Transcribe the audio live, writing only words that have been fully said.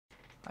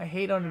I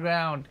hate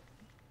underground.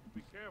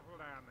 Be careful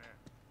down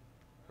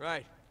there.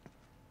 Right.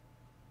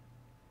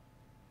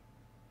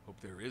 Hope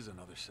there is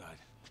another side.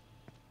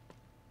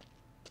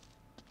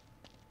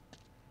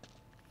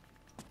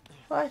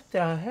 What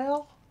the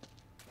hell?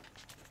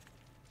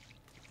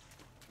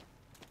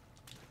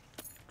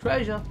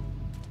 Treasure.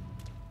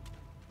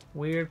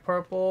 Weird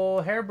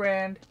purple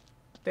hairband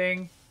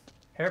thing.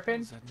 Hairpin?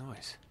 What's that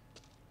noise?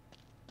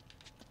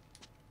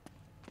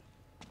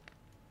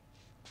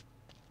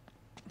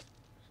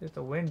 It's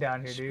the wind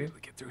down here, Should be dude. able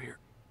to get through here.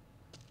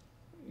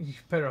 You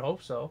better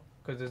hope so,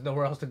 because there's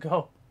nowhere else to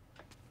go.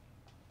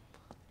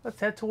 Let's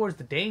head towards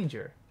the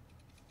danger.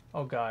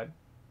 Oh god.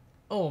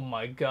 Oh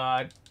my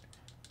god.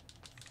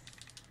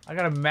 I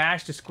gotta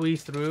mash to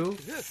squeeze through.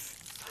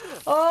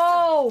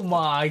 Oh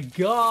my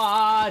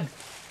god.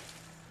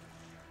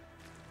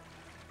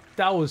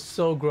 That was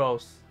so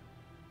gross.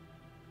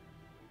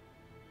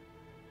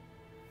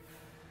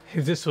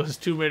 If this was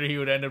Tomb Raider, he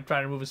would end up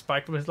trying to move a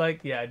spike from his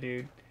leg. Yeah,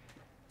 dude.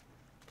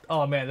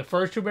 Oh man, the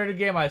first Tomb Raider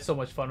game, I had so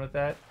much fun with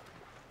that.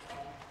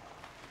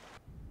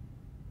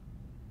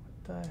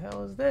 What the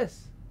hell is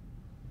this?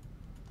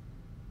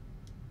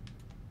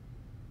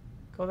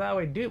 Go that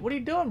way, dude. What are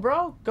you doing,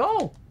 bro?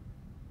 Go!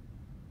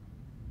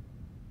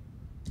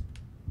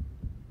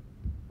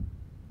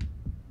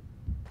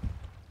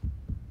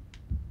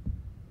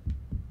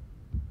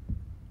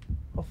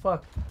 Oh,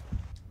 fuck.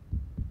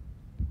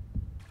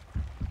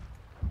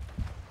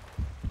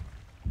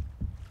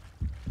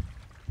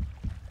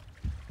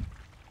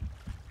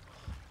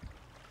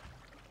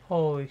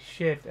 Holy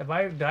shit.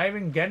 Did I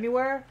even get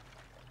anywhere?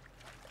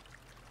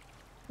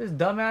 This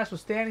dumbass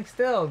was standing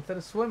still instead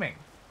of swimming.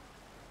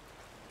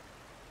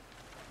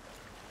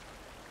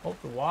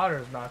 Hope the water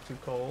is not too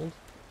cold.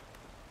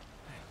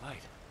 Hey,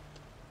 light.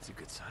 It's a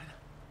good sign.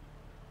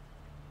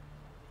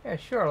 Yeah,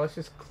 sure. Let's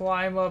just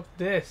climb up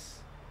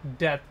this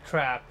death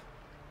trap.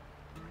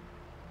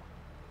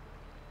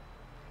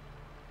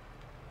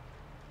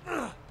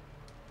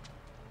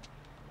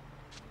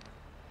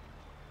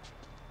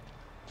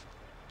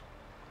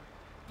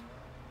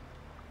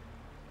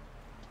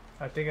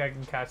 I think I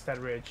can catch that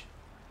ridge.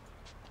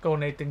 Go,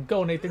 Nathan.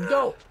 Go, Nathan.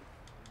 Go!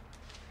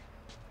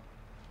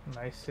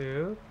 Nice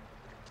suit.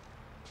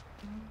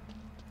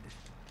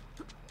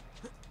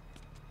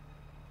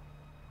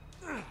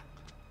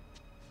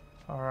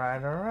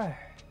 Alright, alright.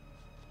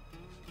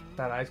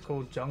 That ice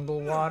cold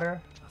jungle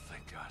water. Oh,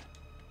 thank God.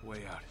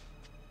 Way out.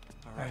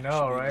 All I right, know, should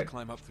be able to right?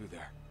 climb up through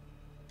there.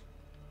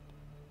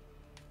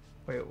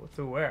 Wait,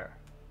 through where?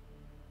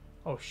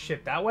 Oh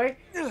shit, that way?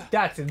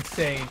 That's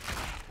insane.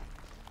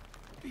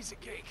 Piece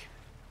of cake.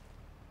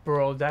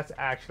 Bro, that's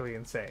actually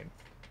insane.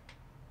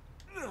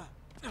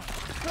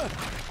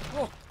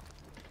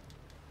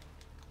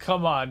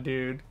 Come on,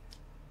 dude.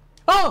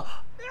 Oh!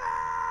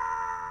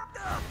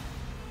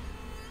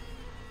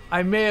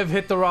 I may have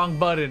hit the wrong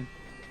button.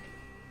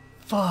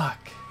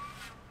 Fuck.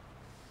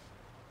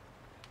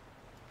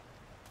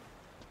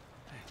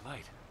 Hey,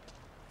 light.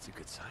 It's a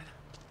good sign.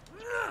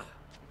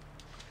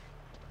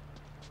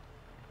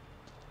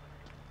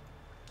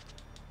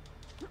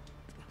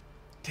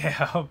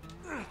 Damn.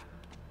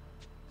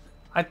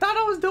 I thought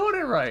I was doing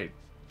it right.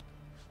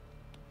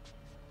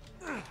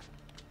 Oh,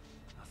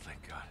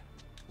 thank God.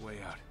 Way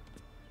out.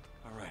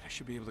 All right, I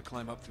should be able to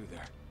climb up through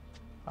there.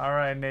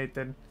 Alright,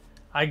 Nathan.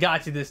 I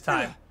got you this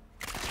time.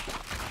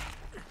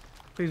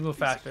 Please move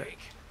faster.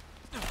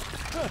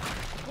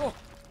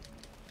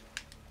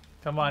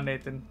 Come on,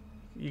 Nathan.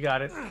 You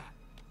got it.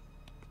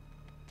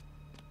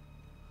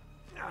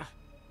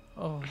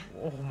 Oh,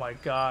 oh my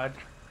God.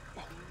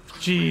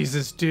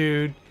 Jesus,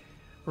 dude.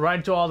 Right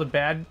into all the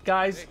bad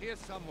guys. They're here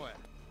somewhere.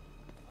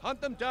 Hunt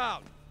them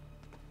down.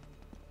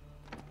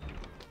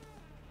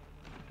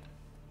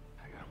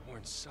 I gotta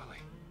warn Sully.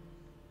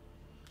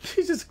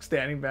 He's just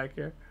standing back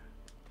here.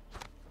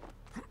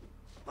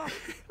 There's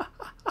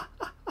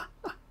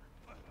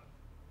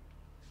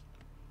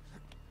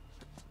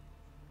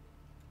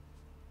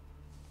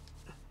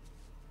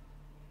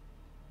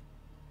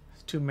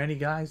too many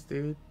guys,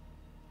 dude.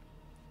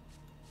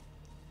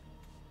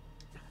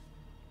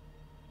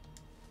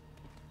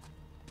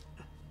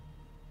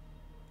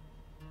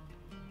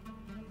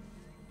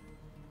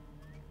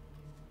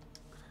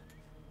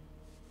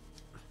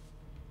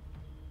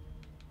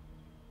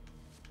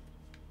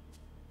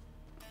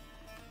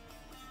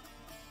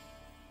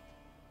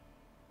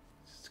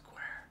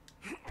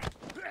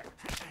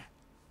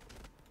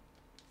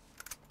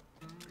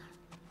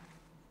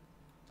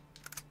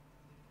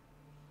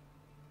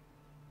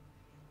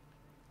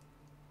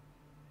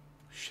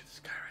 Shit,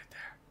 this guy right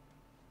there.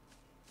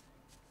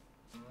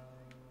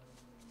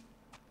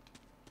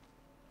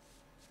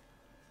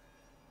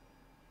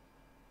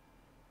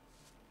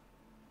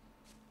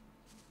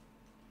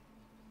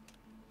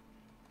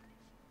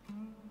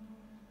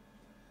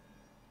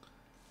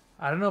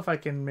 I don't know if I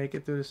can make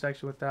it through this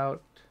section with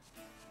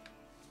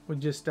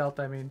just stealth,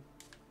 I mean.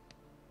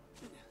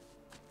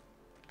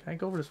 Can I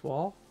go over this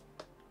wall?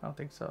 I don't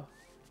think so.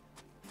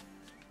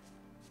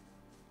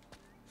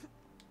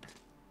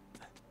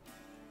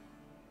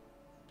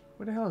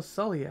 Where the hell is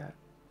Sully at?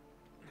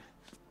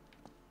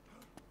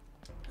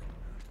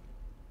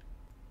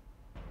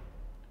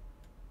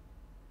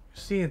 You're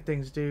seeing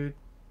things, dude.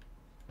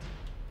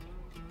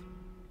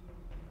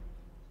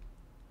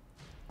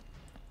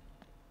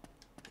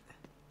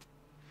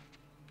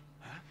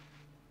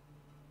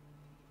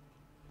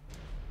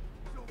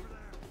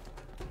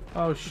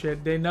 Oh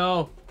shit, they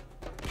know.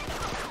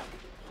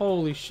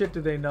 Holy shit,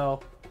 do they know?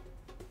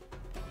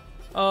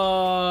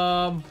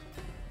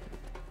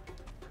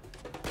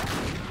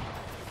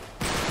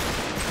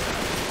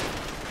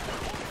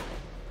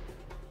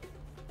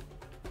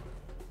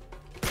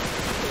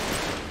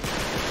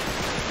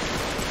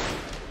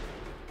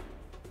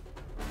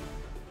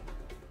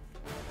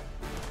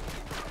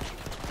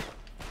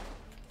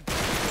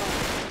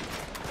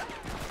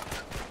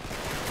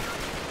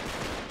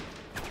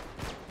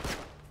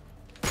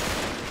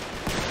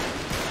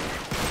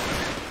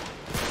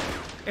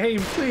 Aim,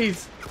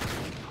 please.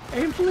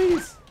 Aim,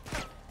 please.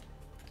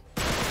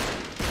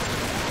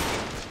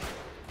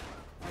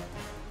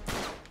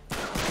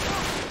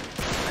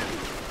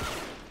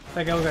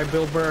 That guy looks like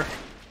Bill Burr.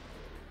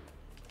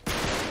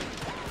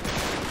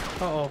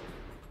 Uh-oh.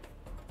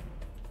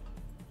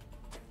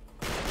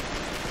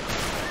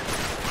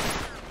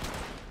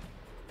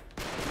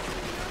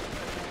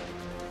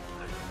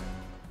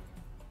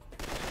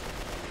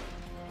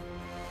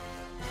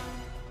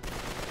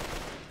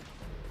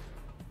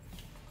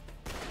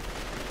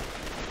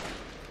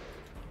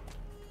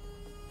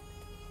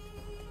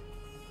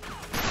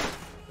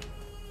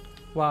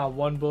 Wow,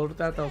 one bullet.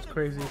 That was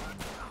crazy.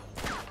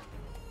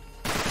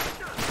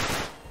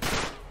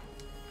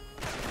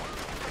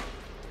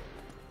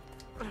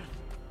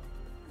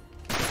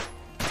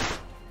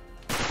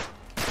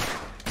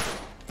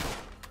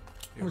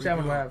 How much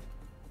ammo do I have?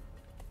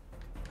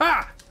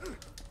 Ah!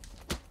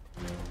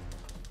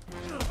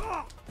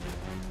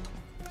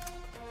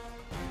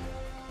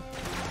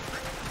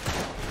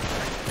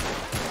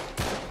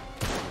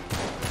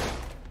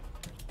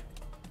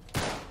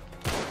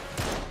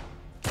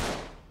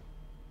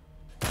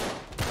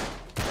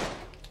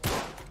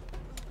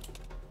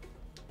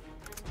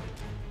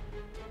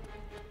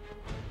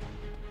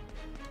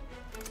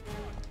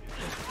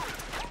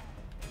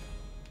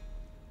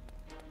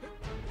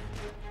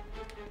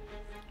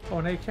 Oh,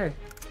 an AK.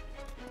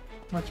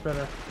 Much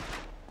better.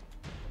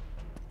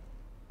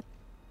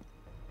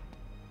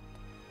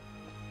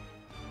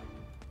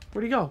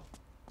 Where'd he go?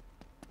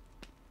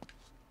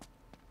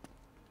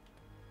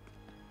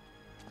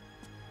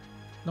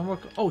 No more.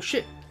 Oh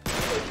shit!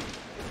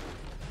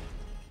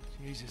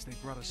 Jesus, they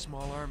brought a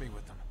small army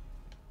with them.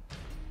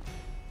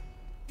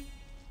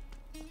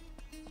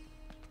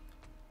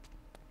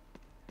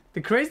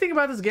 The crazy thing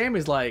about this game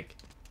is like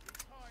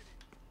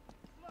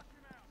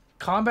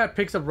combat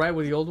picks up right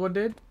where the old one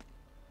did,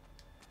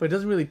 but it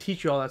doesn't really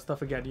teach you all that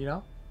stuff again, you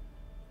know?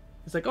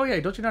 It's like, oh yeah,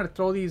 don't you know how to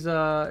throw these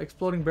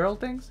exploding barrel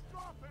things?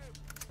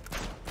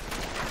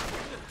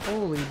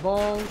 Holy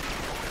balls.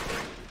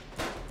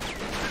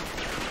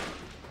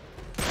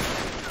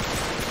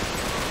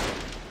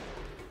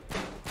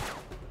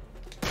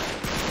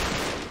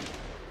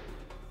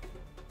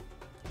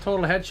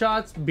 Total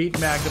headshots, beat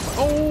magnify.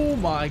 Oh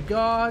my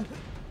god.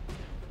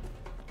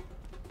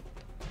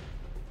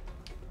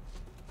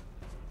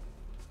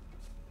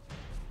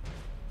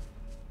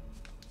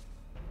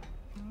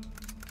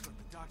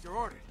 Doctor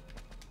ordered.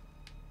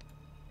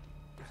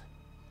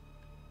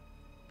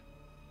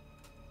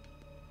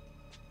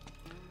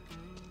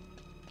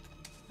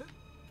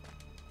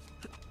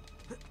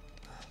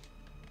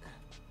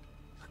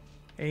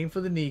 Aim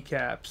for the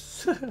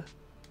kneecaps.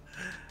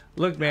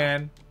 Look,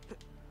 man.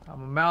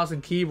 I'm a mouse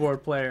and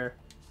keyboard player.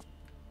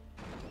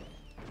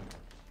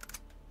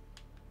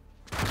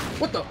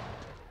 What the?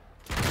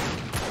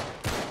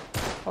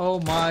 Oh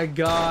my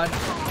god.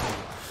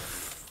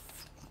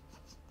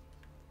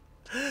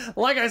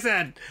 Like I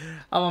said,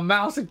 I'm a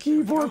mouse and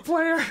keyboard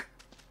player.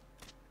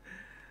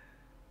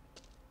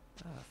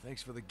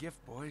 Thanks for the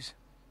gift, boys.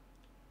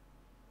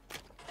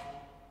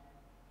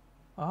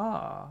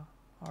 Ah,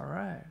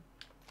 alright.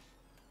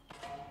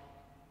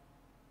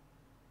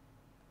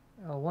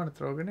 L1 to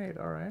throw a grenade,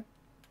 alright.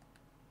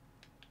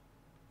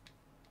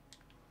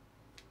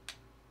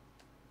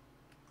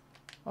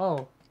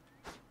 Oh.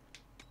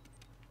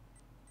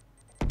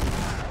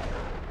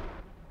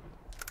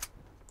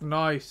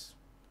 Nice.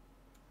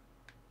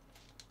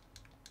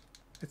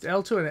 It's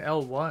L2 and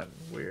L1.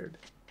 Weird.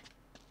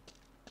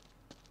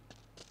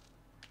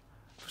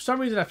 For some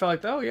reason I felt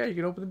like, oh yeah, you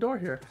can open the door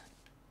here.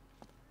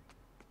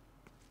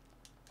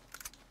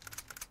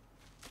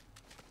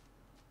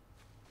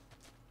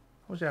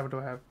 How much ammo do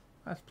I have?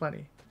 That's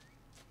plenty.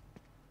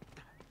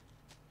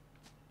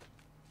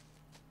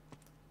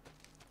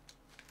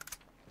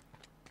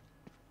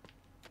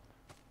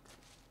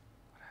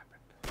 What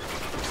happened?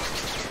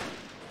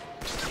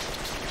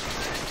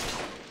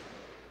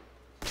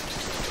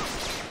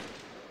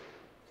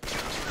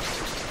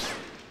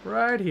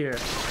 Right here.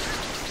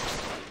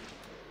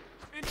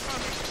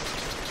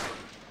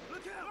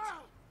 Look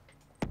out!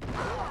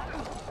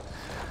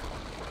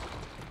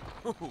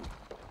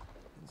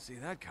 see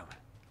that coming.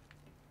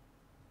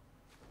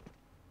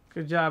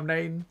 Good job,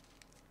 Nathan.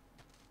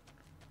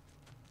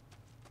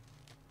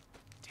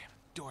 Damn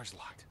it, door's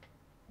locked.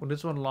 When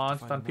this one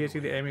launched on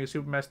PC, the aiming was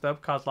super messed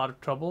up, caused a lot of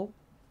trouble.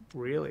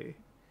 Really?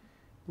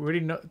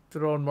 Really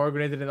throwing more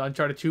grenades in an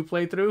Uncharted 2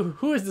 playthrough?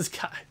 Who is this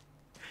guy?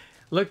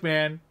 Look,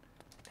 man.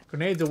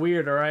 Grenades are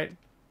weird, alright?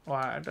 Wow,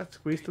 I have to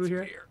squeeze through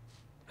here?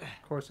 Of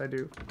course I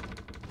do.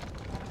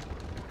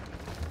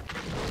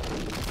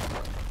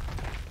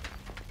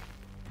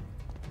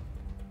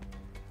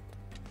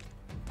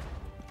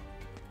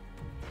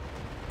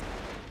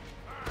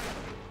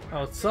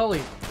 Oh, it's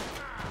Sully.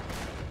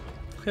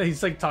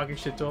 He's like talking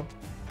shit to him.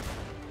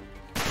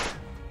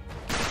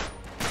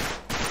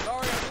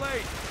 Sorry I'm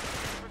late.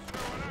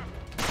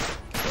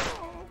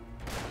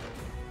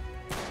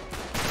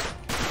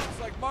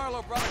 Looks like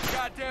Marlowe brought a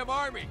goddamn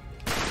army.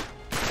 The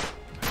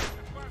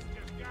bus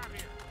just got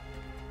here.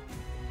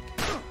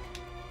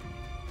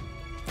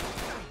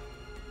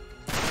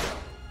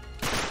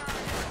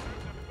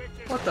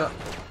 What the?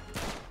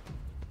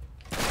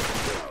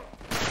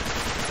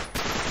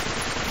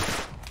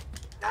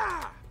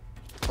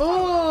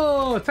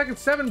 Oh, Tekken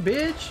 7,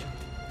 bitch!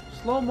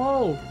 Slow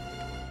mo.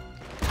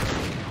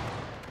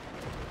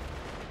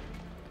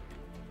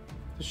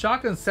 The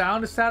shotgun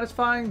sound is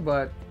satisfying,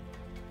 but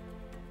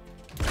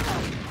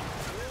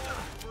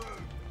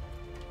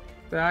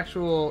the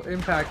actual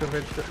impact of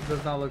it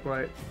does not look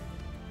right.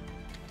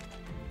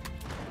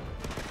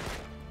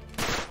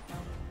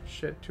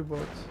 Shit, 2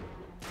 bullets.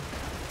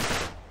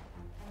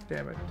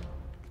 Damn it.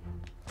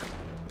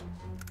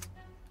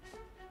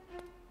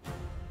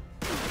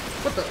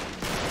 What the?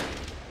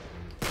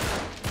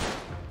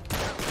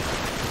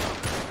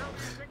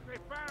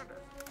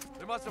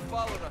 They must have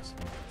followed us.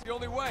 It's the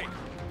only way.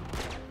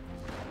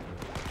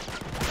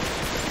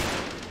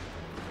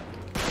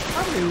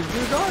 How many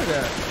dudes are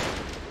there?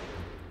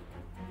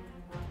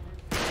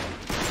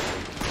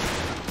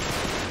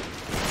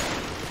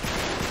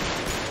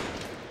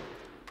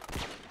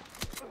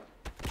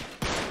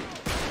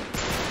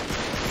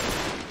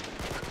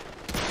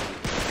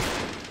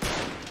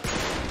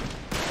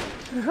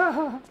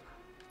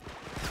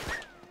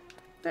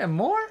 Damn,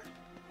 more?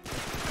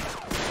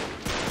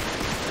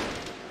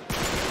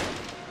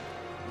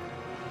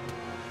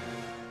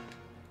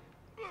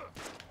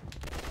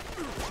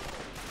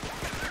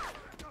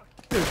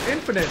 Dude,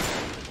 infinite.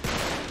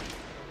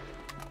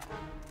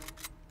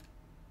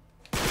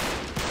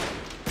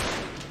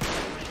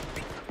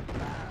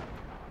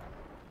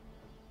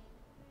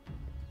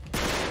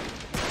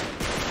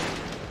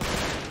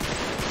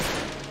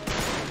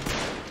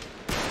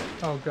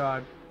 Oh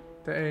god,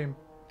 the aim.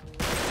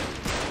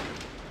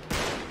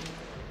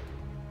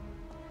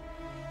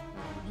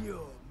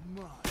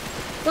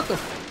 What the?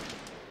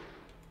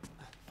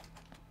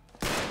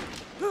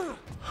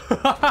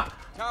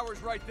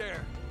 Tower's right there.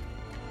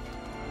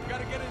 We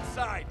gotta get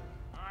inside.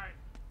 All right.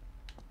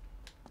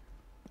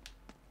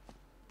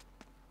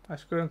 I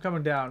screwed him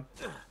coming down.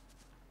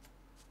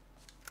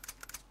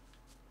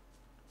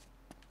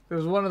 There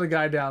was one other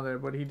guy down there,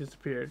 but he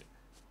disappeared.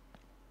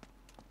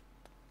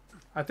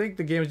 I think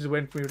the game is just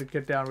waiting for me to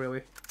get down,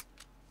 really.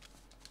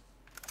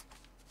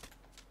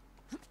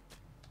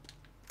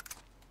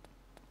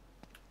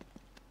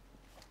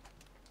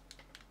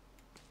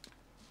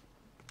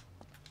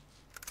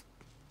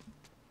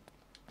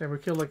 Then we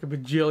killed like a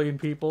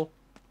bajillion people.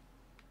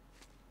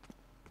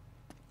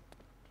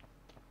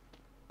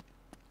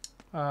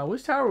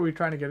 Which tower are we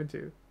trying to get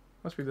into?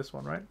 Must be this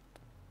one, right?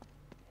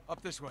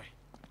 Up this way.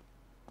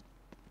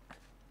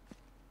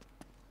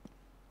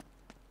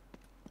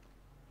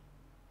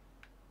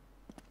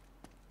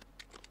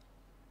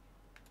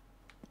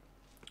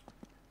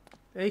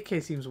 The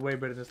AK seems way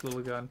better than this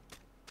little gun.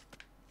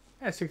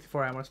 Yeah,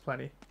 64 ammo is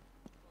plenty.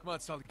 Come on,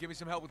 Sully. Give me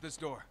some help with this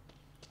door.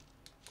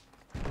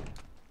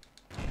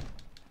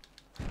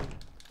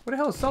 Where the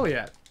hell is Sully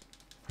at?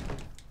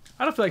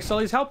 I don't feel like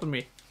Sully's helping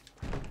me.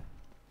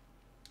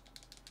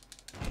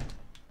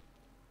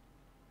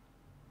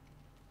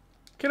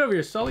 Get over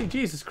here, Sully.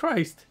 Jesus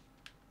Christ.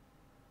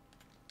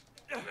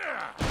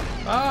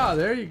 Ah,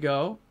 there you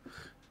go.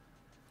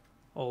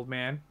 Old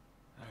man.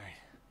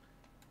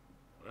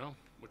 Well,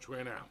 which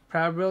way now?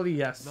 Probability,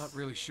 yes. Not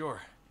really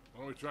sure. Why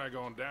don't we try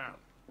going down?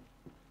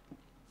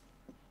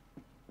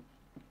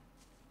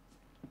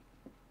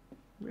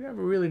 We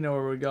never really know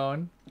where we're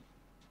going.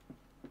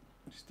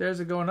 Stairs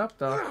are going up,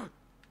 though.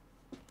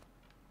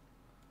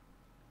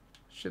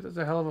 Shit, that's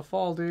a hell of a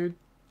fall, dude.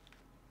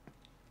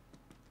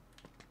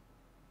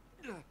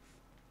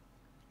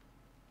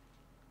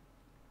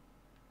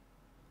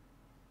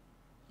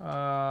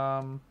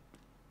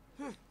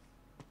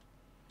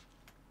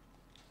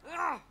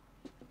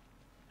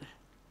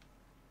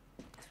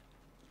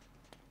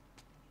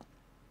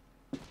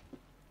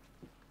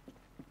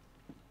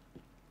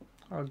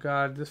 Oh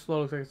god, this floor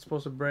looks like it's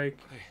supposed to break.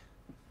 Hey,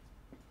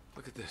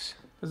 look at this.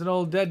 There's an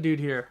old dead dude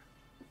here.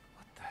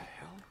 What the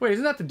hell? Wait,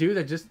 isn't that the dude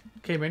that just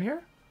came in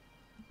here?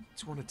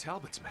 It's one of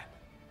Talbot's men.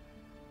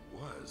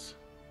 Was.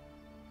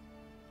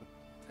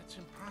 That's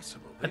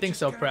impossible. I think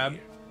so, Prab.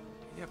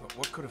 Yeah, but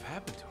what could have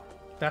happened to him?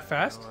 That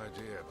fast? No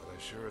idea, but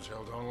I sure as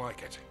hell don't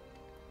like it.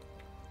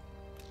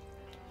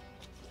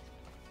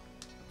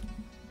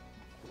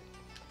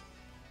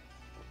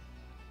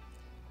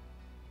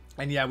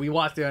 And yeah, we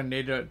watched the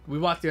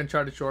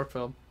Uncharted short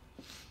film.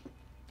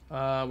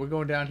 We're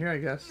going down here, I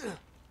guess.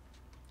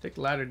 Take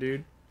the ladder,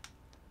 dude.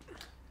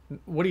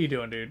 What are you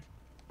doing, dude?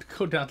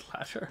 Go down the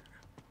ladder.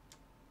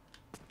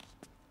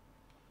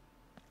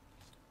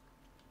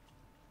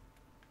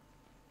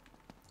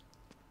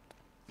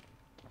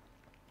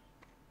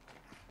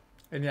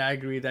 And yeah, I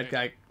agree. That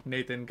guy,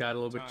 Nathan, got a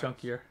little bit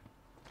chunkier.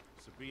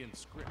 Sabian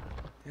script.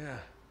 Yeah.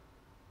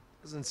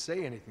 Doesn't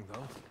say anything,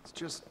 though. It's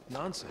just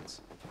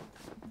nonsense.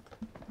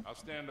 I'll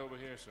stand over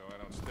here so I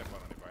don't step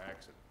on it by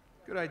accident.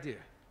 Good idea.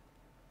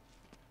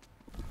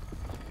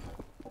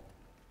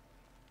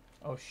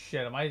 Oh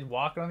shit, am I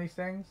walking on these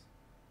things?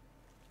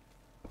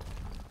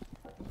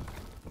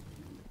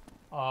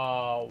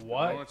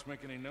 What? Let's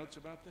make any notes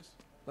about this?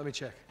 Let me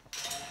check.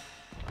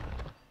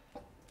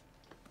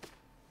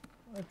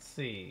 Let's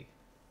see.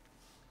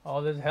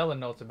 Oh, there's hella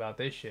notes about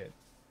this shit.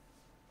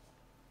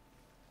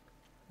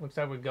 Looks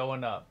like we're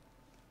going up.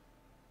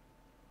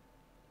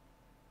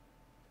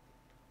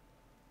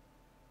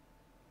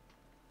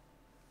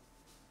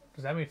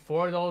 Does that mean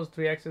 4 of those,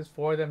 3 X's,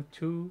 4 of them,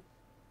 2,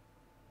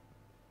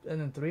 and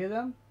then 3 of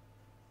them?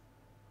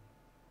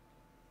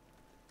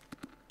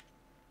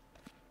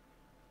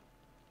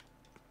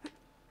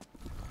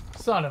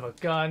 Son of a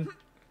gun.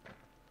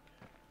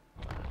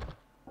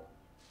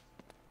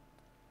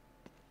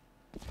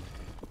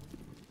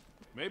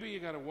 Maybe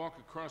you gotta walk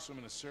across them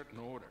in a certain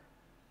order.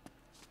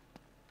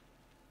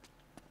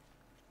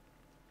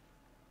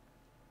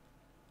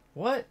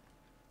 What?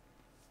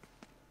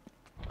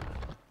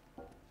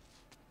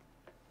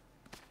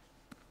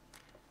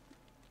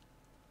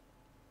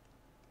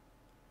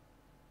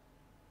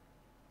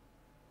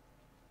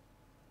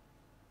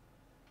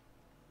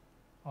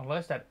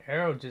 Unless that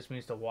arrow just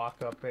means to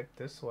walk up it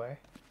this way.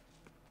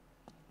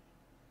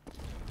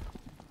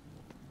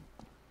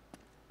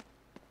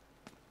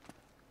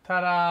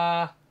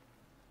 Ta-da!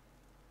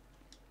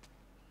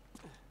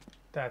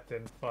 That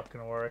didn't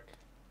fucking work.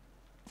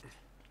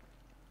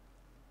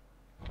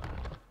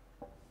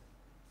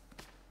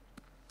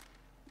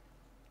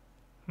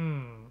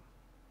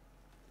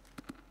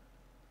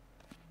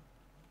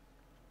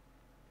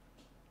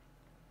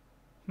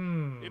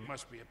 It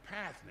must be a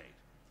path, Nate.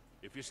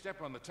 If you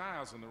step on the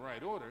tiles in the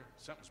right order,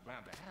 something's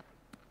bound to happen.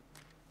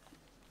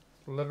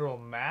 Literal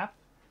map?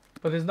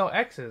 But there's no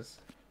X's.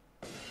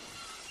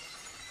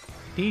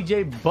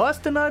 DJ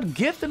busting out,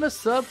 gifting a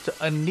sub to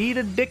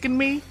Anita Dick and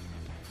Me.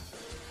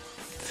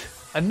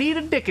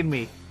 Anita Dick and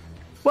Me.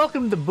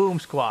 Welcome to Boom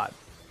Squad.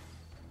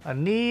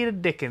 Anita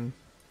Dickin.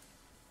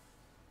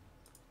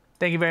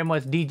 Thank you very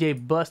much, DJ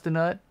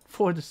Bustinut,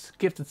 for the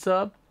gifted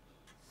sub.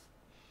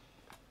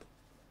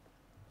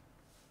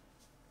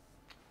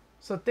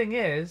 So the thing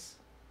is,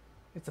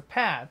 it's a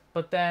path,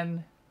 but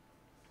then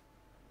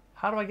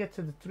how do I get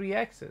to the 3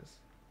 X's?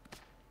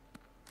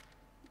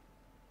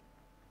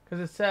 Because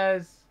it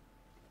says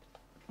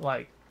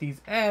like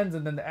these ends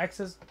and then the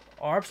X's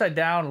are upside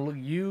down, look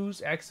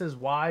U's, X's,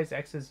 Y's,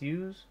 X's,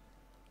 U's.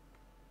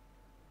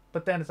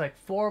 But then it's like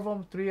 4 of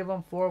them, 3 of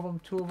them, 4 of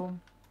them, 2 of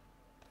them.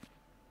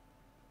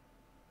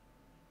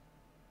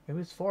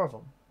 Maybe it's 4 of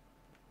them.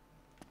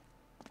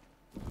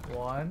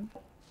 1,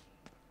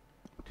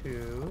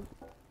 2,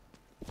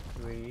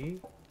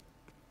 3,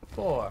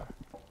 4.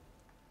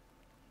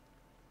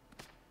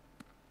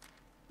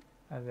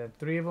 And then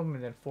 3 of them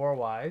and then 4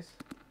 Y's.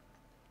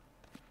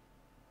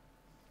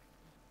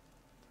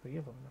 3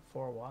 of them and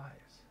 4 Y's.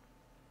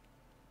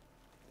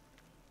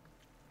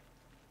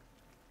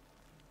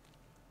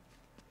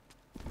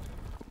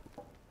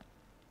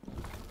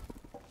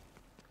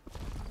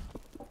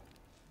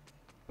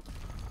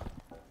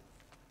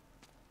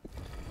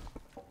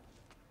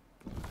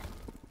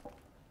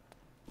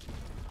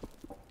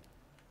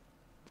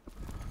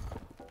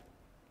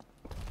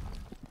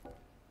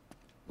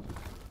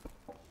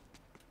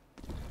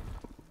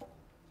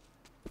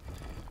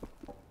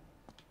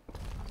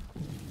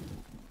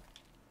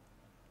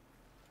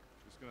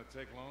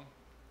 Take long?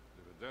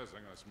 If it does,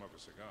 I'm gonna smoke a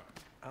cigar.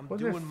 I'm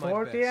Was doing it my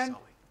 4 best, at the end?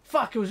 Sully.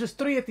 Fuck, it was just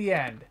 3 at the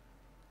end.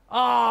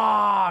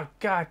 Ah,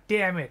 god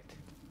damn it.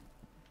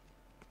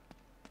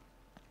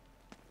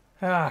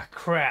 Ah,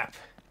 crap.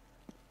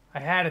 I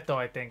had it though,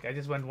 I think. I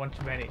just went 1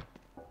 too many.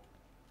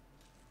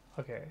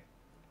 Okay.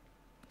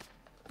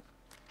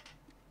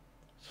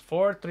 It's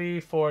 4,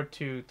 3, 4,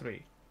 2,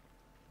 3.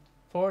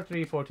 4,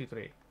 3, 4, 2,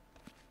 3.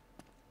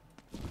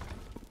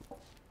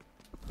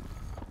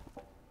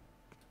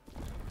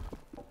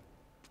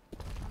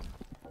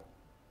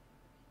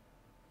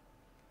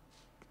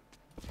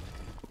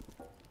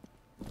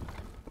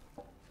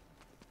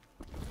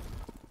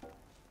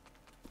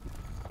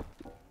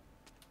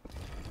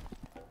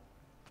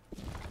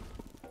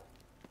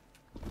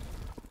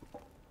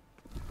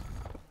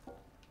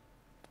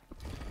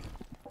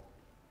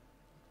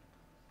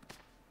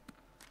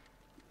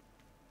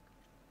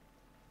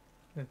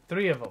 And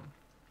 3 of them.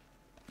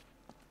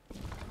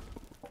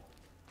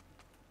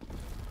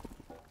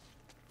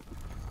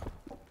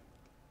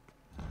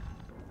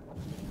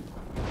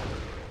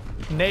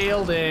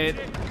 Nailed it.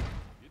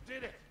 You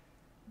did it.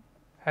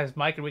 Has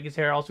Mike and Ricky's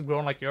hair also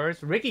grown like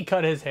yours? Ricky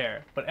cut his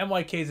hair, but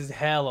MYK's is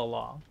hella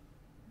long.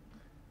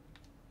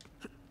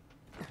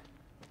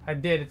 I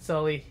did it,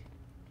 Sully.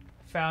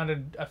 I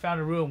found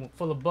a room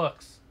full of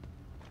books.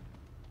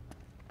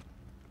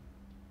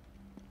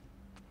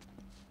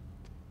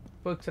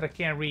 Books that I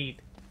can't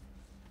read.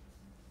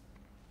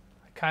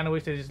 I kind of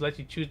wish they just let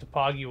you choose the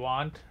pog you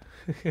want.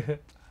 That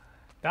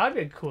would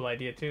be a cool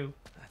idea too.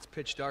 It's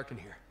pitch dark in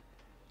here.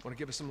 Want to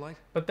give us some light?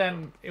 But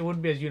then it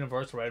wouldn't be as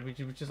universal, right?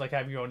 You would just like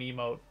have your own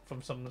emote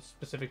from some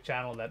specific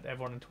channel that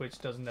everyone on Twitch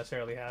doesn't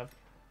necessarily have.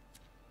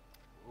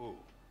 Ooh.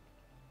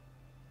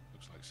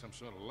 Looks like some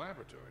sort of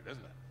laboratory,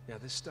 doesn't it? Yeah,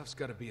 this stuff's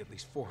got to be at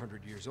least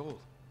 400 years old.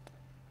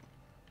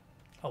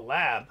 A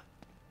lab.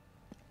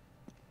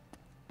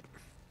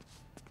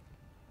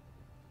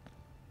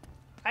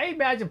 I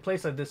imagine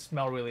places like this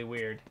smell really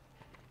weird.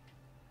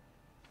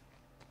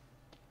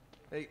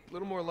 Hey, a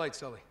little more light,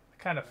 Sully.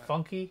 Kind of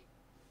funky.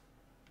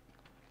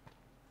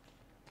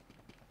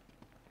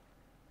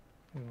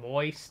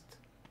 Moist.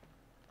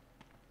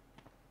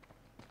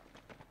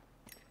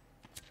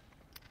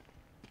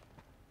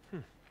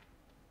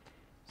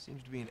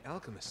 Seems to be an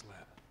alchemist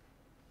lab.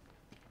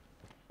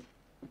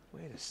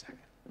 Wait a second.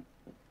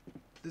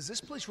 Does this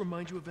place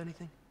remind you of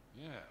anything?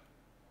 Yeah.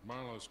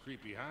 Marlowe's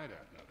creepy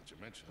hideout, now that you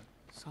mention it.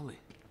 Sully.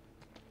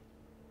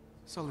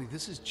 Sully,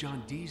 this is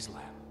John Dee's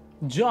lab.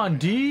 John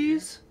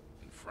Dee's?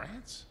 In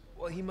France?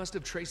 Well, he must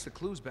have traced the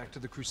clues back to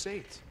the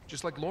Crusades,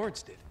 just like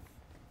Lawrence did.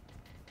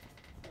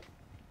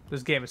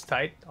 This game is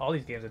tight. All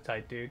these games are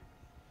tight, dude.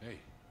 Hey,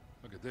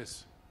 look at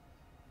this.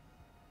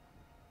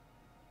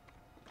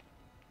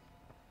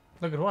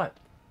 Look at what?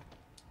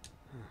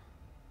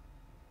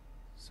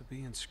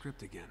 Sabaean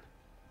script again.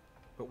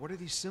 But what are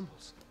these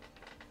symbols?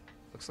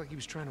 Looks like he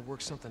was trying to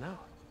work something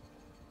out.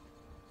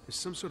 There's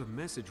some sort of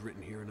message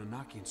written here in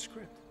Anakian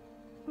script.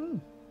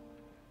 Think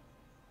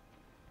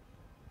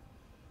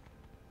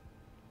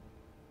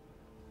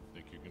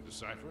you can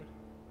decipher it?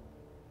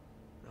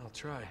 I'll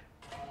try.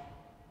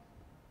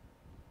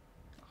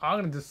 I'm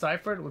gonna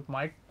decipher it with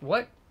my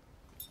what?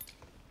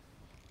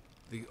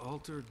 The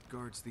altar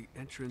guards the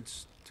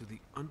entrance to the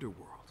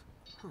underworld.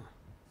 Huh.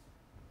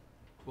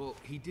 Well,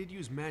 he did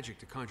use magic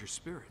to conjure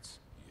spirits.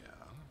 Yeah.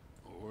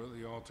 Or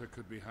the altar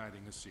could be hiding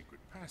a secret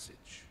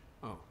passage.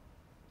 Oh.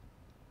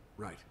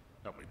 Right.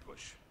 Help me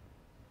push.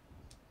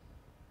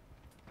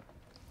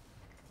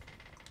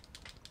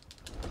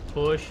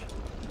 Push.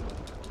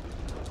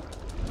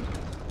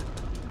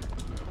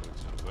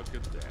 Look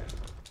at that.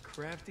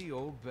 Crafty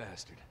old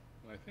bastard.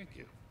 Why, thank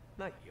you.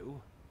 Not you.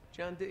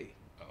 John Dee.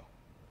 Oh,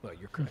 Well,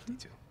 you're crafty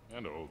too.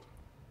 and old.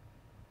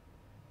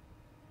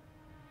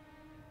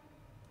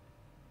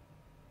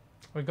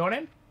 We going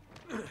in?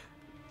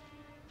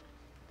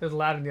 There's a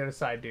ladder on the other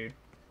side, dude.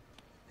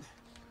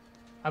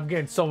 I'm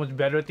getting so much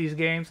better at these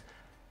games.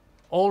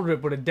 Old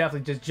Rip would have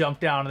definitely just jumped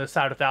down on the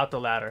side without the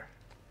ladder.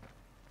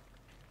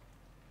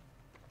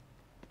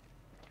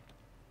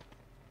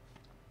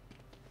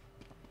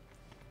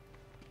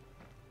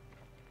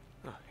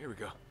 Oh, here we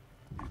go.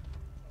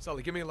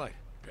 Sully, give me a light.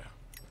 Yeah.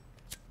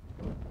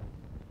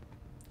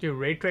 Dude,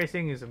 ray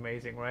tracing is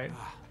amazing, right?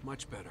 Ah,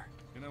 much better.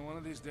 You know, one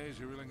of these days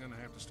you're really gonna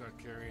have to start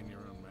carrying your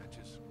own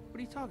matches. What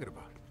are you talking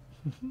about?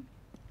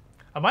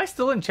 Am I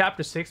still in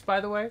chapter 6,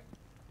 by the way?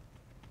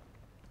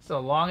 It's a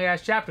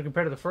long-ass chapter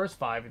compared to the first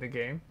 5 in the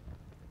game.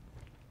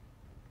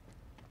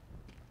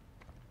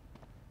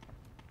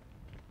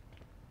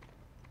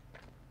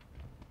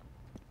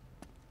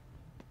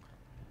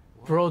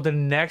 Bro, the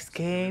next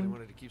I really game,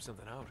 wanted to keep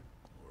something out.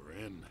 We're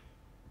in.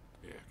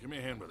 Yeah, give me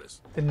a hand with this.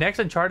 the next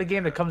Uncharted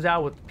game that comes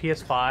out with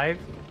PS5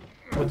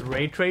 with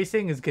ray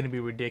tracing is going to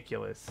be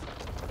ridiculous.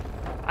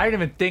 I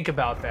didn't even think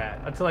about that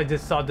until I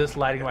just saw this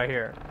lighting right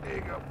here. There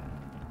you go.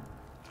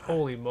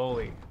 Holy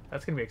moly.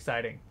 That's going to be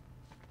exciting.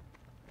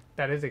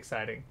 That is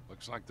exciting.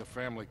 Looks like the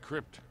family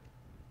crypt.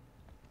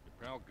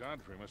 Your pal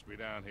Godfrey must be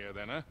down here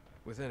then, huh?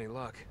 With any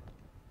luck.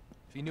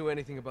 If he knew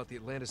anything about the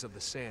Atlantis of the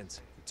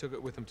Sands, he took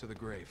it with him to the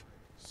grave.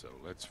 So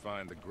let's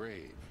find the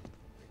grave.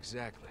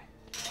 Exactly.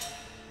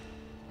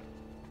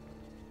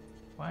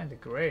 Find the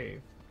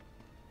grave.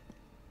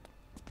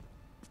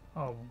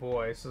 Oh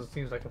boy, so it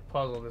seems like a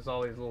puzzle. There's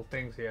all these little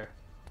things here.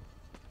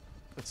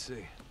 Let's see.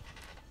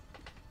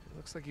 It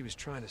looks like he was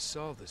trying to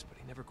solve this, but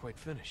he never quite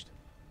finished.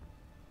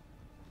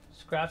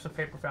 Scraps of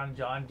paper found in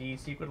John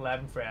Dee's secret lab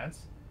in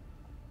France.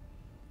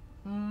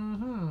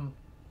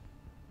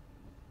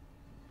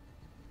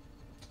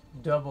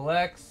 Double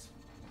X,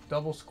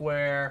 double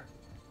square,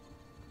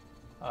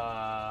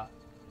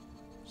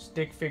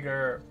 stick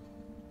figure,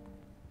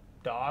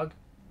 dog,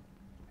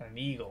 and an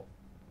eagle.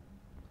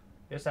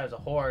 This has a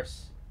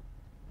horse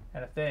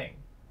and a thing.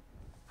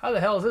 How the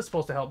hell is this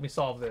supposed to help me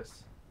solve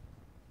this?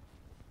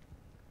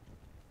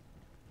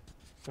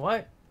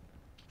 What?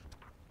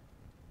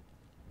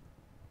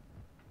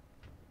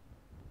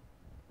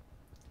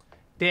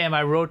 Damn,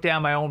 I wrote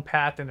down my own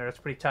path in there. That's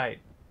pretty tight.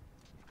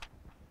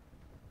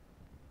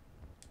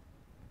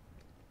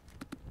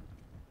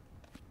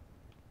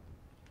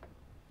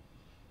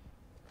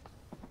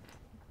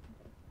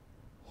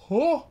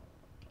 Huh?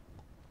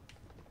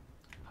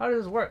 How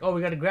does this work? Oh,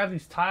 we gotta grab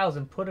these tiles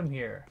and put them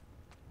here.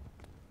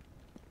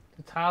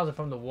 The tiles are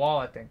from the wall,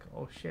 I think.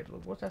 Oh shit,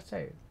 look, what's that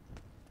say?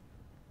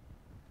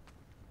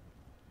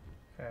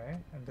 Okay,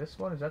 and this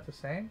one, is that the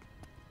same?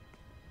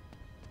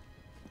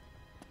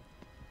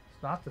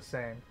 It's not the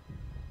same.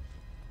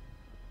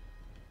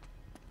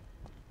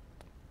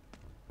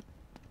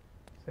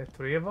 Say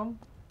 3 of them?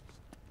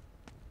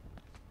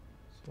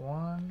 It's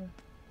 1,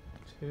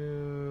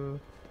 2,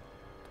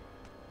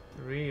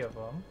 3 of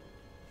them.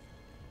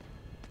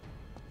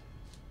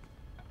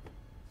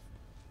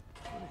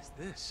 What is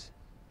this?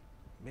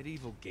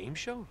 Medieval game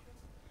show?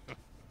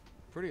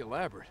 Pretty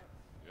elaborate.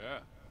 Yeah.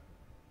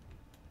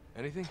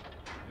 Anything?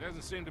 He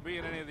doesn't seem to be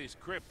in any of these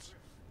crypts.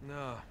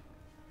 No.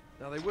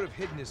 Now they would have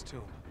hidden his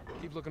tomb.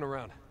 Keep looking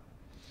around.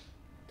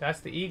 That's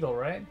the eagle,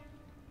 right?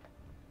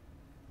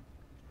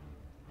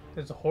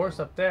 There's a horse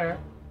up there.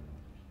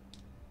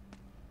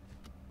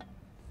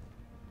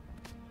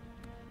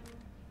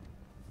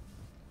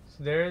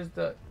 So there's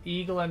the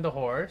eagle and the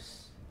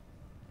horse.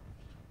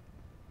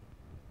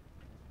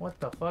 What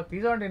the fuck?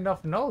 These aren't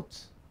enough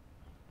notes.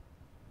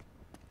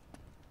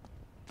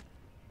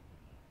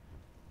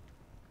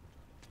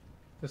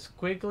 The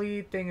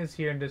squiggly thing is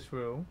here in this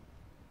room.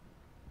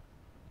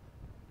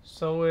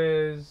 So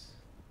is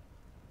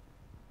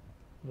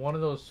one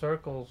of those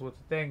circles with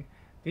the thing.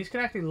 These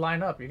can actually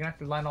line up. You can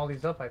actually line all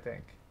these up, I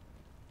think.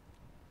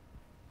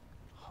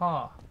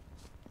 Huh.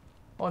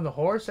 Oh, and the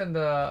horse and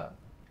the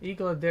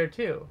eagle are there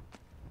too.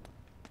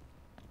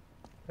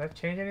 Did that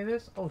change any of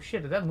this? Oh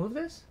shit, did that move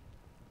this?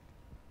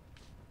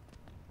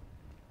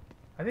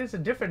 I think it's a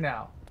different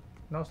now.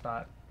 No, it's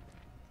not.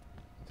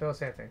 Still the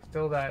same thing.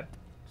 Still that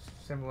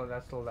symbol and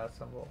that's still that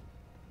symbol.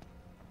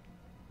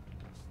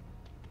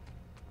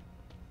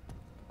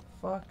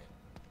 Fuck.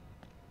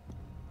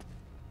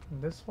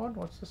 And this one?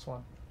 What's this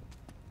one?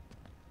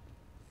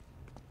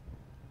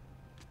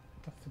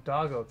 That's the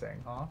doggo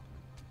thing, huh?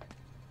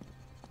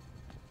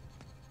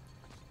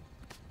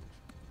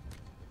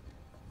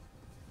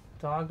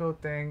 Doggo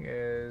thing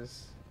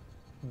is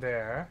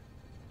there.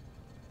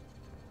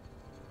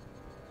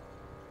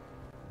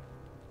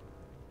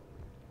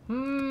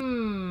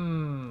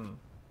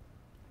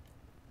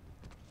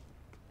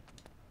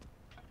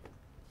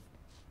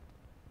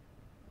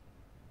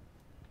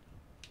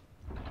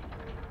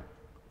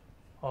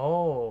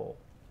 Oh.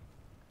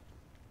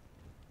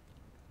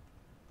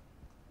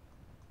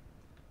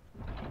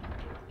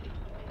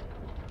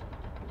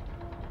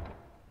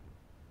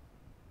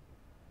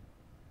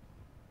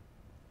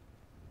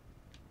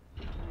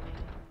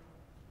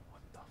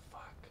 What the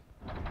fuck?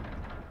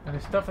 And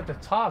there's stuff at the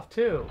top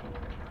too.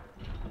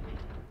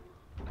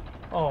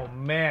 Oh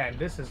man,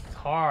 this is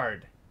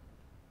hard.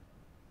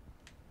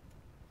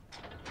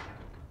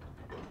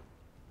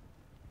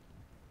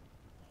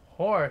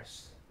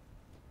 Horse.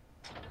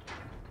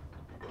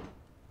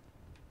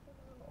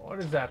 What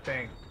is that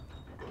thing?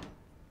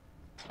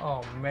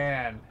 Oh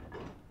man.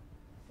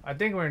 I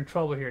think we're in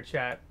trouble here,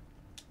 chat.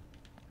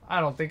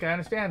 I don't think I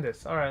understand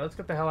this. Alright, let's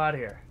get the hell out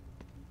of here.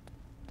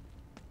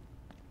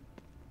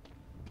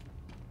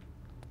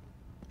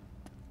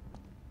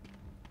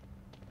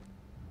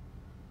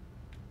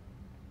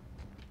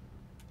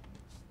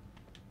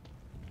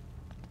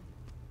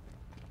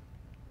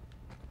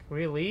 Can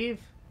we leave?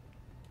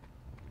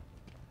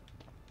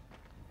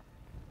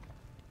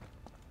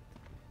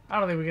 I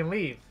don't think we can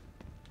leave.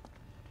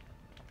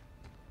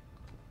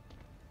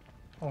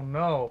 Oh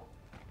no.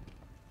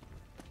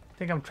 I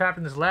think I'm trapped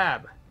in this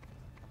lab.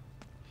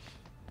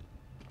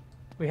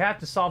 We have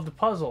to solve the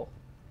puzzle.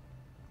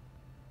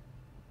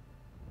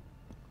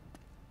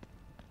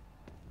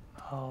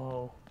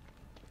 Oh.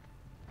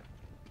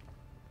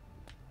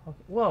 Okay.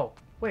 Whoa.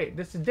 Wait,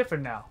 this is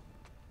different now.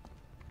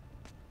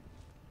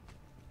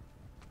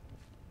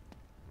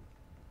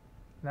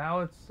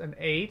 Now it's an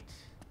 8.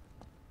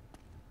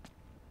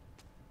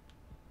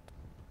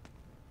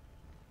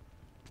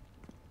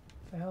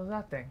 What the hell is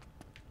that thing?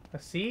 A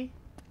C?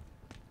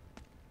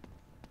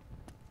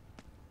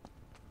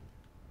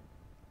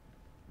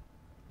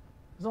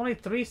 There's only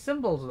 3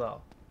 symbols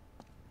though.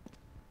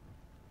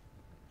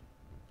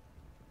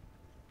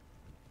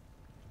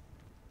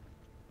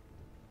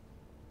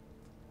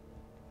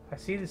 I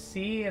see the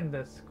C and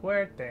the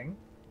square thing.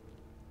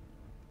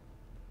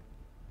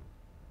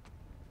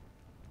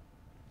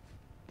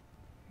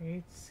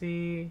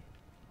 HC.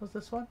 What's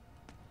this one?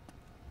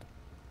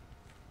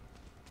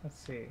 Let's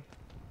see.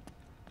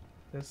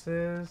 This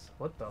is...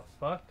 What the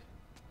fuck?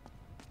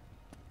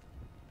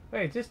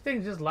 Wait, this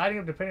thing's just lighting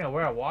up depending on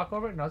where I walk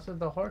over it? No, this is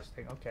the horse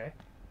thing. Okay.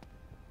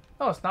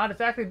 No, it's not.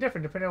 It's actually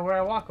different depending on where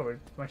I walk over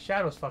it. My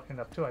shadow's fucking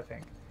up too, I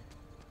think.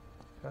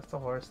 That's the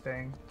horse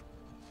thing.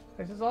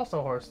 This is also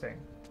a horse thing.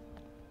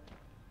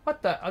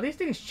 What the? Are these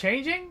things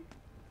changing?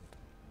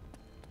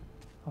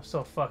 I'm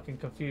so fucking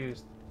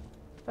confused.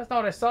 That's not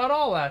what I saw at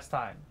all last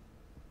time.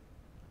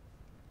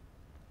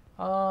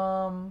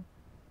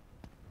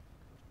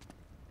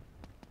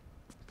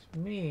 Which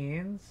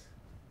means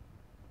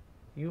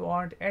you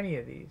aren't any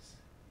of these.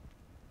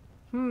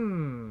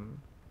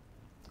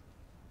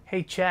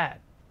 Hey, chat.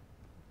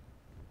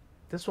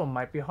 This one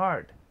might be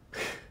hard.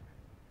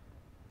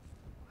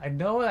 I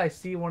know I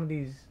see one of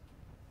these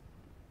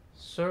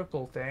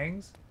circle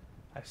things.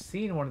 I've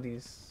seen one of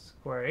these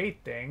square 8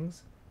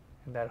 things.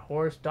 And that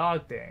horse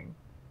dog thing.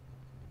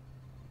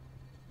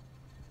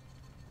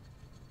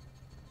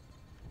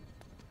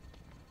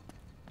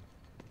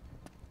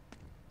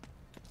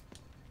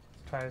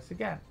 Let's try this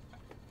again.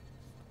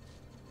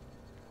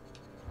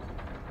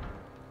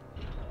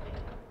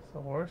 It's the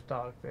horse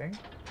dog thing.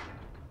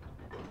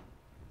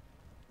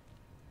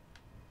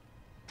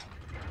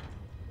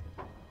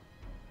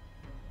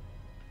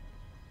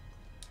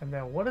 And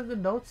then what does the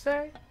note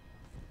say?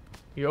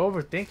 You're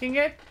overthinking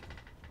it?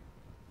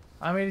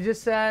 I mean, it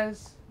just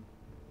says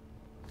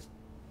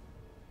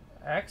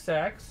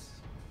XX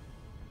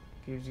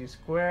gives you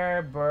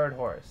square bird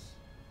horse.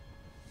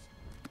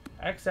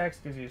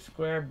 XX gives you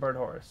square bird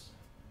horse.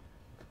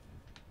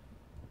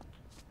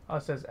 Oh,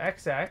 it says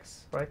XX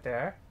right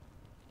there.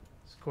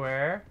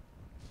 Square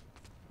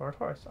bird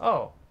horse.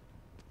 Oh.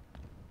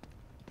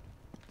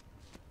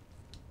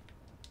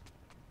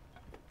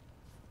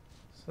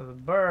 So the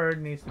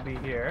bird needs to be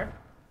here.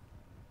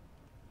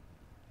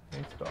 It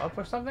needs to go up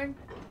or something?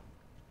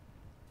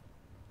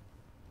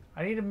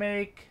 I need to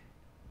make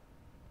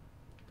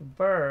the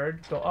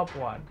bird go up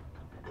 1.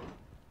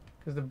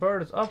 Because the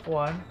bird is up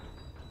 1.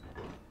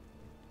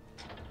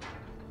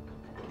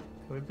 It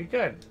would be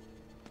good.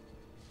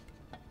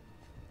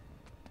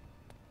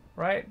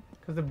 Right?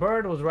 Because the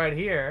bird was right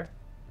here,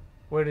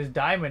 where this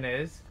diamond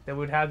is, that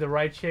would have the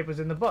right shape as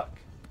in the book.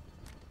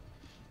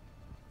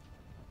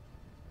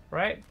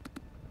 Right?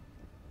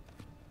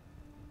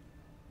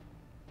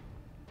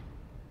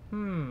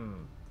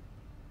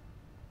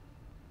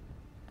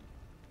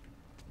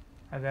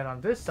 And then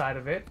on this side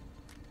of it,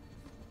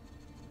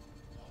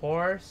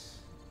 horse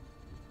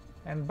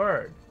and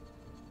bird.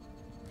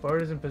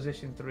 Bird is in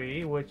position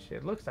 3, which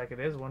it looks like it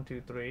is. 1,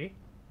 2, 3.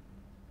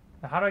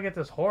 Now how do I get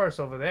this horse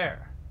over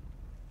there?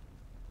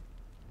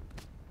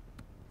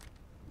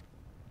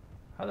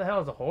 How the hell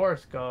does the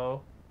horse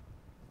go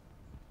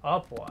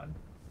up 1?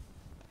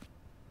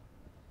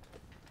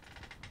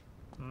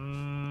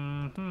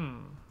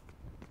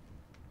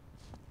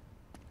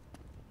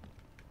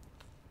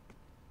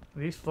 Are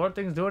these floor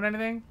things doing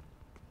anything?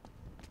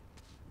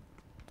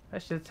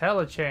 That shit's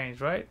hella changed,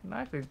 right? No,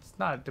 actually, it's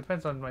not. It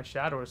depends on my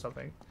shadow or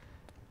something.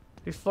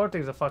 These floor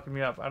things are fucking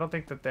me up. I don't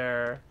think that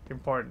they're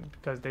important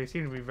because they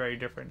seem to be very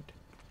different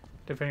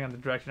depending on the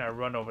direction I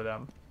run over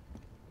them.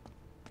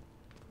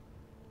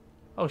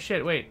 Oh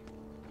shit, wait.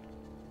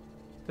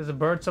 There's a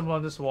bird symbol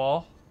on this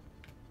wall.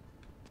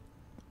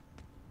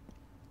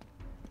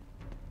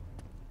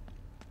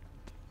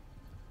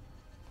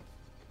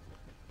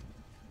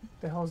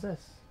 What the hell is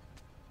this?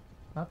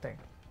 Nothing.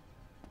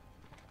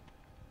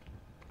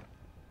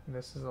 And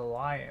this is a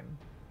lion.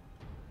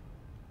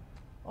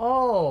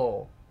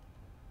 Oh!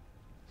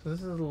 So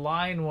this is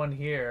line 1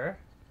 here.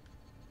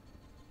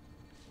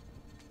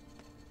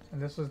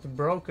 And this was the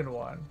broken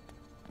one.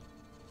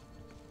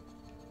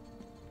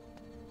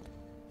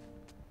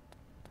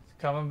 It's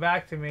coming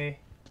back to me.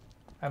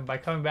 And by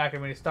coming back, I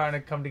mean it's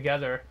starting to come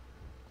together.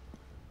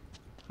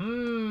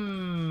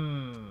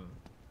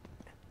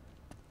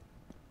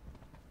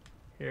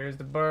 Here's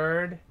the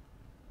bird.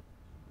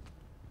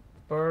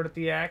 Bird at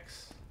the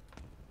X.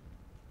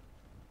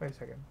 Wait a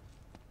second.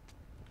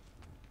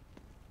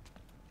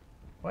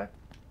 What?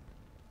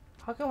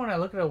 How come when I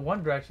look at it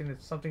one direction,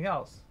 it's something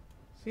else?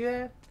 See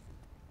that?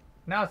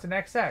 Now it's an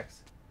XX.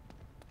 If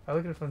I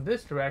look at it from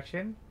this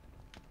direction,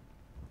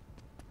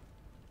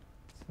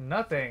 it's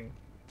nothing.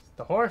 It's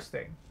the horse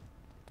thing.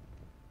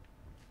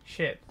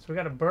 Shit. So we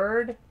got a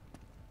bird,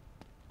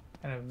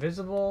 an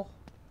invisible,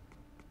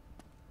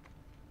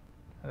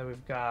 and then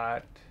we've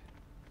got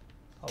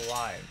a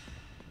line.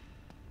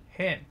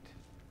 Hint.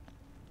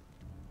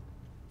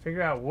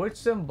 Figure out which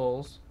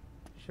symbols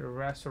should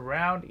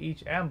surround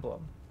each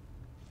emblem.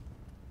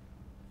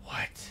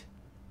 What?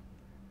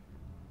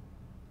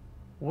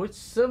 Which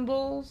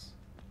symbols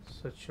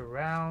should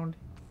surround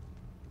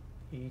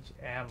each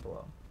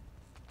emblem?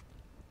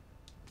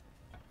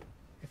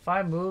 If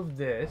I move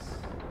this...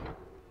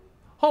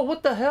 Oh,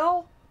 what the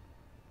hell?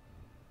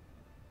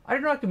 I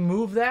didn't know I could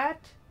move that.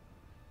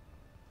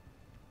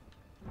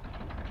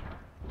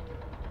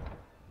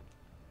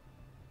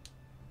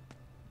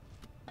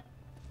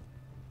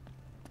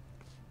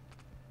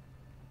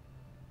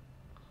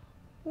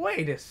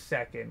 Wait a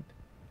second.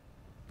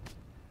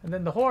 And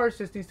then the horse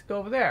just needs to go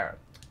over there.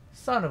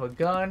 Son of a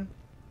gun.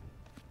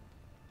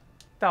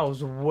 That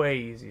was way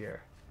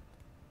easier.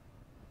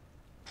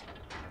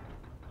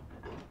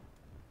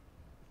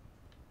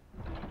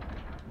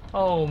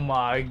 Oh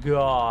my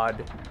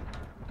god.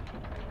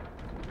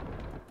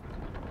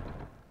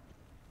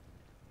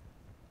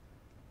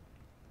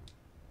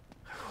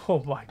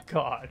 Oh my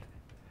god.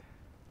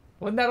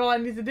 Wasn't that all I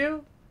need to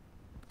do?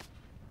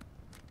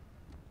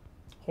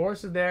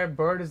 Horse is there,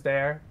 bird is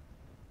there.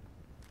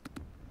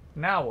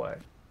 Now what?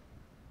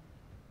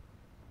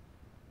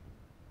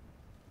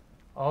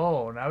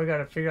 Oh, now we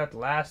gotta figure out the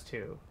last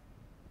two.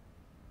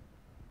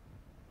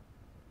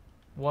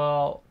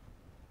 Well,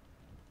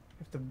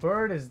 if the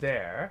bird is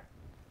there,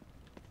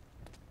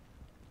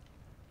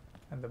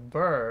 and the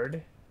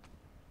bird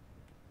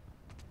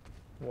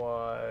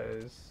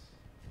was,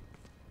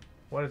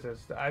 what is this?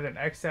 Either an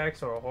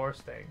XX or a horse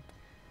thing.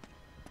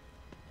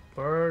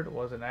 Bird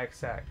was an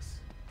XX.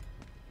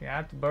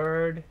 Yeah, the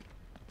bird,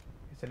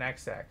 it's an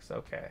XX.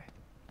 Okay.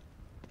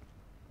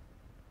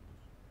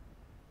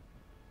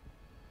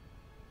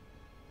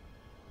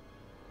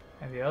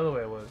 And the other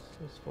way was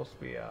supposed to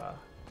be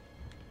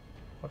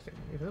what's it?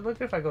 Does it look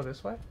good if I go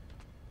this way?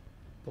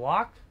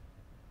 Block?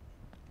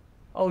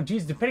 Oh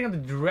geez, depending on the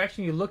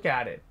direction you look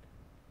at it.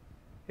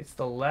 It's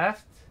the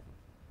left.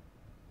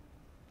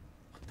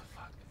 What the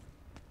fuck?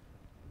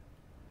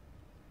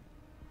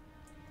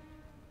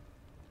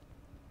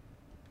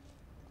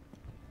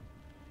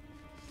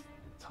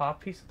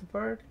 Top piece of the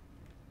bird?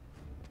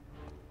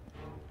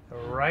 The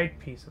right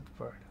piece of the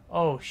bird.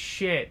 Oh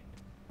shit.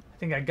 I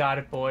think I got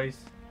it, boys.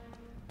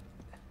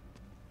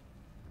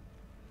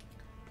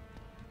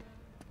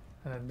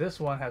 And then this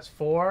one has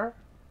 4.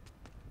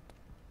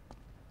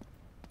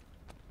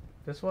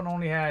 This one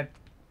only had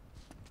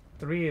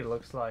 3, it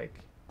looks like.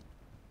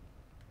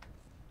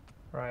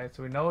 Right,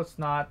 so we know it's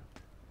not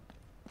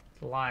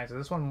the lion. So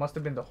this one must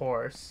have been the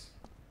horse.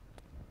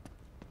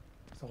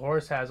 The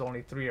horse has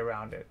only 3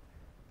 around it.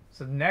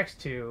 So the next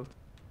 2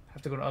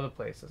 have to go to other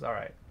places.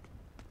 Alright.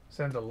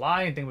 So then the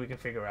lion thing we can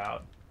figure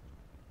out.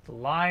 The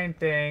lion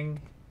thing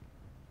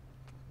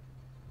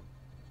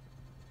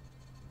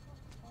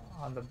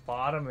on the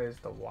bottom is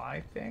the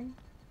Y thing.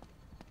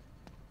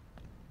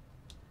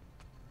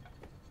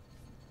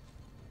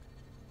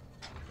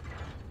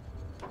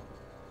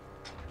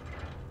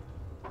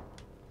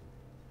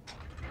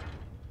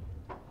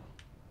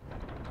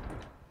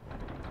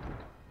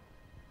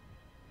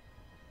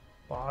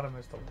 Bottom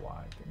is the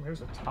Y thing. Here's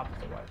the top of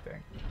the Y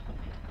thing.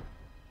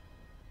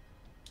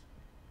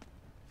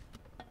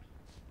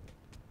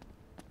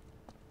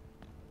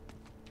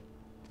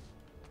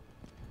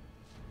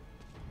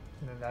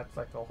 And then that's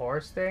like a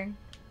horse thing.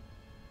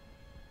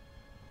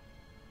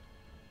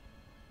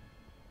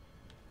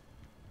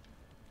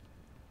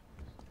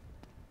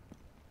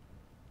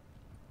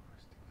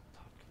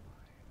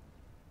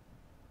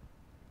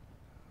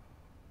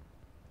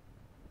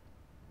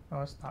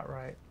 No, it's not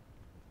right.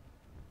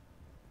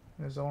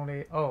 There's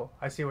only... Oh,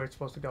 I see where it's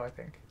supposed to go, I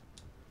think.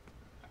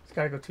 It's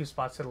gotta go 2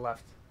 spots to the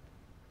left.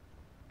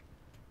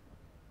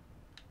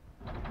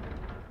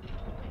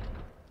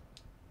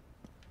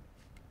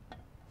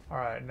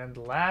 Alright, and then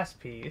the last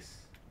piece...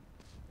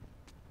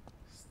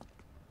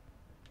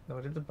 No,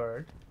 it did the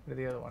bird. What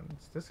did the other one?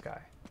 It's this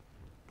guy.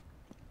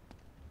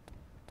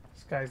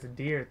 This guy's the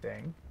deer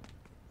thing.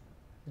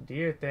 The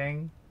deer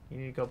thing, you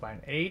need to go by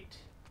an 8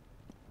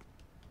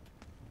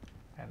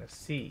 and a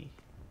C.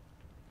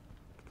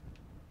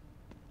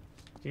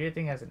 Deer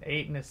thing has an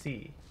 8 and a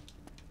C.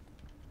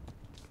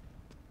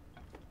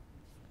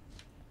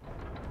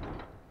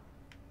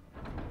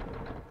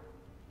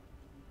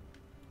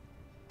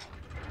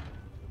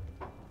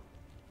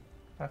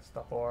 That's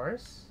the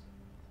horse.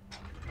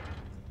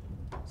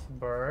 It's the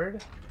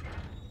bird.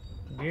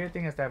 The deer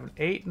thing has to have an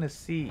 8 and a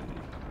C.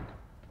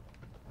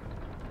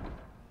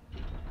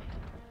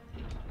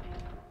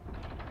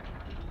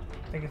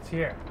 I think it's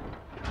here.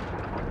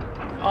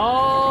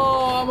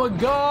 Oh, I'm a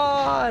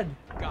god!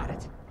 Got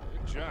it.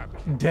 Good job.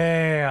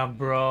 Damn,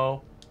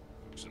 bro.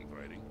 Looks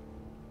inviting.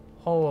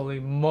 Holy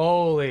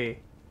moly.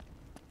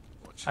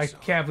 What's I this all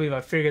can't believe I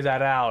figured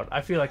that out.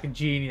 I feel like a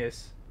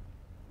genius.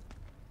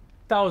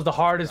 That was the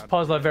hardest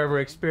puzzle I've ever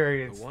The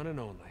experienced. one and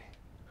only.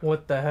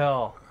 What the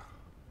hell?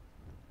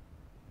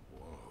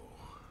 Whoa.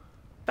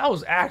 That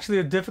was actually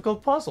a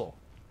difficult puzzle.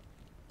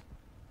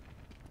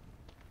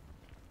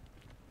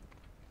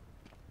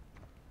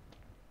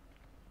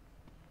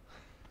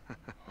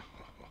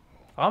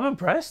 I'm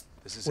impressed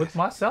This is with it.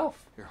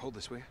 myself. Here, hold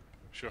this, will you?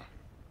 Sure.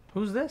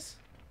 Who's this?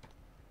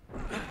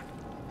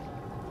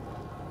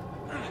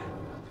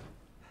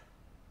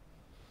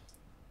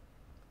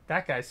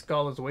 That guy's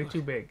skull is way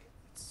too big.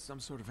 It's some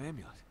sort of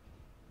amulet.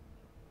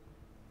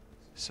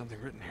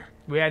 Something written here.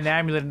 We had an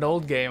amulet in the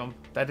old game.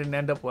 That didn't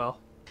end up well.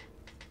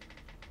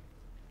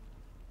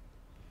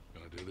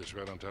 Gonna do this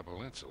right on top of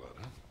Lancelot,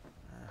 huh?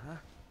 Uh-huh.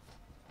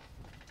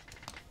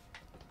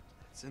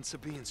 It's in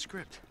Sabaean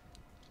script.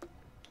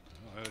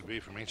 Well, that'd be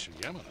from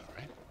ancient Yemen,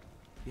 right?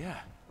 Yeah.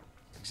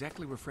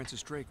 Exactly where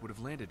Francis Drake would have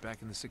landed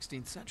back in the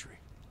 16th century.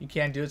 You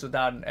can't do this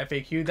without an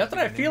FAQ. That's what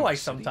I feel like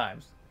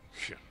sometimes.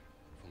 Shit.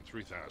 From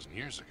 3,000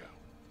 years ago.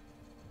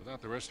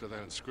 Without the rest of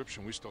that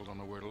inscription, we still don't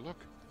know where to look.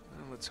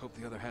 Well, let's hope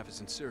the other half is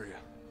in Syria.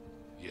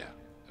 Yeah.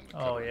 And the Oh,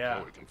 cover yeah.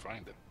 until we can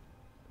find it.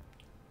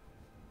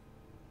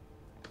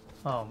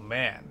 Oh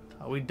man,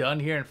 are we done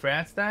here in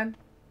France then?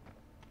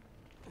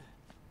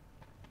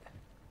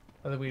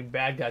 Or are we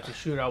bad guys to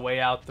shoot our way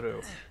out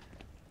through?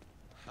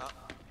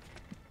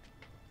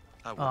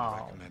 I wouldn't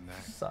Oh, recommend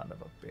that. son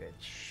of a bitch.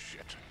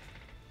 Shit.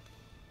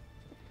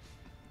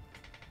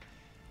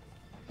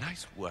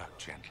 Nice work,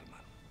 gentlemen.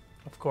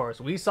 Of course,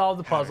 we solved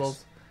the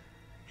puzzles.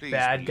 Please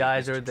Bad relieve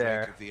guys Mr. are Drake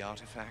there. of the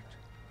artifact.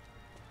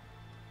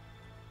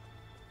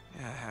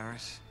 Yeah,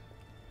 Harris.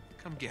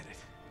 Come get it.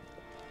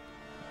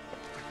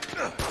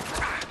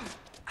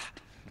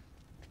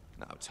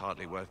 Now, it's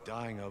hardly worth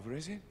dying over,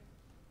 is it?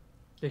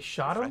 They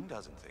shot him? Friend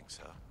doesn't think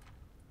so.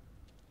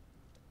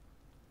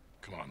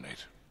 Come on,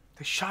 Nate.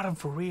 They shot him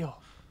for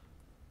real.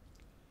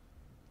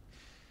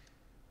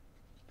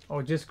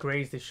 Oh, just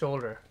grazed his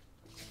shoulder.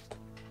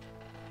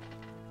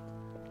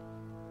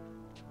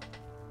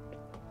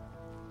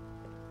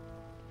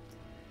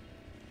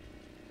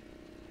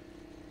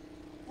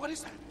 What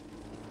is that?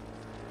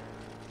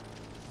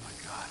 Oh my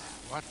God.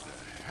 What the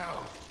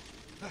hell?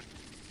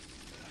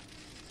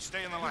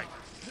 Stay in the light.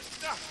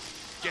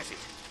 Jesse,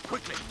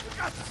 quickly.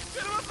 Get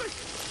him up me!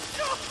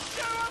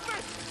 Get him up me!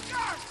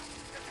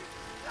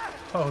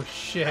 Oh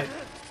shit.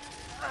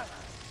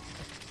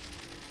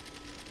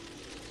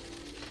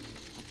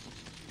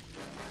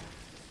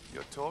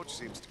 Your torch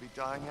seems to be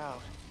dying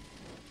out.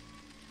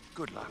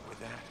 Good luck with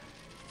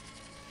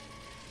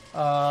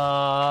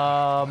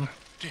that.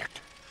 Dick,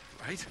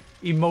 right?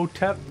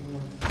 Emotep.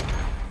 Gotta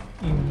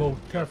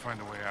Emotep.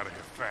 find a way out of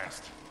here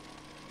fast.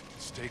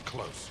 Stay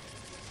close.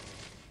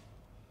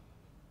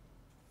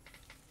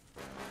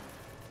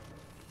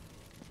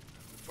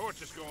 The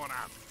torch is going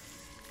out.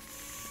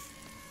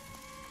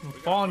 I'm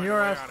following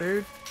your ass,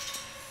 dude.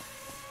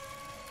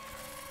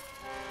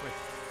 Wait,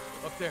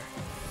 up there.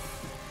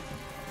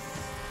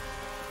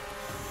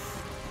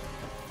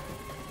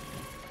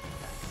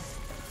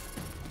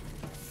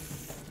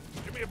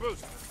 Give me a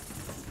boost.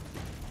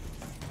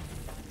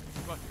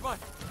 Come on, come on.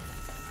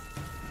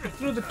 You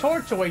threw the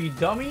torch away, you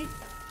dummy.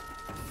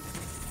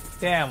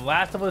 Damn,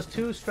 Last of Us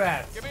 2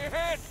 strats. Give me a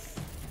hand.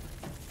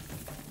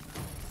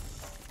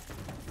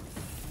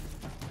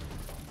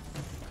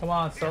 Come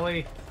on,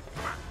 Sully.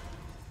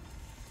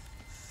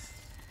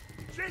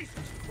 Jesus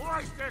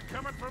Christ, they're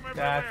coming from everywhere.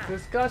 That's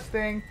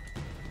disgusting.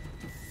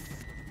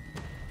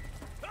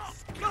 Oh,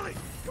 Sully,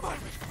 come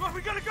on,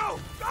 we gotta go.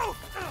 Go.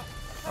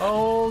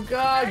 Oh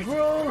god,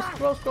 gross,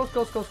 gross, gross,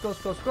 gross, gross,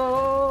 gross, gross,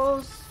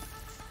 gross.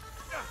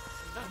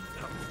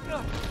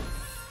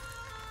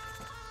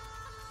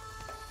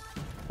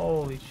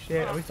 Holy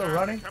shit, are we still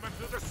running? Coming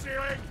through the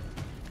ceiling.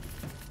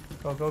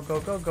 Go, go, go,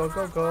 go, go,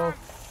 go, go.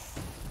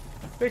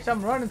 Bitch,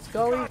 I'm running,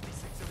 Scully. God, these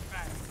things are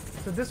fast.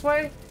 Is it this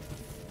way?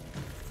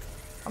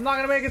 I'm not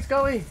gonna make it,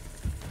 Scully.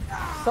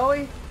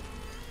 Sully?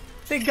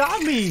 They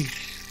got me.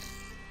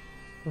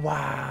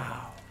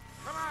 Wow.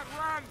 Come on,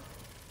 run.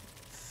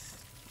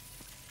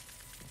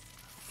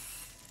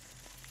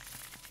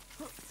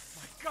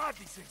 My God,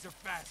 these things are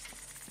fast.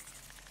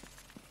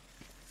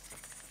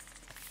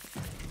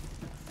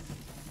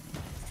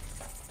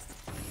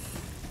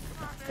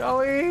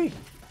 Scully!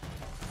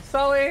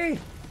 Sully!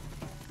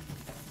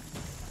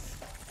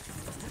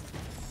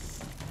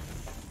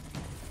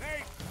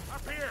 Nate,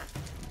 up here.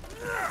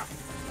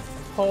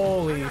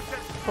 Holy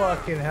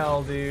fucking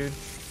hell, dude.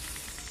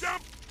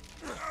 Jump.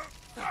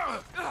 Get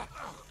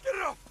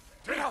it off.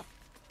 Get it off.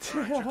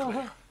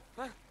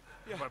 But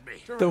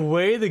me. The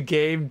way the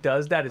game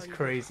does that is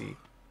crazy.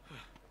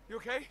 You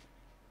okay?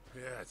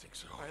 Yeah, I think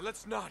so. All right,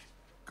 let's not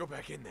go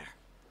back in there.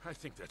 I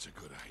think that's a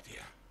good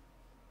idea.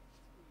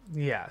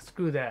 Yeah,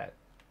 screw that.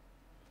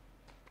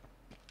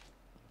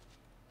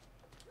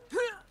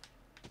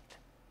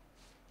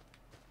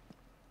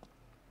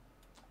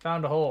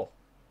 Found a hole.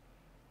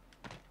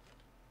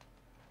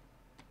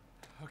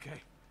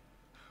 Okay,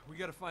 we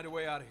gotta find a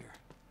way out of here.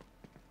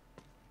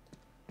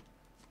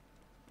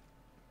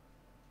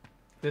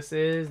 This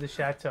is the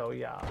chateau,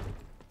 yeah.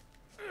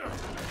 Ah,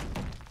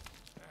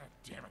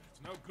 damn it,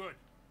 it's no good.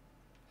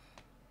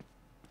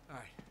 All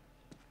right.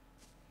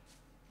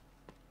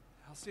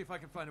 I'll see if I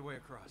can find a way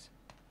across.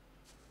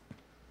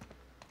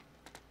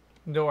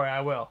 Don't worry,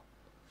 I will.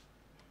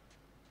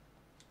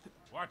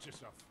 Watch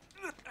yourself.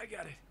 I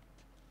got it.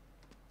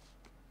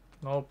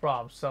 No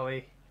problem,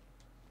 Sully.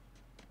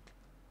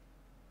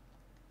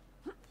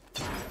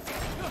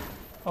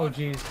 Oh,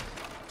 jeez.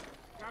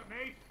 Got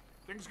Nate.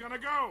 Things gonna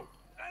go.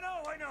 I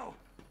know.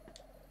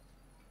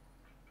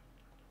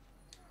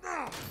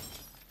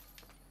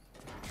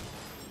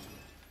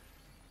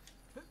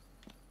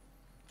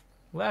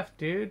 Left,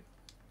 dude.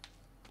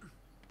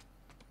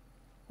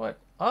 What?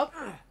 Up?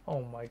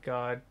 Oh my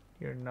god.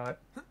 You're nut.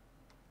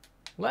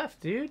 Left,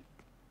 dude.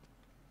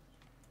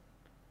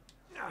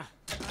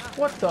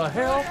 What the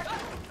hell?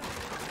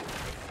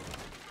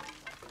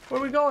 Where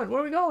are we going? Where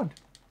are we going?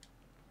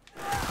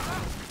 Hey,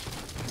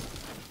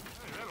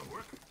 that'll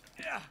work.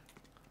 Yeah.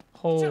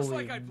 Holy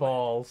like I planned.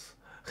 balls.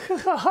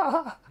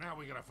 Now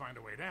we gotta find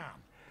a way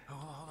down. Oh,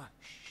 hold on.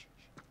 Shh.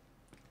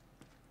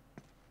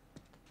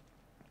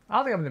 I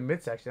don't think I'm in the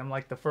midsection. I'm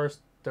like the first,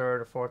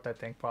 third, or fourth, I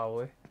think,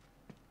 probably.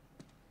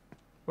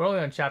 We're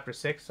only on chapter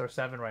 6 or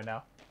 7 right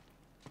now.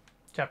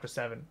 Chapter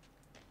 7.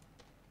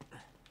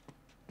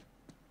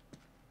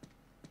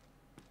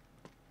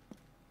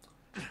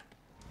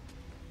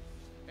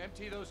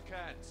 Empty those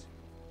cans.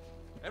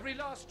 Every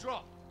last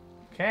drop.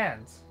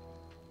 Cans.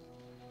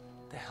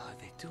 The hell are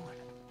they doing?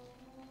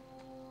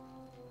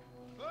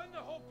 Burn the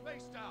whole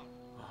place down.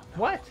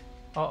 What?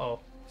 Uh-oh.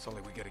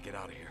 Sully, we gotta get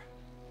out of here.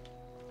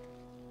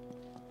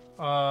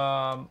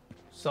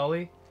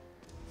 Sully?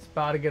 It's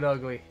about to get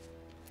ugly.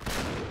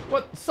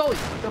 What? Sully?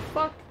 The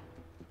fuck?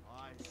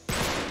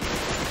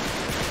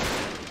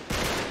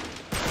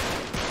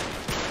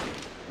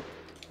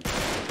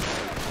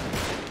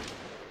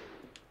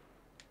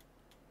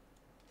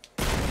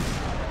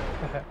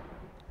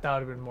 That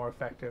would have been more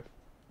effective.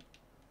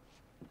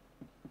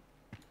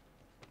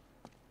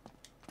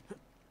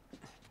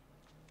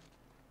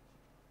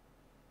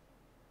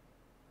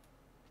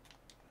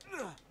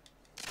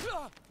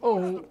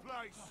 Oh.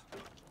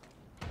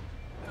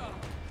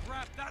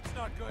 Crap, that's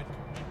not good.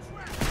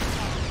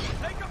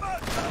 Take him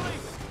out, Sully!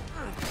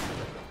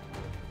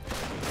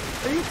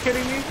 Are you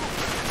kidding me?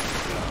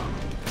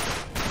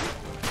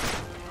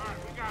 Alright,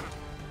 we got him.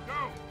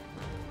 Go!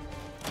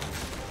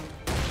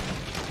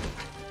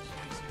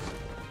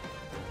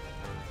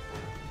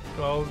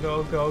 Go,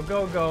 go, go,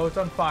 go, go. It's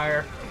on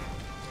fire.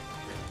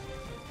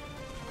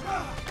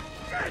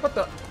 What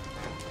the?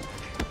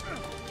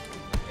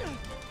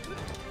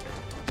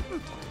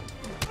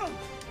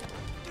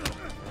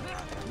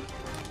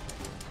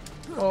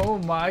 Oh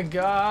my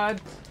god.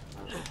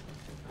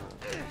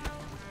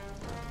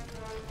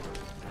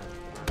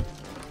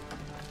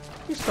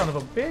 You son of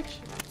a bitch.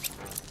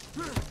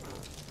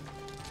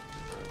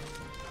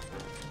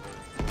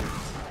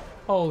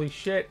 Holy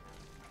shit.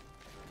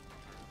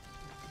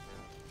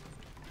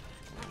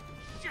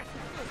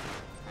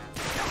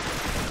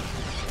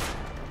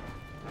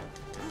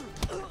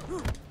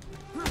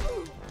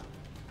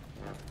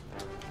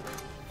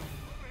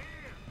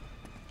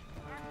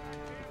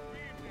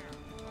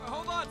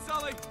 Hold on,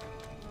 Sully!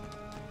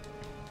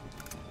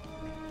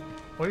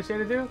 What do you say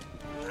to do?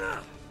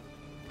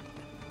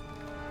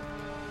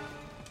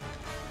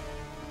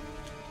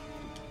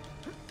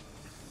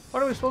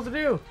 What are we supposed to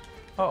do?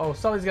 Uh-oh,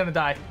 Sully's gonna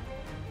die.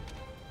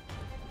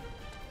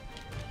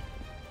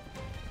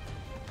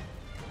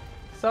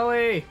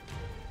 Sully!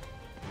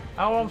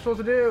 I don't know what I'm supposed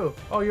to do.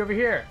 Oh, you're over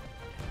here.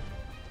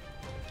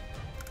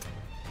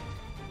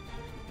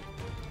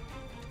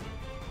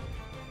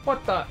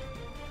 What the?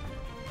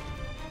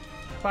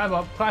 Climb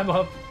up, climb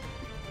up.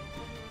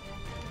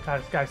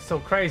 God, this guy's so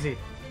crazy.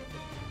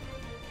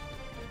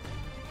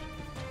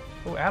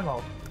 Oh,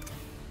 ammo.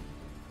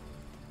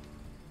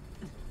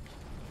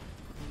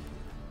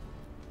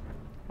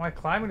 Am I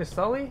climbing to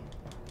Sully?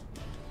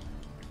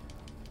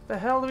 What the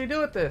hell do we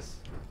do with this?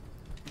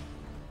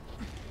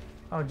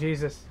 Oh,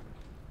 Jesus.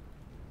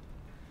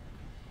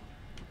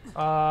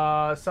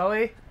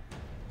 Sully?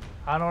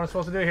 I don't know what I'm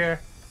supposed to do here.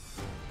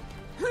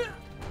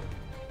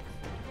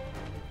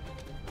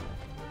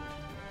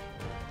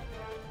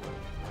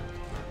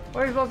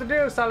 What are you supposed to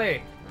do,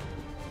 Sully?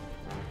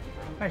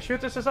 Can I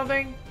shoot this or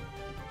something?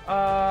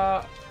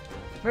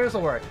 Maybe this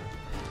will work.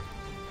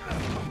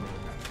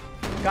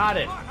 Got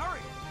it. Come on, hurry!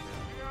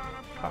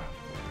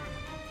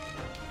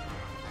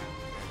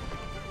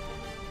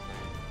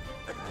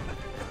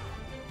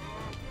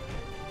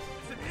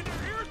 It's an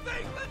inner ear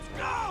thing! Let's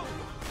go!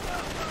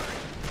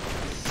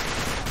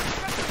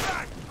 Get it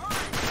back!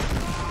 Hurry!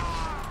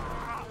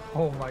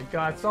 Oh my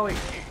god, Sully!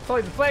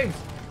 Sully, the flames!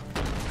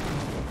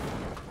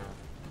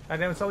 God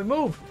damn it, Sully,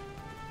 move!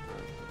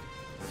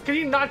 Can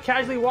you not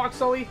casually walk,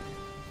 Sully?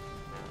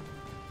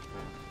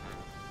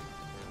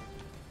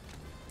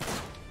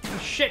 Oh,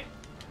 shit!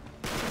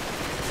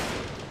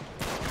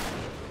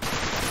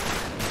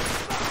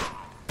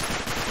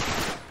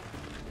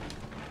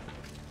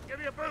 Give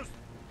me a boost!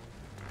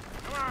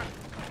 Come on!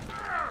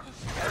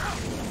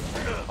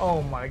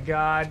 Oh my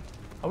god.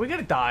 Are we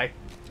gonna die?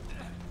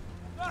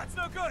 That's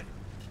no good!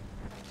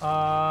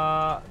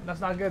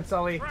 That's not good,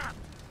 Sully. Crap!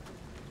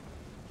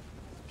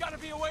 Gotta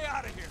be a way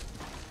out of here!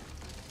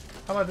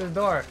 How about this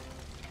door?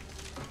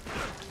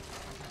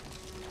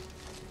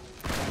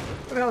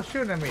 What the hell's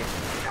shooting at me?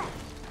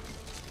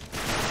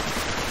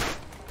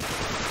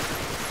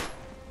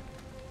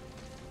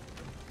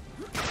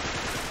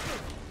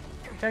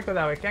 Can't go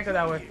that way, can't go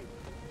that way.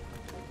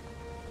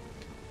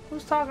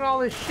 Who's talking all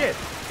this shit?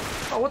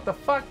 Oh, what the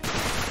fuck?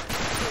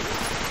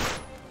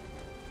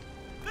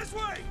 This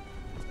way!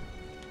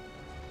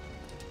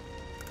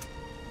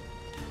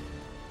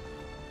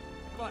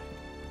 Come on. Gotta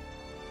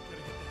get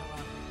the hell out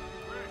of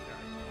here. Where is that?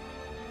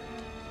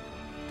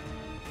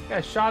 You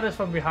guys shot us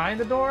from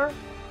behind the door?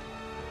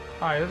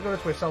 Alright, let's go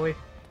this way, Sully.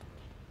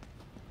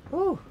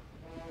 Whew.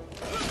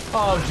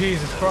 Oh,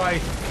 Jesus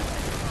Christ.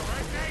 All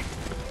right, Nate?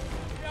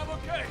 Yeah, I'm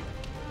okay.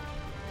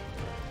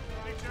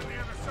 Meet you on the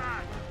other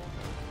side.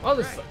 Oh,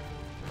 this.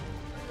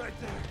 Right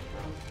there.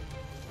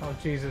 Oh,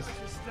 Jesus.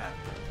 Just step.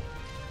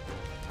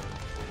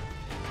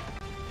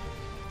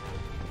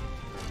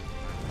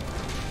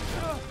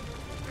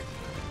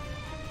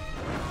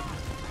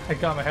 I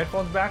got my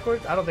headphones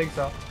backwards? I don't think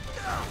so.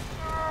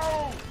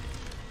 Oh!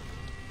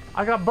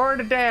 I got burned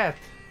to death.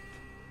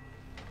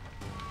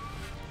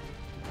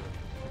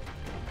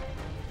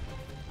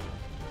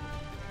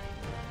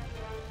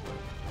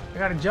 I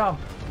gotta jump.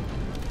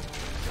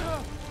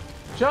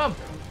 Jump!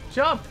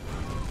 Jump!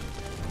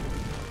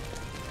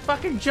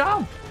 Fucking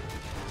jump!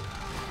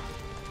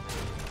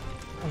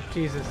 Oh,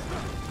 Jesus.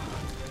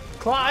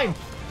 Climb!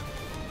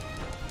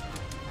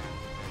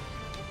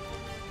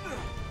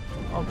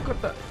 Oh,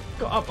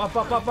 go up, up,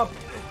 up, up, up.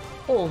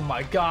 Oh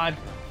my god.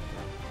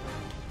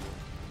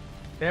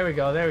 There we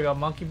go, there we go.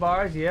 Monkey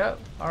bars, yep.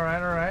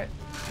 Alright, alright.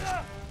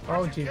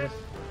 Oh, Jesus.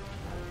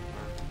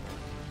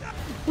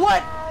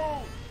 What?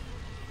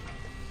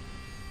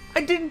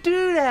 I didn't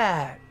do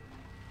that.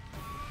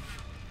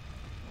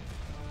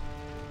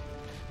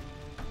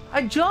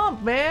 I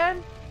jumped,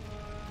 man.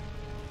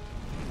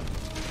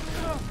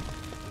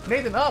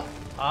 Nathan, up.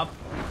 Up.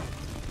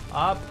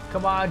 Up.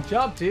 Come on,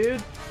 jump,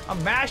 dude.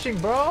 I'm mashing,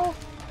 bro.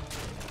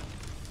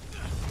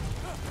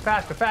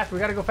 Faster, faster. We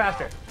gotta go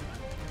faster.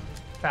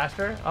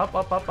 Faster. Up,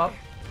 up, up, up.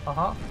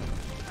 Uh-huh.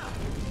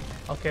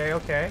 Okay,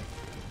 okay.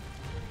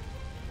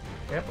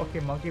 Yep, okay,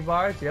 monkey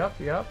bars. Yep,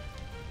 yep.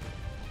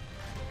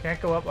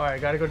 Can't go up. Alright,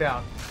 gotta go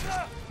down.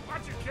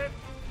 Watch it, kid.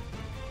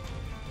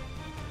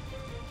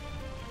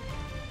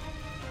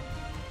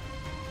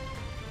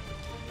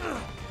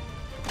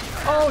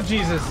 Oh,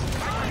 Jesus.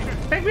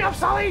 Pick me up,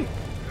 Sully.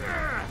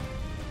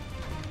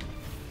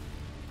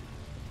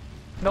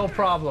 No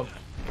problem.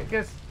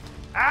 Get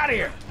out of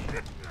here.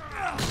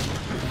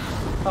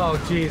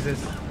 Oh,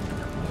 Jesus.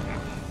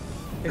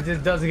 It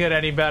just doesn't get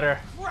any better.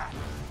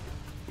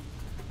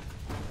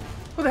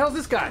 Who the hell's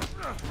this guy?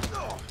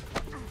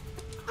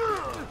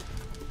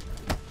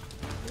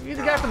 You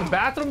the guy from the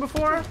bathroom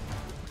before?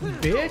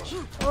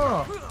 Bitch.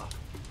 Oh.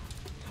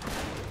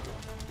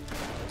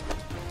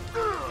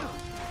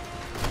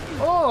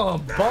 Oh,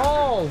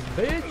 balls,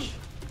 bitch.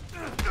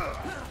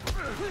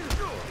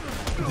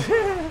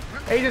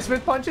 Agent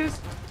Smith punches?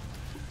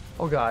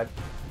 Oh, God.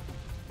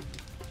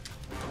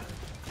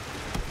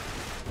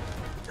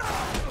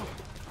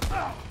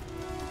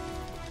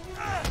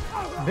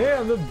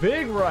 Damn, the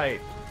big right.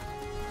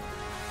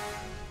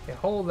 Okay,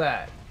 hold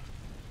that.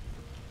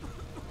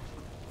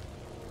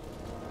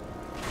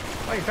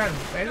 Oh, you're trying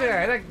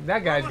to,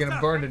 that guy's gonna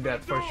burn to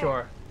death for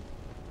sure.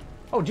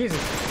 Oh,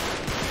 Jesus.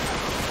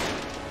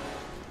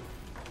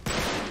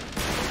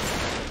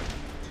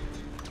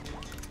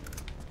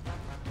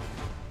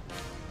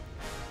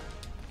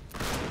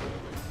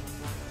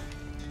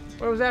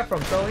 Where was that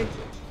from, Sully?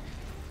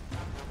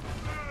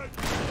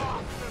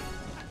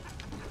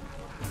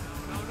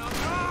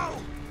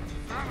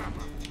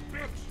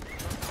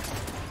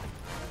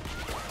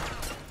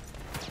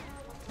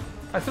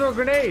 I threw a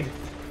grenade.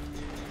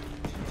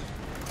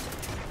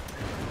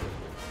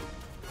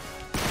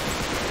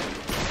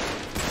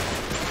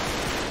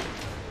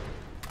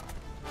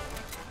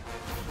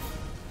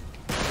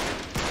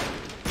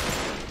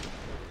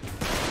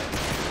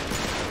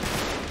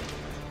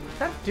 Is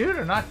that dude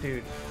or not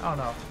dude? I don't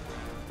know.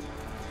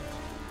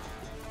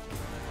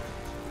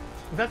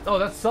 Oh,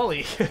 that's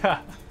Sully. Wait!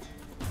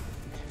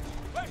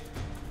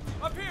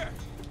 Up here!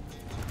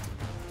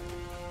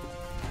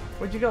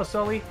 Where'd you go,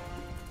 Sully?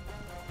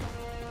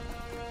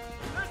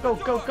 Go,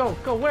 go, go,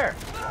 go, where?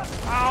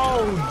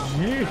 Oh,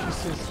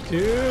 Jesus,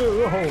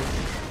 dude. Oh.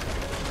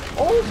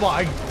 Oh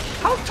my,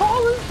 how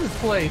tall is this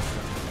place?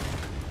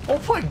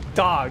 Oh my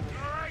dog.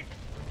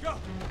 Go!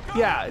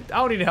 Yeah, I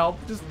don't need help.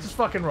 Just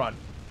fucking run.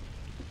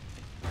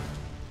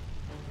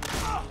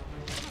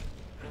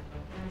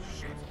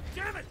 Shit!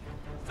 Damn it!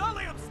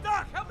 Sully, I'm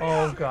stuck! Help me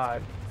Oh out!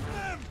 God.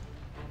 Slim!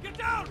 Get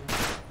down!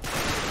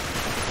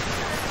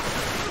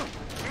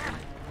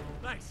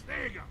 Nice.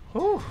 There you go.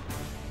 Whew.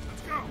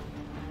 Let's go.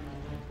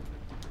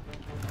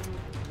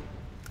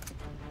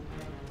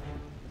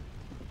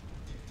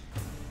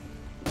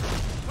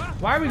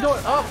 Why are we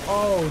going up?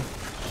 Oh,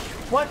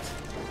 what?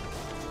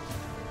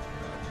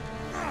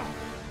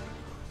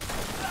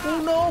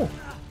 Oh no!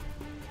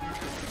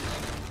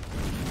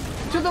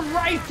 To the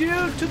right,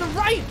 dude! To the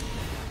right!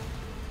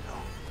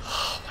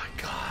 Oh my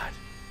God.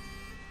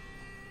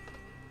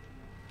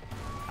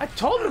 I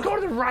told him to go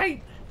to the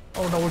right!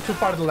 Oh no, we're too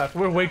far to the left.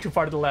 We're way too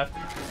far to the left.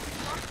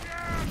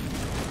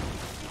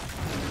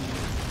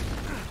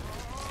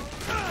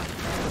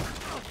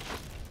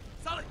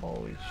 Sully!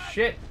 Holy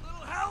shit.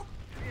 Little help!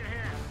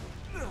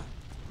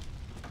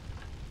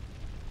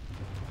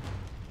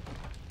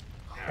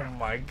 Oh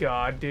my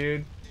God,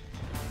 dude.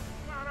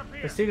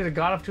 The secrets have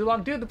gone off too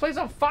long. Dude, the place is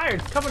on fire.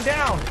 It's coming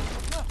down.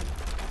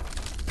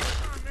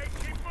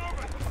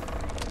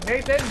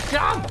 Nathan,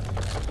 jump!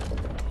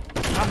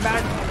 I'm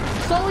mad.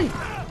 Sully!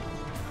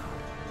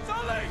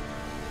 Sully!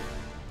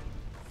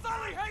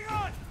 Sully, hang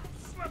on!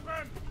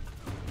 Slipping.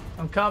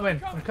 I'm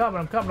coming. I'm coming.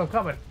 I'm coming. I'm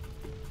coming.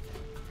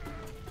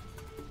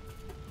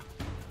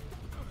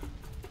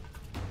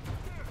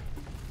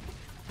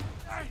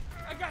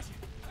 I got you.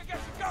 I got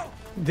you. Go!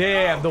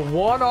 Damn, the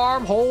one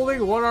arm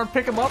holding, one arm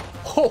pick him up.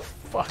 Oh,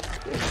 fuck.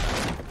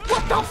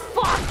 What the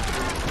fuck?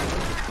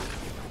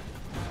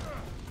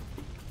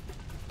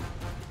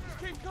 Just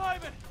keep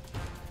climbing!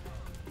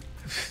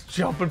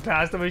 Jumping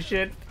past him and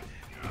shit.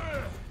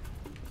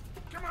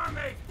 Come on,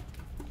 Nate.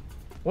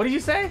 What did you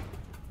say?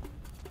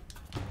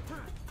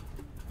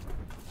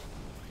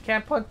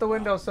 Can't punch the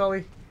window,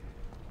 Sully.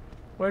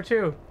 Where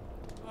to?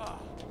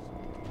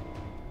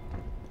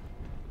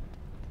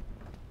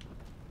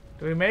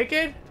 Do we make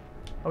it?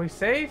 Are we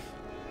safe?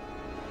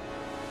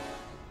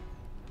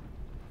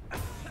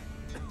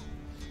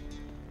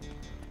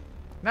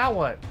 Now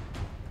what?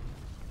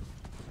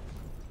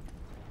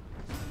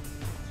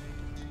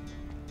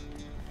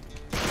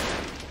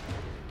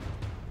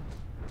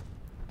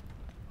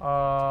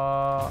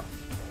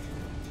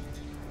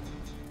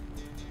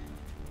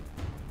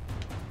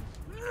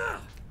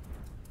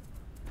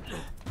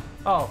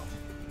 Oh.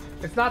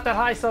 It's not that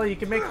high, Sully. You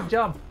can make the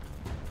jump.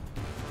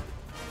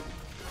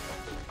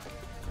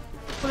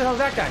 Who the hell is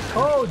that guy?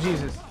 Oh,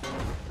 Jesus.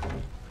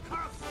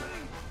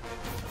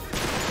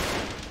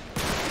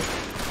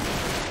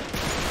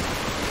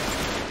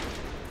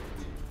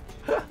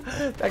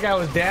 That guy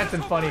was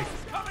dancing funny.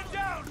 Coming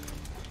down.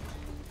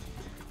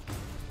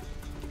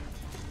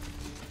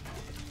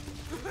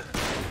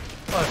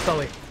 Oh,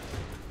 Sully.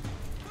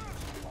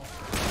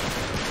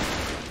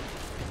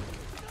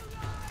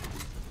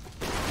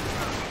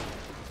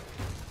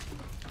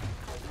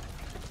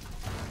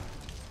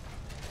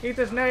 Eat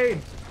this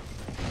nade.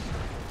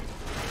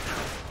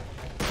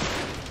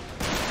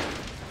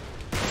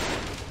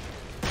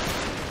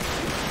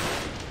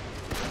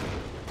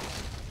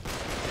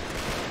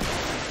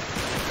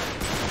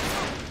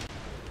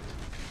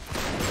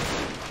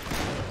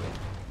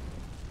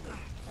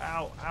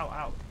 Ow, ow,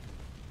 ow.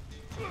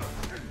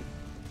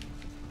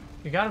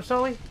 You got him,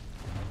 Sully?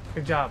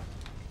 Good job.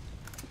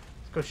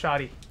 Let's go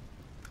shoddy.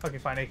 Okay,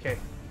 fine, AK.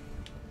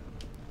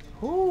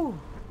 Whoo!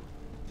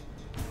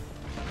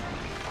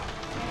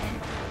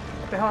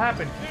 What the hell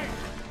happened? Hey,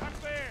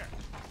 up there!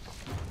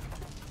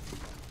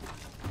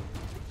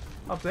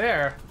 Up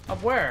there?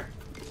 Up where?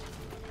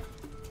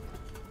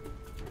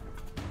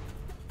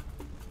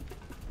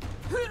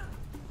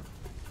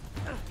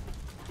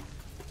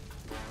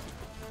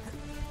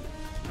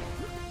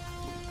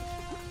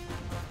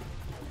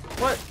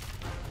 What?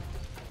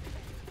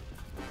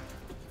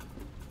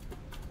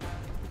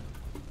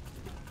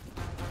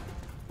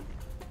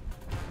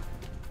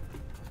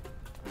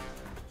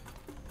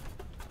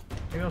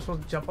 Maybe I'm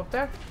supposed to jump up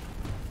there?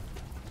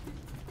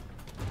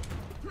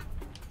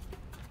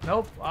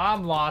 Nope,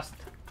 I'm lost.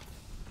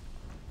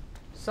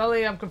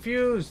 Sully, I'm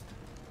confused.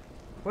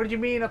 What did you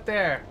mean up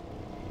there?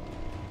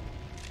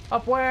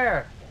 Up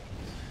where?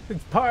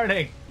 It's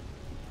burning.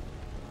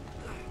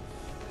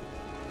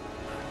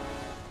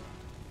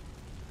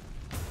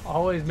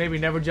 Always, maybe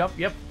never jump.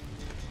 Yep.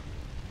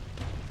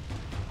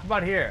 How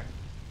about here?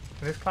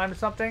 Can this climb to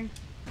something?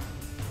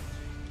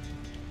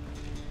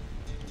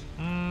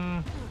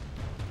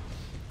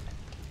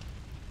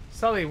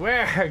 Sully,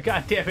 where?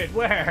 God damn it,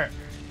 where?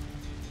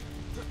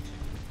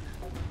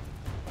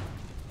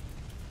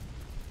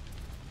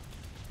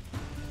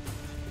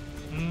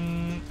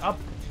 Up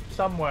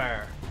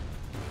somewhere.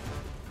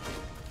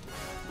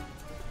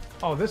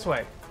 Oh, this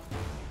way.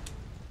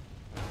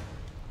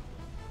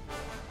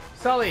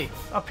 Sully,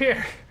 up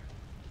here.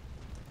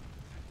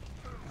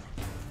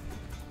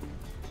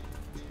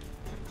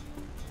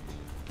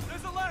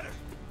 There's a ladder.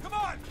 Come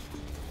on.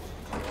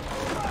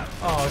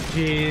 Oh,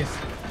 jeez.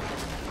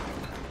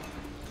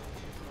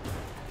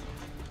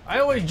 I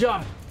always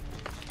jump.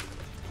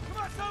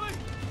 Come on, Sully.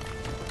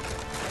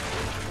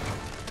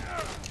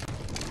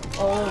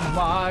 Oh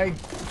my.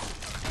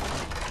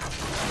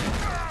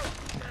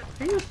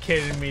 Are you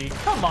kidding me?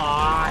 Come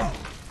on.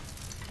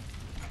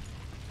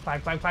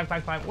 Climb, climb, climb,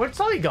 climb, climb. Where'd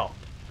Sully go?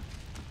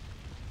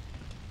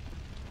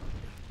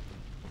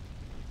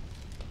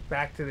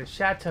 Back to the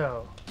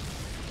chateau.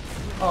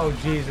 Oh,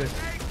 Jesus.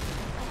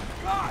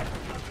 God.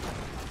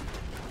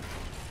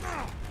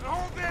 The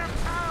whole damn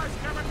tower's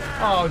coming down!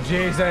 Oh,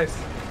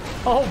 Jesus.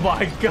 Oh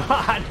my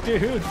God,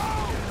 dude.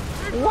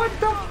 What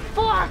the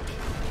fuck?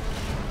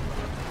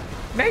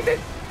 Nathan?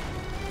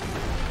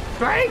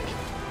 Frank?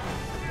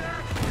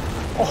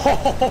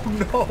 Oh,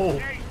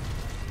 no.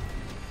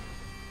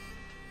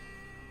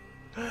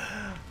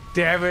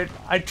 Damn it.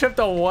 I tripped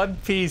on one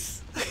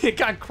piece. It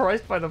got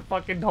crushed by the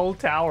fucking whole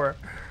tower.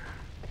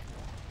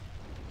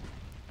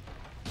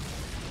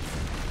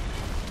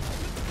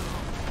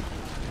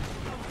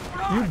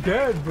 You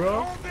dead, The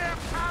bro. whole damn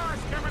tower's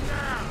coming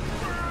down!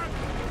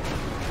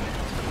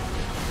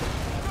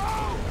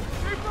 No!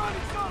 Keep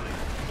running, Sully.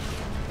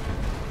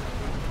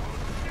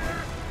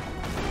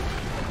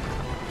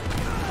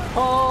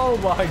 Oh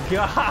my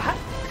God.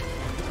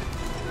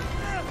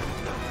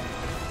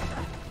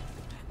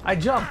 I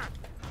jumped.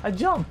 I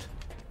jumped.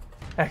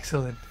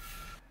 Excellent.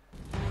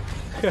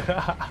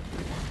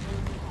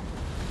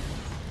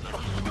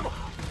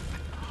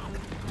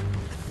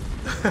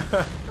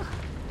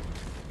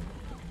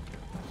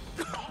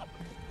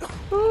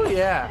 Oh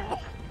yeah.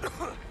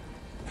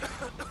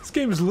 This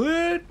game is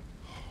lit.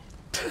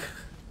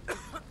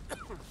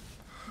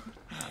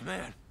 Oh,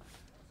 man.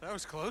 That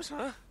was close,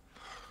 huh?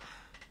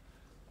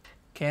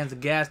 Cans of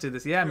gas do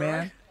this. Yeah,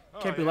 man.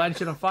 Can't be lighting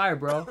shit on fire,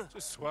 bro.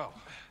 Just swell.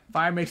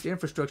 Fire makes the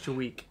infrastructure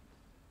weak.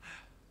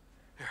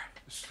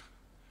 Just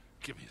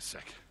give me a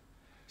second.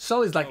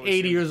 Sully's like Always 80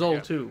 seem to years old,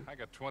 forget. too. I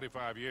got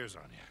 25 years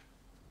on you.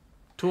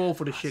 Too old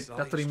for the shit. Sully,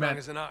 That's what he strong meant.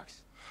 as an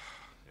ox.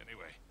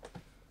 Anyway,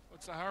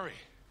 what's the hurry?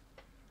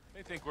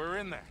 They think we're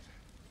in that.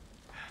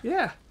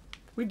 Yeah,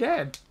 we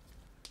dead.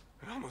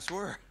 We almost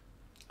were.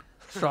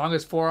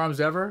 Strongest forearms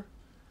ever.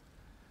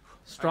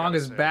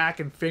 Strongest back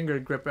and finger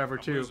grip ever,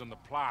 I'm too. losing the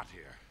plot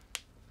here.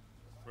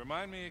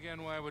 Remind me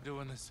again why we're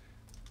doing this.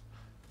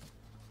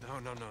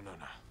 No.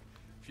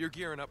 If you're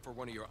gearing up for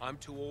one of your "I'm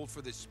too old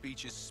for this"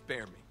 speeches,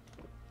 spare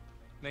me.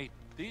 Nate,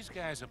 these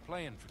guys are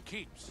playing for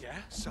keeps. Yeah?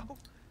 So?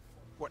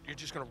 What, you're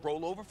just gonna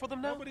roll over for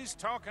them now? Nobody's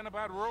talking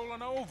about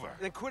rolling over.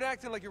 Then quit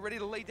acting like you're ready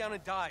to lay down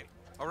and die,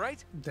 all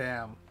right?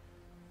 Damn.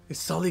 Is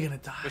Sully gonna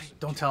die? Listen,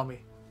 Don't tell me.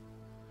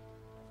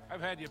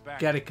 I've had your back.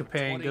 Get it, for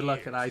Capane. 20 Good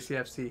luck years. at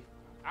ICFC.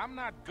 I'm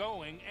not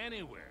going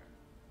anywhere.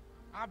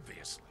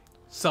 Obviously.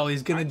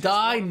 Sully's gonna I just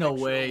die? wanna No make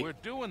sure way. we're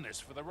doing this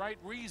for the right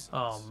reasons.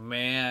 Oh,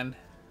 man.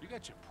 You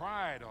got your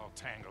pride all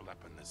tangled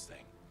up in this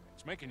thing.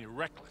 It's making you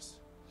reckless.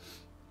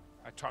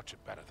 I taught you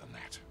better than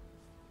that.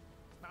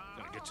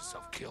 Gonna get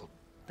yourself killed.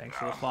 Thanks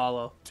for the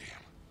follow. Damn.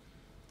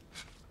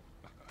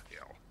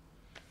 Hell.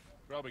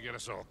 Probably get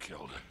us all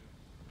killed.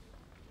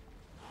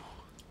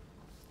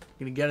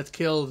 Gonna get us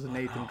killed,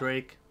 Nathan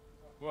Drake.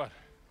 What?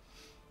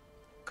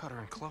 Cutter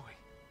and Chloe.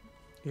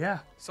 Yeah.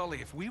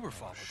 Sully, if we were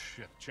followed,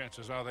 Shit,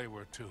 chances are they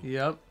were too.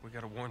 Yep. we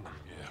gotta warn them.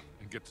 Yeah,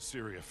 and get to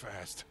Syria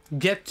fast.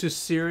 Get to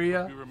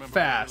Syria You remember where we left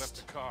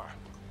fast. the car,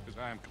 because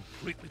I am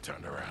completely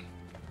turned around.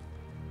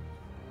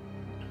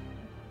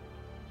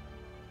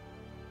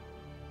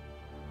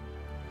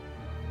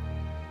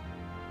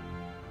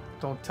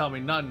 Don't tell me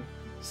nothing.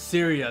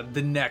 Syria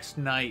the next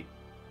night.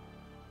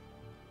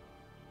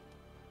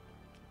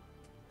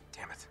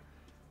 Damn it.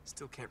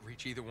 Still can't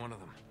reach either one of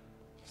them.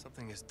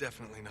 Something is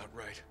definitely not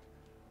right.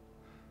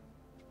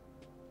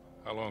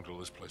 How long till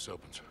this place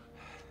opens?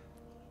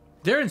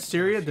 They're in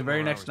Syria A the few very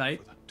more next hours night.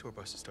 before the tour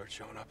buses start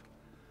showing up.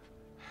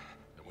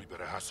 Then we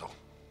better hustle.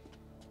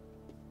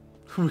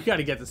 We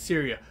gotta get to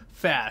Syria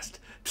fast.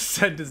 The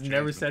sentence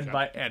never Change them, said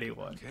by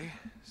anyone. Okay,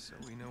 so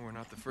we know we're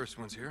not the first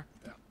ones here.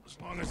 Yeah, as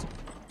long as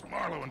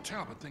Marlowe and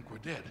Talbot think we're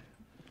dead,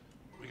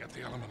 we got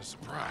the element of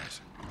surprise.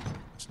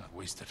 Let's not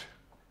waste it.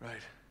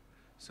 Right.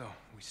 So,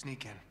 we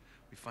sneak in.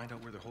 We find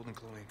out where they're holding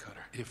Chloe and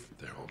Cutter. If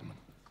they're holding them.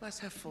 Glass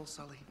half full,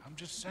 Sully. I'm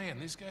just saying,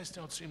 these guys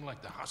don't seem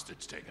like the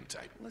hostage-taking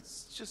type.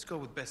 Let's just go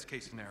with best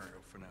case scenario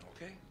for now,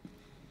 okay?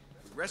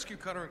 We rescue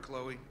Cutter and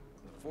Chloe, and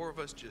the four of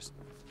us just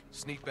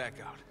sneak back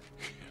out.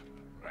 Yeah,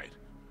 right.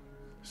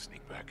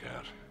 Sneak back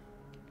out.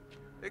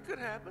 It could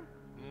happen.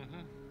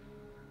 Mm-hmm.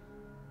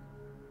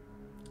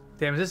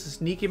 Damn, is this a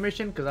sneaky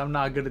mission? Because I'm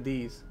not good at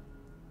these.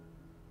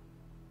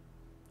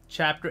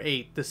 Chapter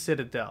 8, The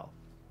Citadel.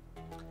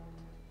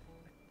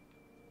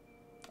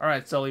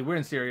 Alright, Sully, we're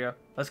in Syria.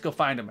 Let's go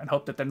find them and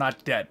hope that they're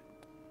not dead.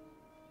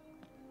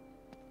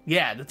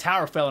 Yeah, the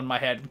tower fell in my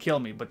head and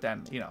killed me, but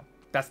then, you know,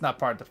 that's not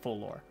part of the full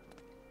lore.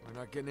 We're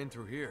not getting in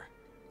through here.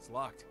 It's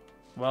locked.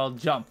 Well,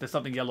 jump. There's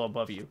something yellow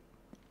above you.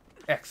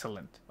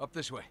 Excellent. Up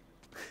this way.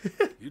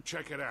 You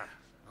check it out.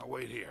 I'll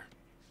wait here.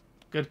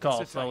 Good call,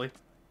 Sit tight. Sully.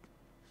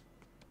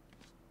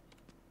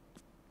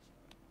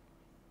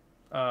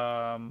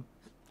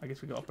 I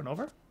guess we go up and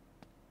over?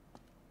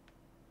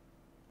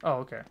 Oh,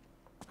 okay.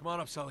 Come on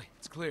up, Sully.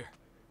 It's clear.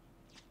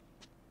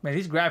 Man,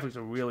 these graphics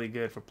are really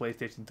good for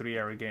PlayStation 3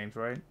 era games,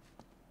 right?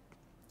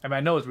 I mean, I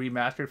know it's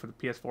remastered for the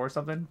PS4 or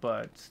something,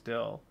 but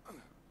still.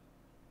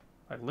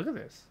 Like, look at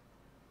this.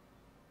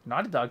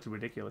 Naughty Dogs are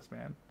ridiculous,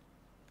 man.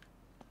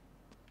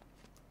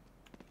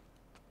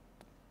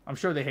 I'm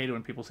sure they hate it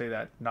when people say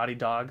that. Naughty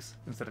Dogs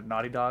instead of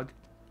Naughty Dog.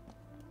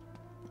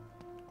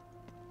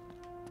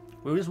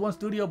 We were just one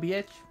studio,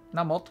 bitch.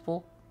 Not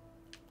multiple.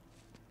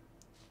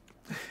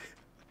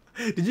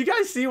 Did you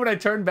guys see when I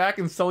turned back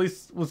and Sully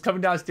was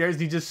coming downstairs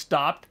and he just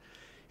stopped?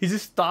 He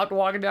just stopped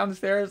walking down the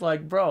stairs?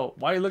 Like, bro,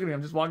 why are you looking at me?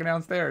 I'm just walking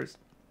downstairs.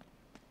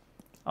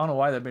 I don't know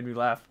why that made me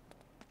laugh.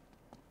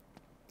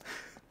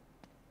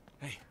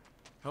 Hey,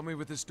 help me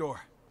with this door.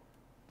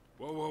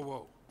 Whoa, whoa,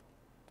 whoa.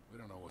 We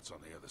don't know what's on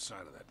the other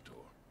side of that door.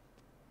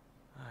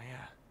 Oh,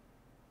 yeah.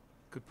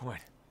 Good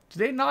point. Do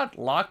they not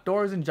lock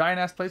doors in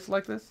giant-ass places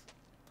like this?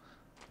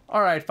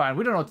 Alright, fine.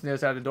 We don't know what's on the other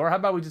side of the door. How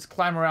about we just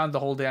climb around the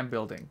whole damn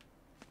building?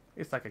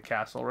 It's like a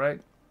castle,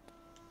 right?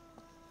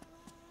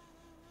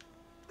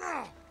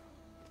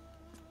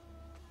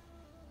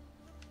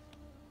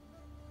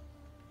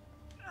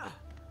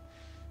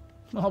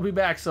 I'll be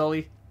back,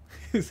 Sully.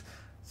 He's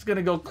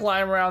gonna go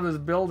climb around this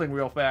building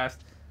real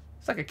fast.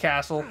 It's like a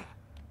castle.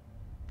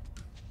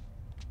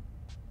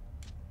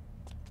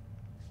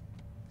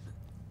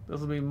 This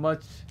will be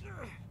much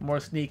more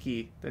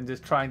sneaky than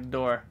just trying the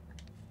door.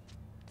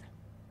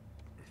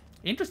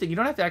 Interesting, you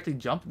don't have to actually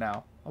jump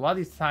now. A lot of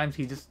these times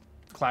he just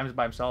climbs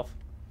by himself.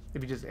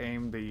 If you just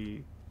aim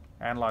the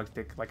analog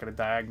stick like at a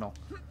diagonal.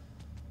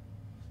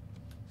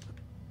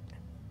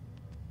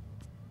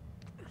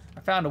 I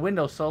found a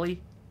window, Sully.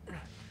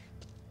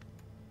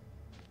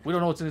 We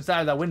don't know what's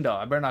inside of that window.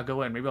 I better not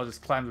go in. Maybe I'll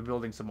just climb the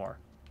building some more.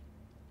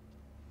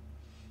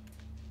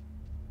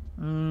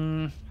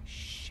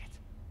 Shit.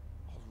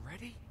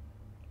 Already?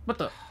 What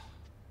the?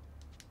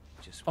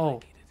 Just Oh. what I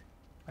needed.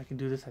 I can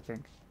do this, I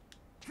think.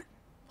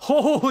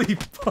 Holy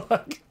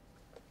fuck!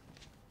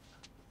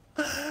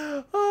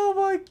 Oh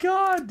my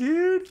god,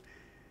 dude!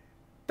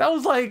 That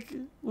was like...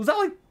 Was that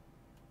like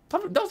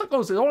That was like,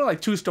 oh, so only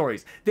like 2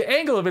 stories. The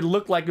angle of it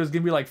looked like it was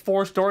gonna be like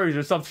 4 stories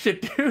or some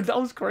shit, dude. That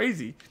was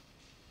crazy.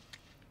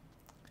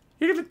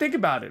 You didn't even think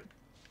about it.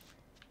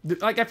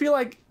 Like, I feel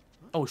like,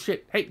 oh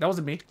shit, hey, that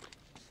wasn't me.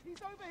 He's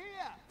over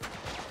here.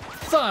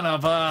 Son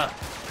of a.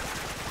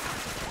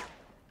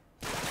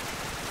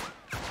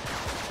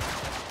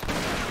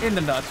 In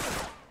the nuts.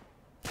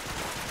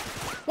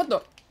 What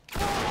the?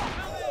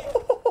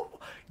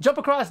 Jump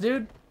across,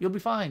 dude. You'll be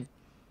fine.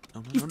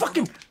 No, no, You no,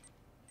 fucking. no.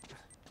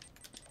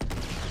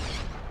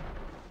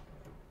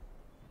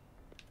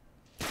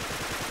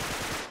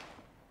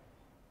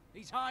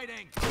 He's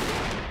hiding.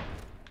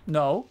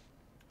 No.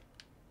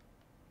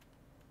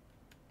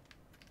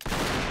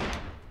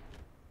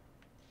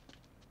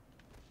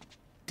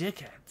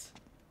 Dickheads.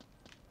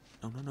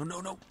 No, no, no,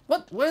 no, no.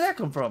 What? Where did that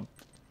come from?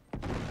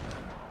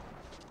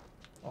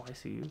 Oh, I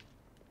see you.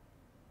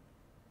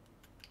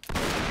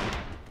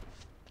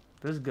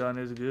 This gun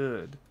is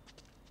good.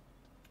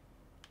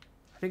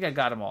 I think I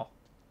got them all.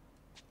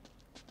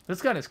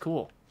 This gun is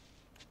cool.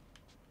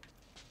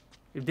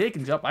 If they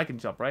can jump, I can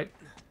jump, right?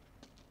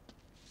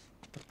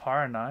 The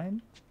Par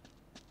 9?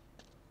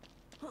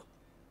 I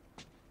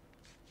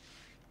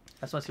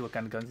just want to see what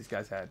kind of guns these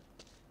guys had.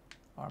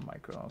 R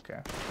micro,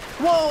 okay.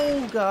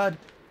 Whoa, God!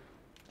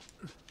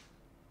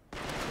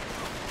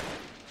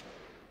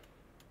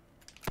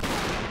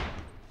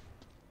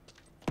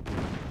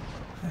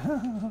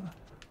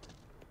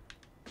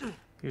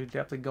 You're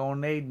definitely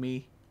gonna need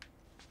me.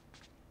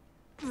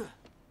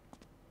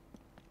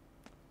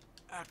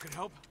 That could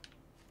help.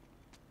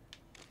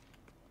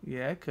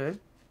 Yeah, it could.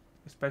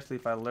 Especially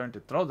if I learn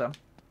to throw them.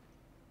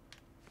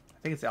 I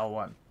think it's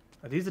L1.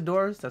 Are these the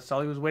doors that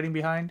Sully was waiting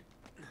behind?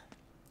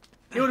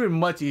 It would have been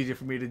much easier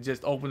for me to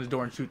just open the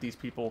door and shoot these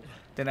people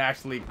than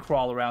actually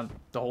crawl around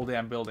the whole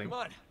damn building. Come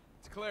on,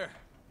 it's clear.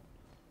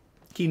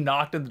 He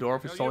knocked on the door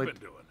for What Sully you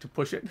been doing? to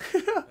push it.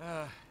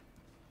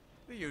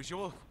 The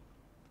usual.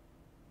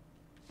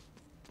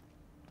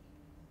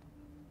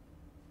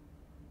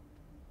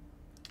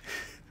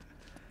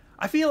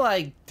 I feel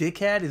like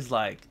dickhead is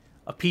like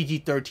a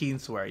PG-13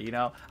 swear, you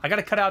know? I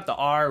gotta cut out the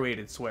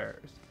R-rated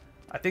swears.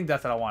 I think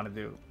that's what I want to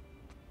do.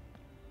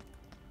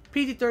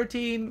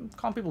 PG-13,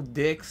 calling people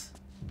dicks,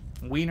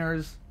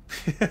 wieners.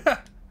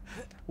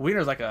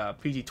 Wiener's like a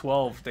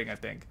PG-12 thing, I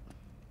think.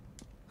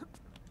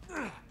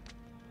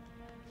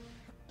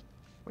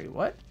 Wait,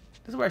 what?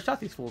 This is where I shot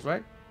these fools,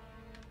 right?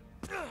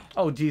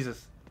 Oh,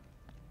 Jesus.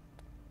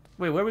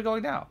 Wait, where are we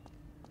going now?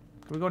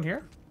 Can we go in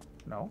here?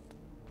 No.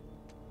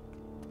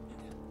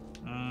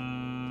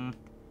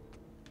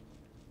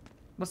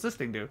 What's this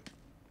thing do?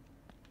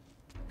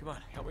 Come on,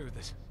 help me with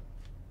this.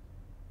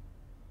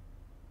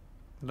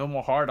 No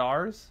more hard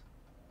R's?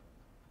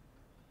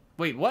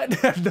 Wait, what?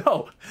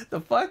 No. The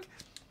fuck?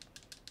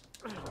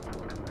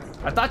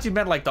 I thought you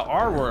meant like the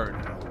R word.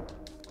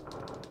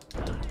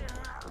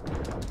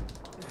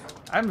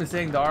 I've been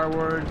saying the R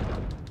word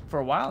for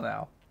a while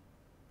now.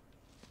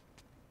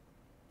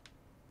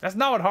 That's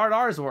not what hard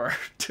R's were.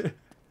 Come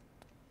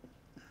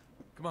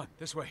on,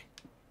 this way.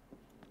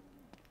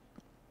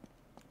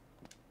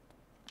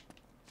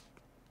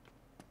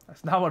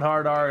 That's not what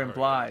hard R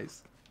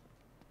implies.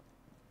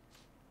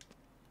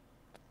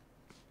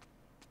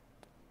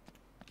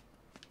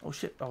 Oh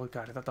shit. Oh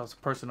god, I thought that was a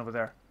person over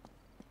there.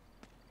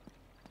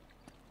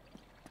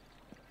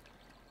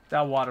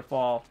 That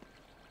waterfall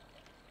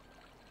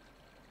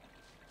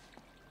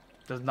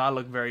does not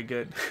look very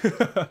good.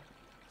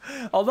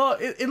 Although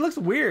it looks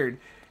weird.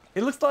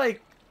 It looks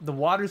like the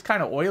water's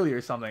kind of oily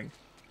or something.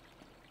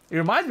 It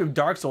reminds me of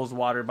Dark Souls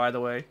water, by the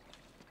way.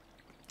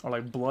 Or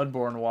like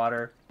Bloodborne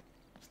water.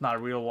 It's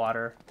not real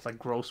water. It's like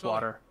gross Sully,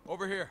 water.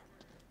 over here.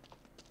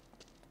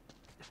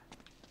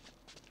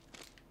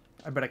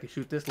 I bet I can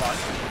shoot this lock.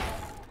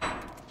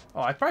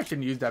 Oh, I probably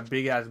shouldn't use that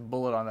big ass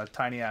bullet on that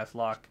tiny ass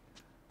lock.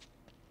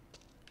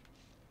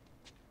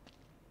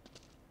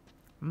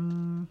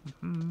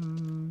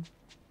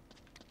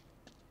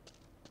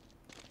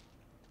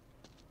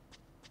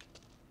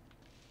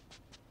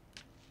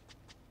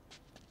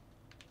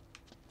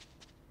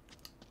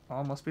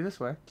 Oh, must be this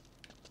way.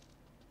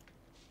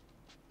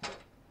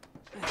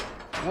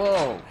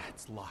 Whoa.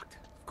 It's locked,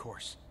 of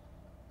course.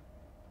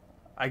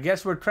 I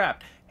guess we're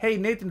trapped. Hey,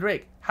 Nathan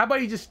Drake, how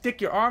about you just stick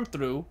your arm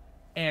through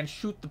and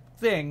shoot the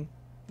thing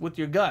with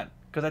your gun?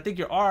 Because I think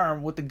your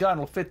arm with the gun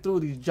will fit through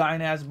these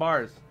giant-ass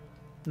bars.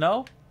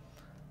 No?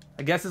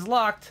 I guess it's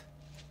locked.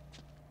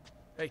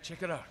 Hey,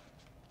 check it out.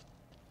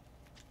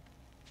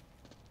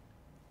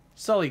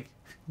 Sully,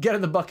 get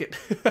in the bucket.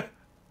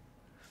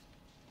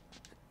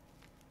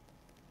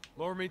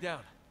 Lower me down.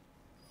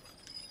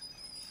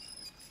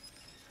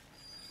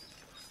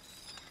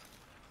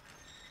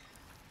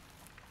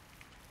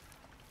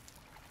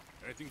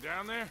 Anything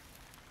down there?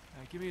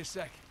 Give me a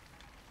sec.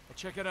 I'll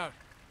check it out.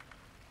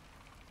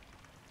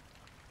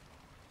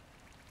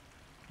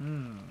 I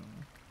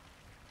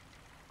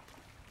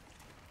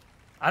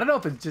don't know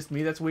if it's just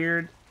me that's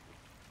weird,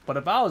 but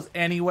if I was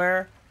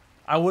anywhere,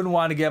 I wouldn't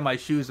want to get my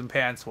shoes and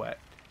pants wet.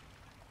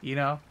 You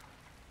know?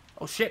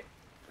 Oh shit.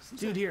 There's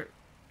a dude here.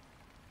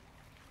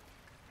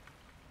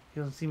 He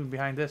doesn't see me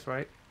behind this,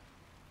 right?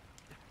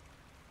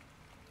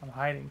 I'm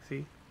hiding,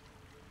 see?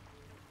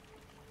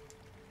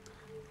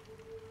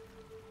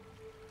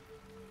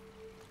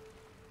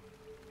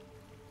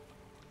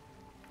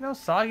 You know,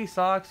 soggy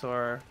socks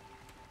or...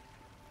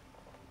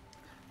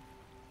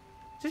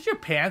 Just your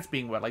pants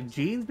being wet. Like,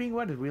 jeans being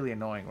wet is really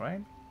annoying,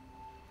 right?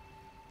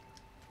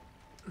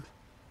 Is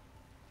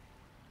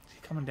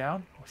he coming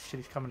down? Oh, shit,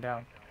 he's coming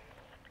down.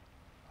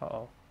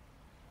 Uh-oh.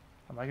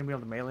 Am I going to be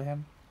able to melee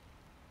him?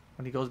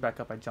 When he goes back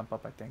up, I jump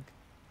up, I think.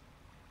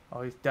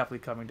 Oh, he's definitely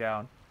coming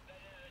down.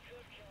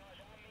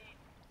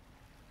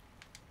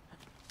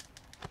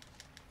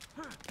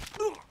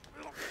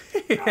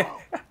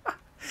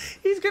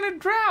 He's gonna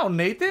drown,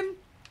 Nathan.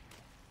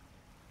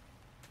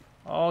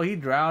 Oh, he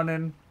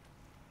drowning.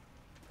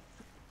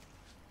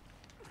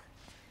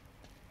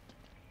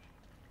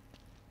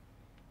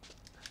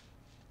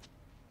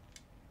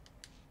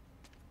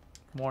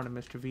 Morning,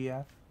 Mr.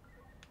 VF.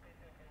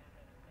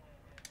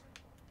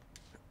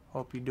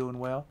 Hope you're doing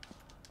well.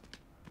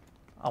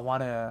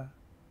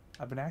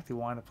 I've been actually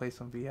wanting to play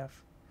some VF.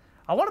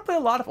 I want to play a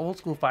lot of old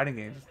school fighting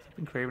games. I've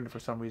been craving it for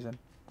some reason.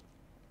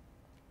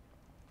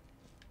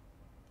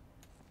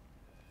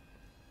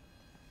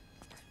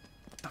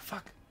 The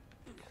fuck?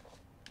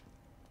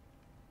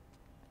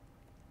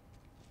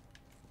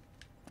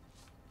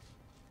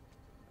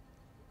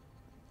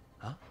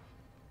 Huh?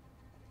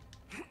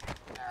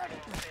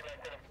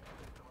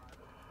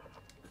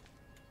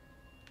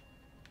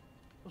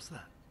 What's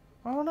that?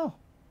 I don't know.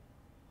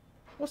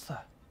 What's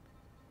that?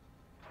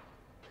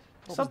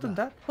 What Something was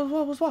that?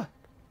 What was what?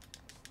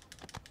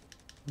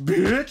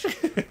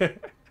 Bitch!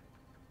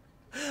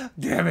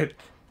 Damn it.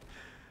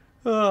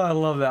 Oh, I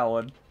love that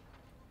one.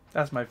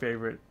 That's my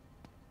favorite.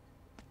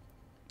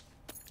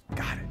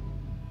 Got it.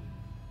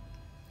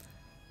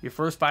 Your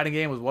first fighting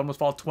game was One Must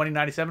Fall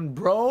 2097?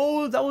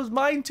 Bro, that was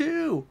mine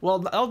too. Well,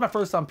 that was my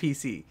first on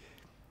PC.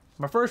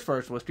 My first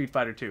was Street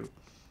Fighter 2.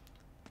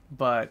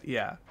 But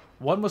yeah,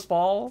 One Must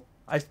Fall,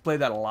 I played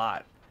that a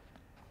lot.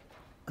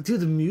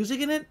 Dude, the music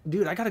in it?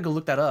 Dude, I gotta go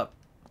look that up.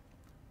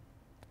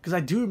 Because I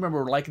do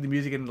remember liking the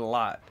music in it a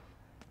lot.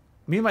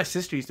 Me and my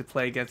sister used to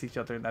play against each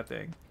other in that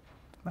thing.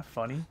 Isn't that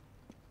funny?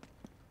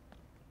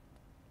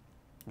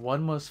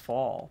 One Must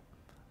Fall.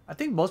 I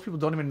think most people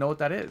don't even know what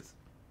that is.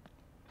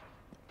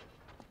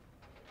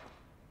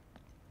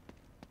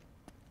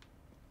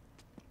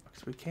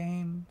 So we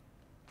came...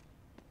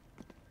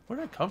 Where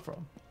did I come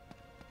from?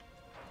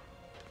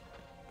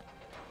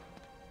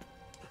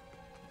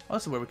 Oh,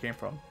 this is where we came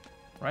from.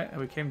 Right? And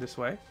we came this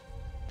way.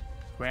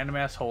 Random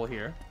ass hole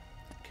here.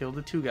 Killed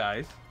the two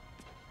guys.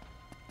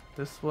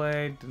 This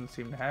way didn't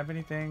seem to have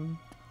anything.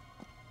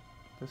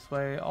 This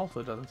way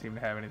also doesn't seem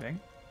to have anything.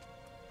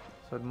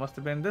 So it must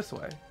have been this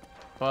way.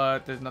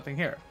 But there's nothing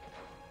here.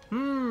 What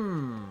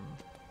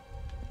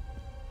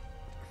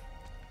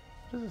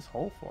is this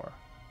hole for?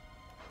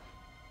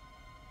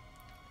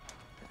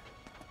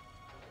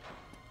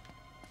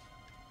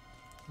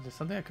 Is there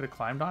something I could have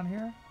climbed on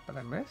here that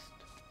I missed?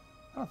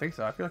 I don't think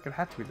so. I feel like it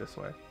had to be this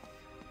way.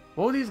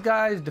 What were these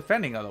guys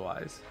defending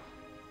otherwise?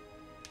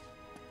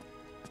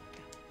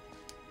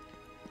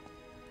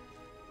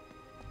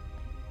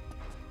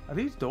 Are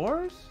these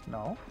doors?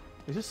 No.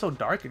 It's just so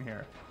dark in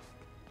here.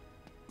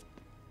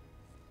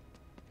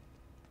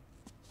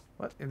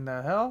 What in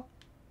the hell?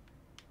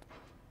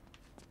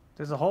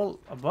 There's a hole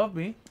above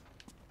me.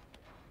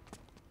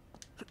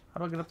 How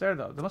do I get up there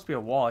though? There must be a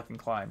wall I can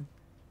climb.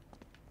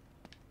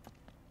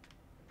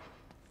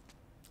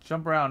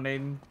 Jump around,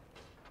 Nathan.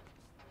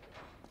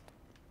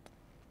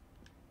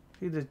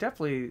 See, there's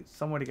definitely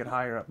somewhere to get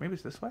higher up. Maybe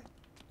it's this way?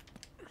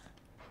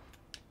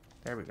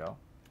 There we go.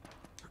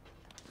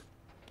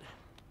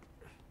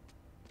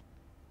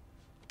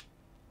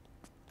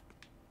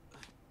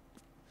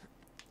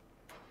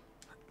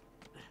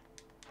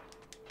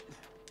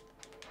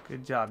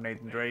 Good job,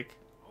 Nathan Drake.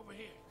 Over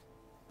here.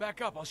 Back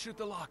up, I'll shoot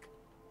the lock.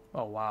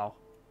 Oh, wow.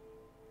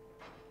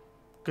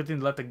 Good thing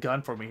they left a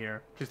gun for me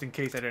here, just in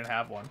case I didn't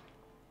have one.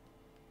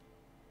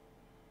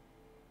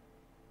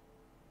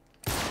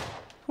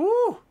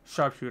 Woo!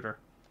 Sharpshooter.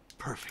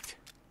 Perfect.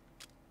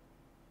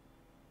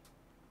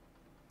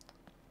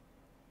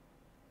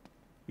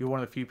 You're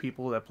one of the few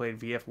people that played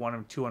VF1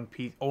 and 2 on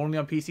only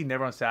on PC,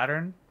 never on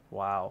Saturn?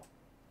 Wow.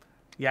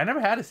 Yeah, I never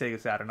had a Sega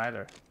Saturn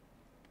either.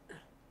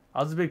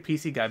 I was a big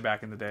PC guy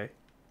back in the day.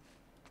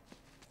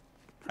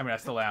 I mean, I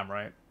still am,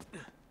 right?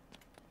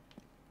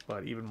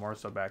 But even more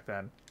so back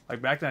then.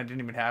 Like, back then I didn't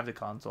even have the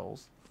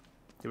consoles.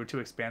 They were too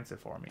expensive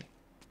for me.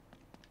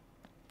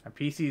 And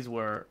PCs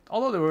were...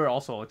 Although they were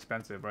also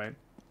expensive, right?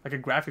 Like, a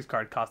graphics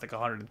card cost like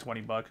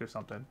 $120 or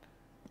something.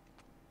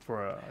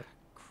 For a...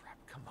 Crap,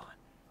 come on.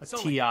 A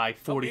Sully, TI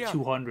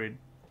 4200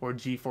 or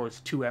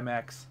GeForce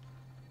 2MX.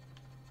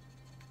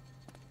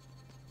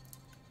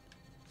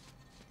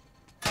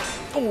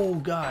 Oh,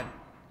 God.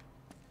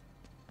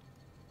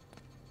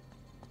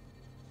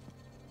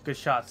 Good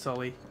shot,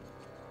 Sully.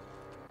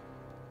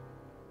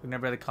 We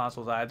never had the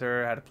consoles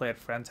either. Had to play at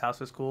friends'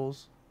 house at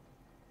schools.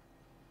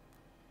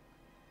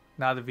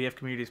 Now the VF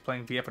community is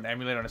playing VF on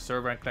emulator on a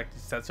server and connected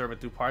to that server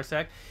through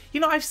Parsec. You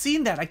know, I've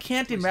seen that. I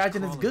can't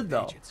imagine it's good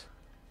though.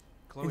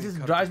 It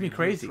just drives me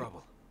crazy. Where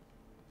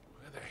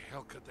the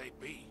hell could they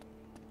be?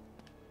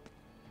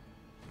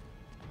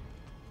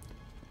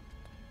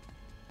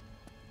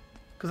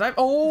 Cause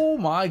oh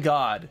my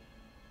god.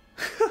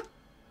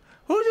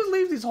 Who just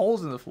leaves these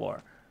holes in the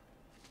floor?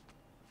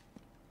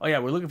 Oh yeah,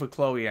 we're looking for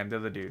Chloe and the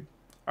other dude.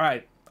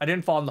 Alright, I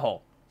didn't fall in the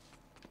hole.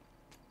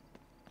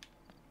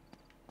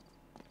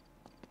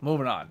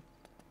 Moving on.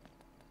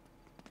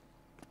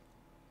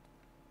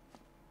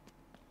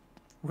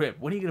 Rip,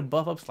 when are you going to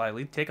buff up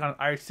slightly, take on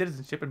Irish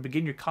citizenship, and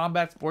begin your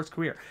combat sports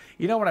career?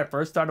 You know, when I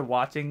first started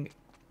watching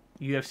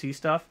UFC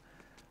stuff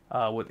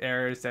with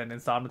Ayres and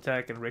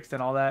Insomniac and Rix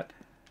and all that,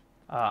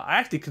 I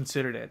actually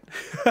considered it.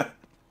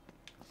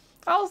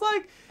 I was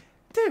like,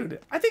 dude,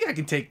 I think I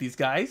can take these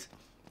guys.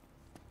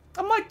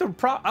 I'm like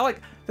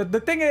the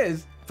thing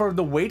is, for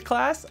the weight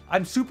class,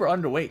 I'm super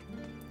underweight,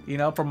 you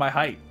know, for my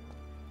height.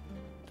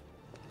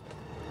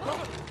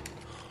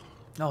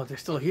 No, they're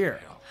still here.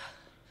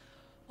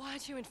 Why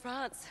aren't you in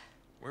France?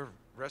 We're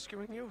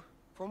rescuing you?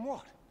 From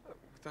what?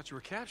 We thought you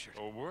were captured.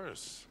 Or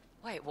worse.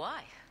 Wait,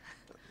 why?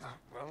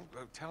 Well,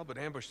 Talbot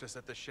ambushed us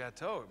at the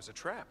chateau. It was a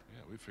trap.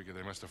 Yeah, we figured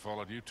they must have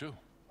followed you too.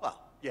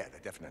 Well, yeah, they're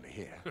definitely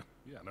here.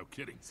 Yeah, no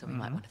kidding. So we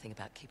might want to think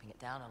about keeping it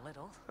down a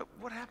little.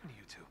 What happened to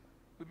you two?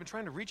 We've been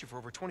trying to reach you for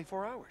over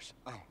 24 hours.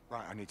 Oh,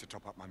 right, I need to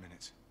top up my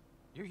minutes.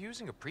 You're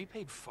using a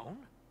prepaid phone?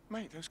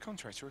 Mate, those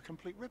contracts are a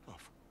complete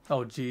rip-off. Oh,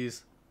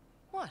 jeez.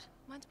 What?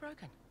 Mine's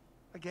broken.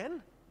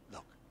 Again?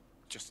 Look,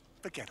 just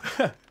forget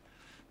it.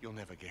 You'll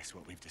never guess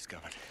what we've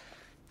discovered.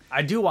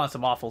 I do want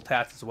some awful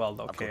tats as well,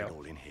 though, I've got it KO.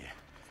 all in here.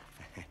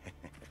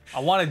 I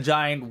want a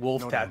giant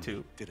wolf Not tattoo.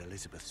 only did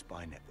Elizabeth's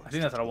spy network I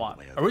think that's what I all the want.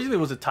 way over Originally it here,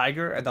 was a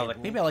tiger, and I but was like,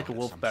 they maybe were I like a part of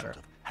wolf some better. sort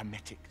of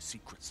hermetic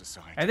secret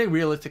society. I think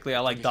realistically,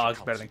 I like British dogs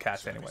better Occult than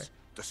cats Secret anyway. Service,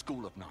 the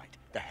School of Night,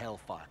 the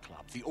Hellfire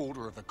Club, the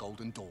Order of the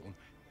Golden Dawn,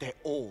 they're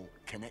all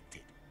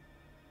connected.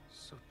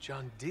 So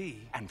John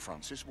D. And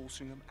Francis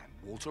Walsingham and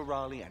Walter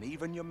Raleigh and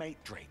even your mate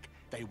Drake,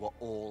 they were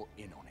all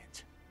in on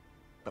it.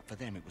 But for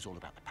them, it was all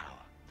about the power.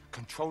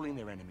 Controlling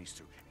their enemies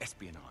through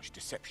espionage,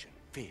 deception,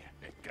 fear.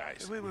 Hey,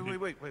 guys. Wait.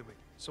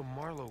 So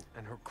Marlowe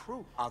and her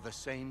crew Are the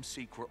same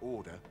secret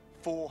order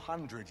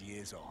 400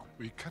 years on.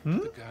 Will you cut to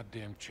the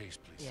goddamn chase,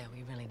 please? Yeah,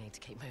 we really need to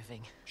keep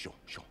moving. Sure.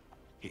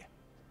 Here,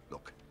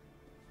 look.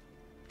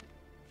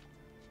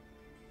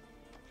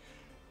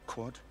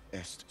 Quod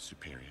est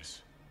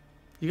superius.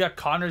 You got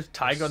Connor's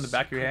tiger on the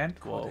back of your hand?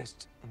 Whoa. Quod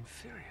est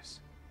inferius.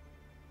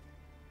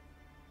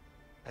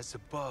 As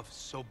above,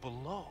 so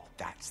below.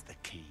 That's the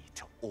key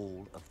to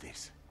all of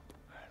this.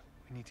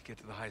 We need to get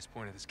to the highest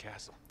point of this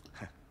castle.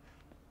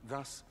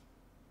 Thus,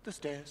 the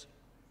stairs.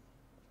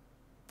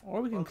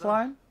 Or we can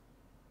climb.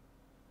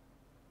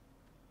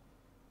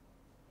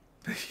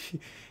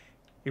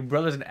 Your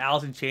brother's an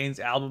Alice in Chains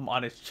album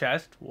on his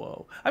chest.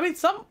 Whoa. I mean,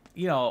 some,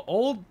 you know,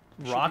 old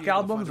rock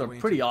albums are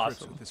pretty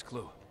awesome This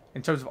clue.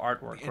 in terms of The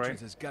artwork, entrance right?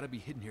 has got to be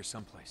hidden here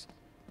someplace.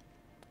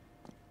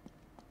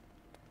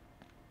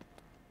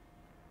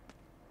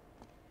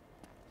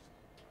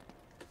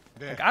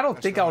 Like, I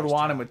don't think I would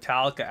want a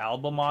Metallica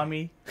album on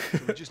me, So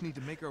we just need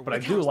to make our but way. I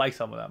do like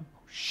some of them.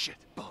 Shit,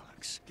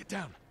 bollocks. Get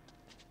down.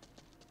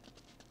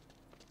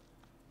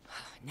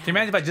 Can you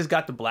imagine if I just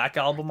got the Black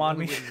album on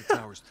me? Only way to the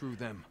towers through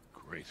them.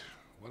 Great.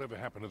 Whatever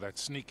happened to that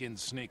sneak-in,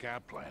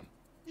 sneak-out plan?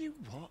 You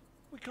what?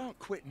 We can't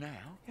quit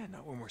now. Yeah,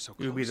 not when we're so It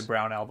close. would be the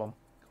Brown album.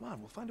 Come on,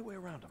 we'll find a way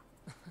around them.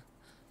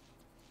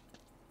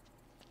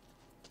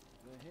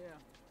 They're here.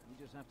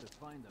 We just have to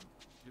find them.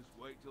 Just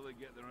wait till they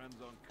get their hands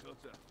on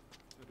Cutter.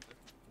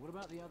 What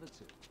about the other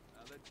two?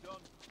 They're done.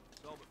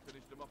 Talbot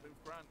finished them up in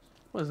France.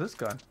 What is this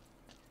gun?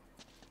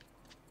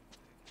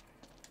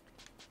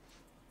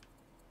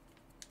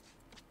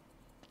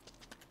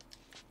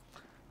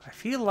 I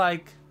feel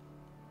like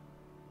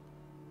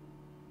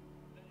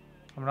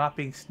I'm not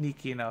being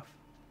sneaky enough.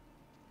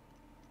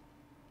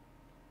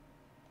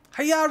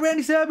 Hiya,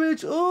 Randy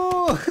Savage!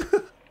 Oh!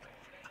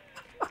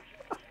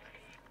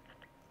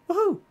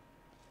 Woohoo!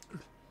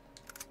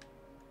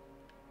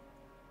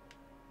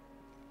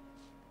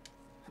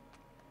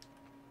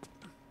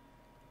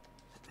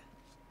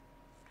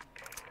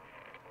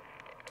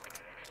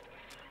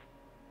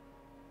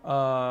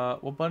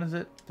 What button is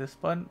it? This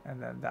button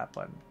and then that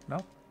button. No?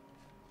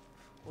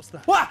 What's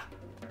that? What?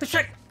 The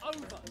shit!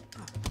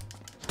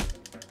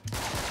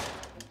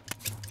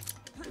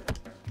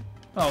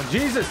 Oh,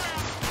 Jesus!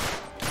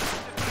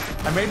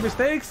 I made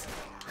mistakes?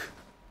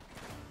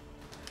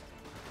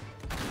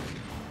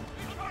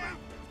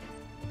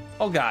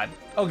 Oh god.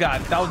 Oh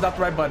god. That was not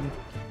the right button.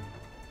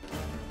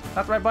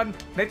 Not the right button.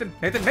 Nathan!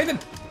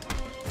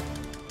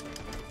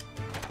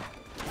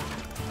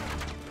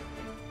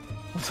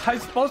 Was I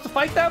supposed to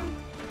fight them?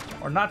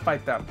 Or not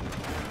fight them?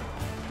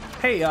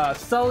 Hey,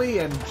 Sully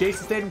and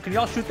Jason Statham, can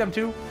y'all shoot them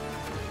too?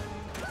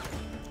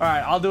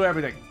 Alright, I'll do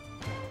everything.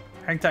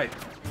 Hang tight.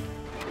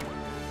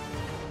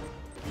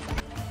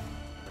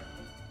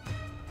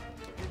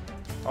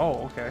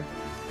 Oh, okay.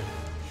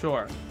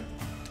 Sure.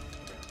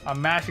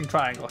 I'm mashing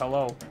triangle.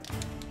 Hello.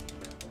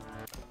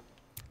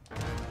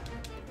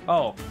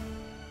 Oh.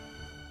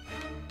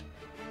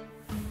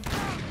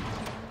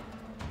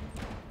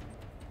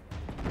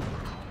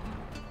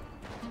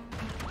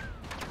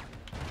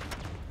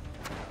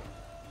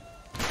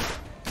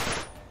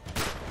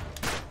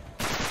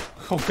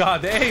 Oh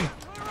god, the aim!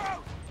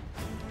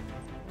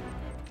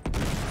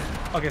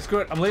 Okay, screw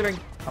it. I'm leaving.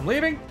 I'm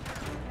leaving!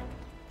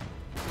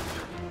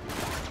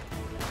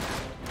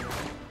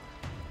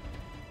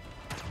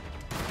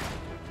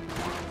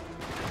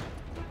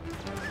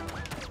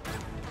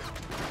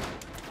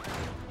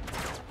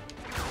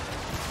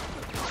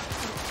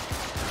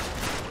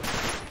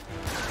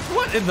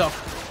 What in the...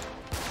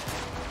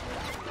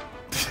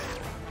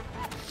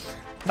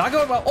 Not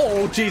good, well...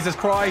 Oh, Jesus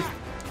Christ!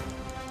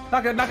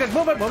 Not good, not good.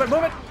 Move it, move it,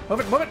 move it! Move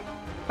it, move it!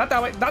 Not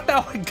that way, not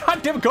that way!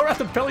 God damn it, go around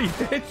the pillar, you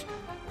bitch!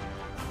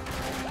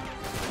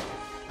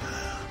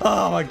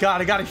 Oh my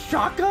god, I got a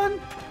shotgun?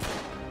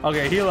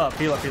 Okay, heal up,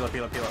 heal up, heal up,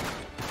 heal up, heal up.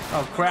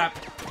 Oh crap.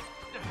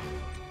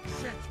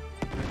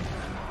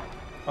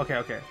 Okay,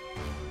 okay.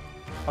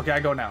 Okay, I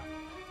go now.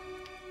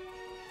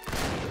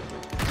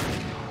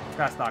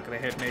 That's not gonna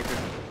hit, Nathan.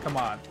 Come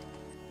on.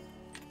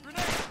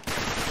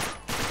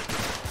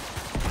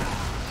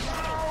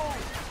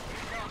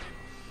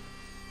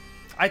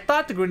 I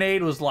thought the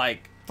grenade was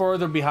like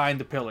further behind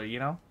the pillar, you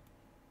know?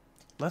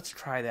 Let's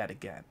try that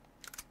again.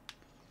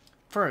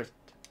 First,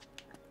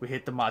 we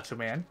hit the Macho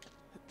Man.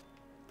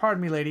 Pardon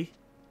me, lady.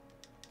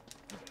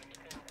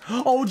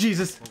 Oh,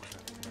 Jesus.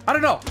 I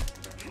don't know.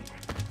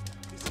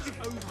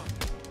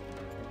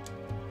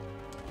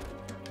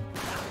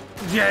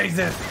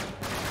 Jesus.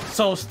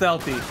 So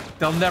stealthy.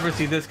 They'll never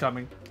see this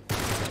coming.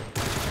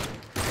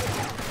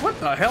 What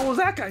the hell was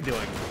that guy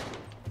doing?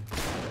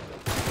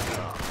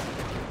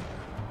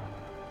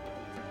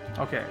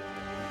 Okay.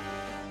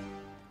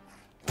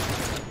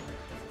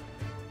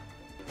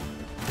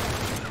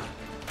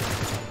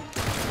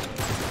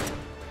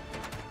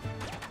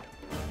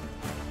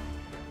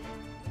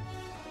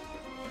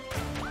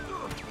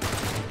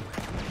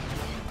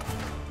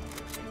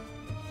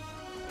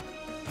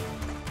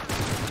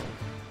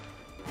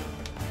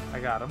 I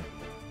got him.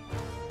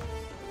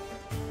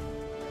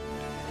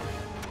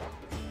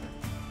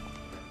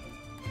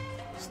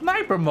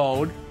 Sniper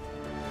mode?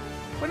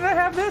 When did I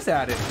have this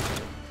added?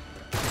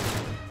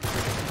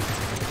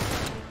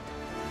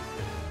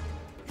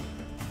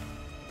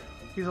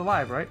 He's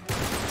alive, right?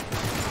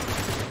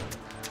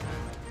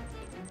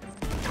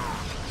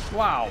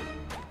 Wow.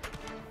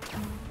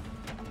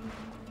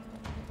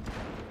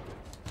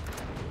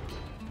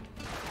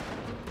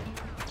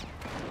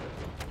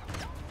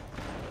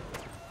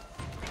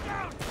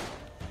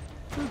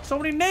 Dude, so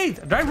many nades.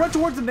 Did I run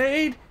towards the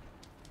nade?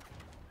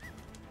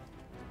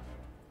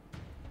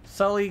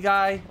 Sully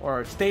guy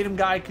or Statham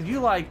guy, could you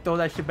like throw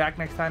that shit back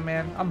next time,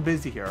 man? I'm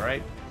busy here,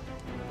 right?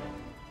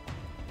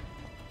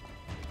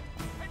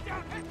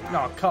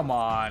 No, come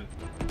on.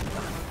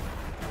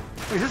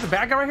 Wait, is this a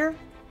bad guy right here?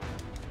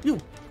 You.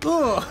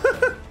 Ugh.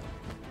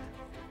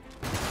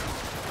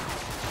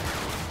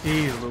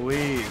 Jeez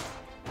Louise.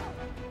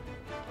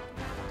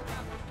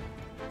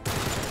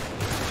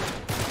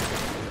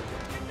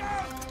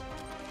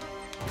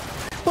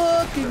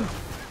 Fucking.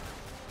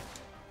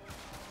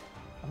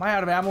 Am I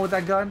out of ammo with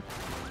that gun?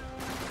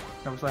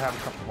 No, so I have a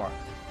couple more.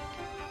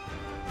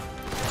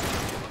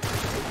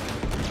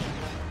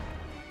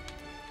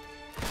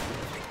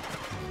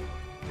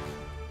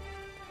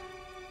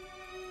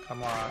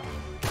 Come on.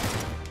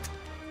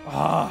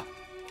 Ah.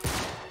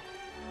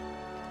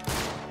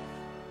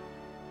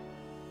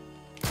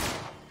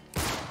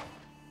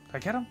 Did I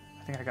get him?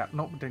 I think I got.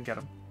 Nope, didn't get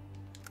him.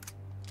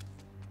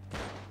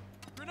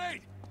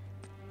 Grenade!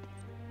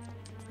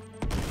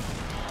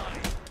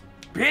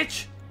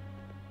 Bitch!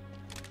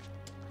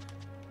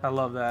 I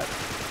love that.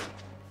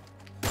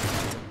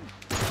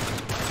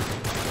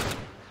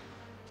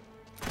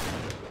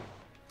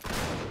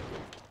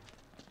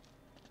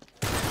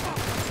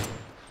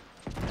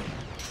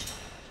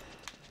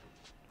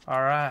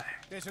 All right.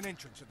 There's an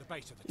entrance at the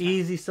base of the tower.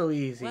 Easy, so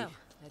easy. Well,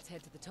 let's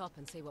head to the top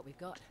and see what we've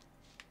got.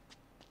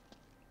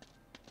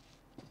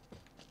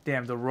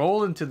 Damn, the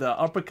roll into the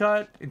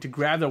uppercut and to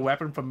grab the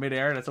weapon from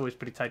midair, that's always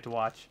pretty tight to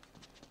watch.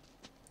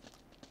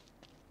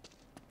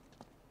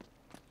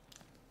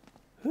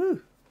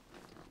 Whew.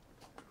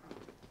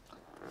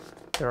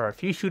 There are a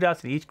few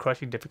shootouts in each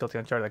crushing difficulty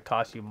Uncharted that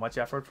cost you much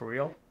effort, for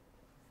real.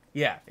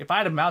 Yeah, if I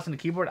had a mouse and a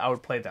keyboard, I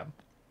would play them.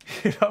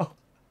 You know?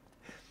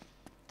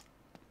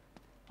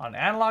 On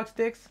analog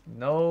sticks?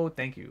 No,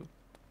 thank you.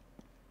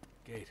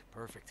 Gate,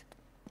 perfect.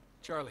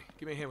 Charlie,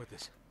 give me a hand with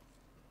this.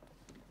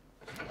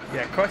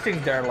 Yeah, crushing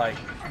they're like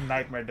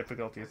nightmare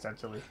difficulty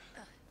essentially.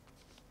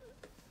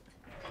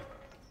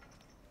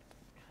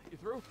 You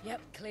through?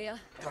 Yep, clear.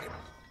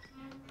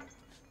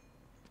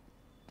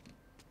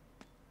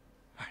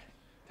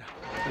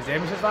 Is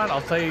aim assist on?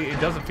 I'll tell you, it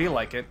doesn't feel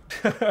like it.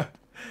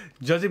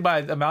 Judging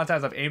by the amount of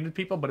times I've aimed at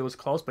people, but it was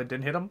close, but it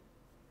didn't hit them.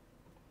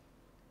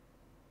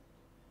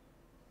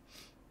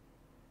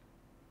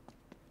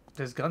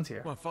 There's guns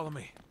here. Come on, follow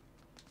me.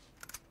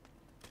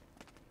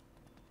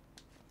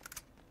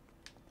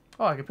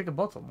 Oh, I can pick up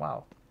both of them.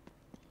 Wow.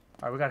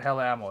 Alright, we got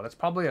hella ammo. That's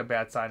probably a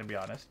bad sign, to be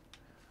honest.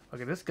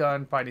 Okay, this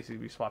gun probably needs to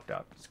be swapped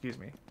out. Excuse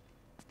me.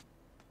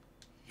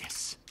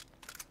 Yes.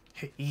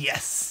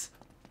 Yes!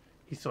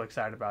 He's so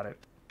excited about it.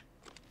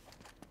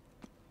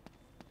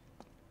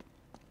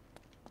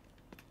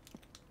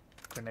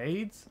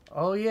 Grenades?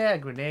 Oh yeah,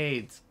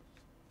 grenades.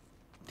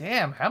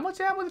 Damn, how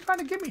much ammo are they trying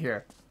to give me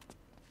here?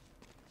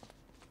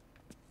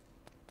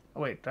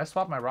 Oh wait, did I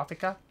swap my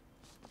Rafika?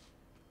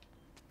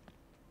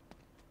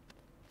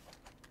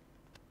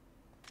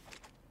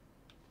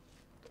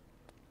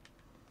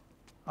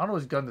 I don't know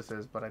which gun this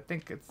is, but I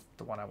think it's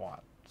the one I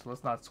want. So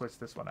let's not switch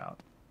this one out.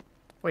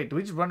 Wait, do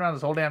we just run around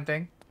this whole damn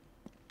thing?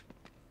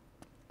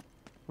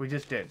 We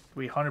just did.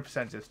 We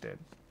 100% just did.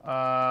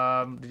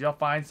 Did y'all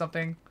find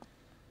something?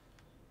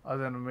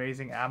 Other than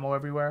amazing ammo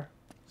everywhere?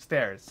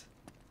 Stairs.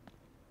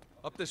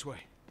 Up this way.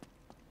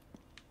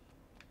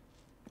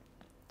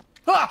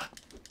 Ah!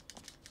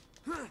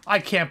 I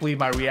can't believe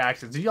my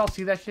reactions. Did y'all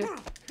see that shit?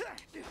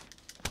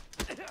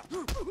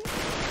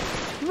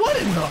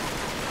 What in the...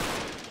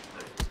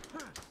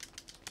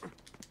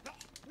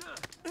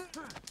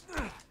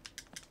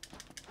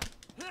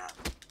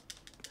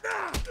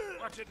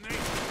 Watch it, Nate.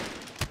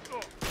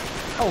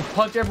 Oh,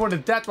 punch everyone to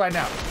death right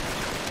now.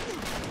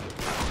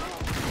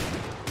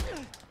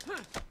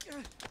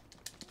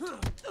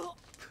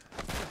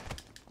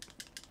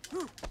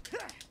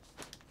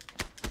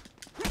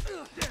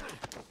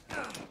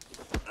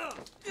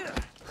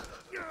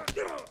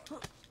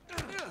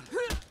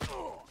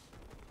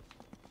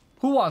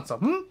 Who wants some?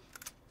 Hmm?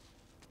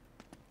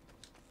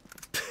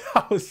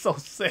 That was so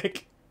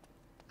sick.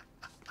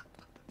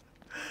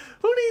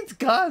 Who needs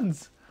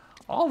guns?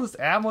 All this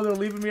ammo they're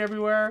leaving me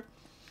everywhere.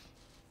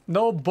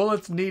 No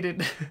bullets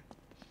needed.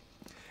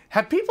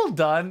 Have people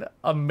done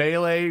a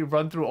melee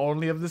run through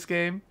only of this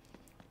game?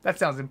 That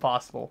sounds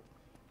impossible.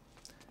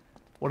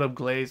 What up,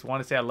 Glaze?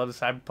 Want to say I love the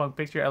cyberpunk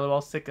picture?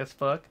 LOL, sick as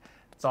fuck.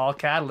 It's all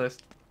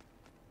Catalyst.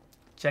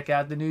 Check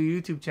out the new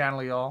YouTube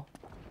channel, y'all.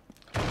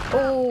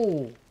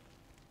 Oh!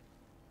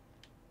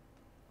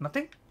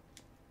 Nothing?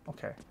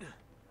 Okay.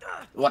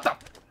 What the?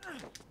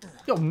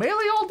 Yo,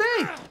 melee all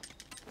day!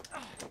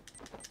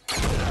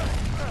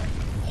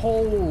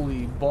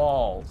 Holy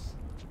balls.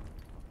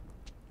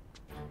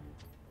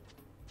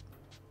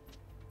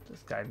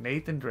 This guy,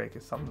 Nathan Drake,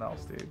 is something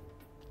else, dude.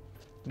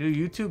 New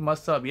YouTube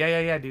must sub.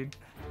 Yeah, dude.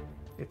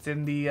 It's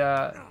in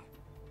the,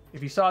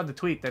 if you saw the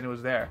tweet, then it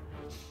was there.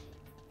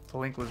 The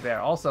link was there.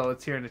 Also,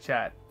 it's here in the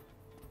chat.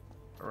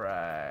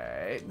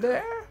 Right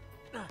there.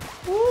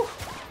 Woo!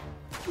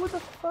 What the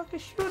fuck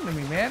is shooting at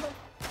me, man?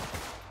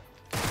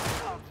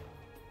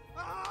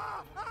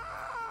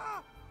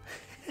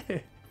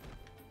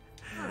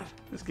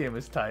 This game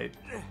is tight.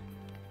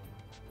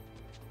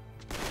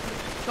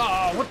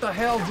 Oh, what the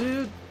hell,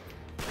 dude?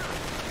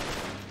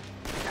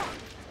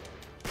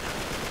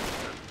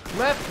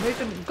 Left,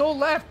 Nathan, go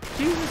left!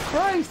 Jesus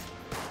Christ!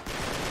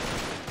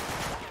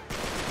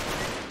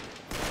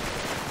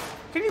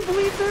 Can you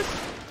believe this?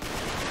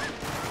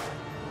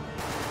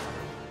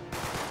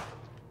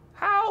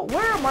 How?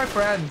 Where are my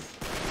friends?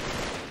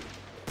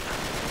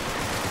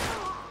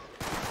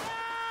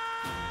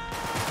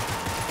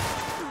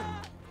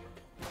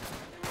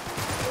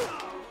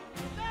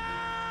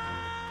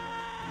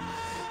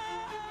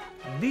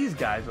 These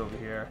guys over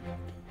here.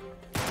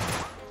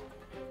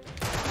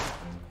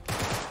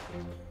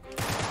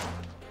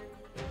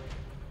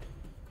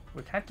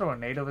 Wait, can I throw a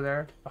nade over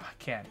there? Oh, I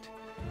can't.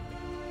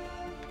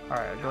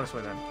 Alright, I'll go this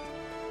way then.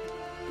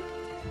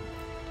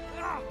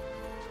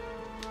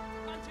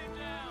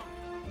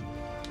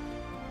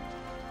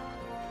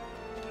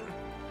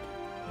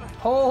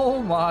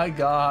 Oh my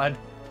god.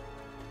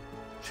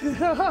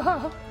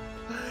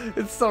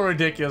 It's so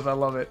ridiculous, I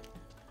love it.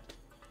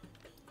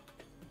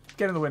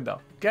 Get in the window.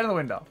 Get in the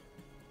window.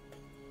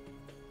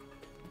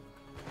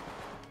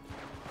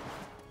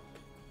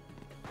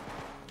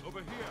 Over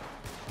here.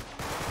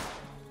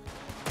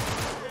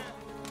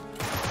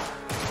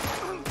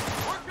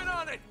 Working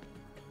on it.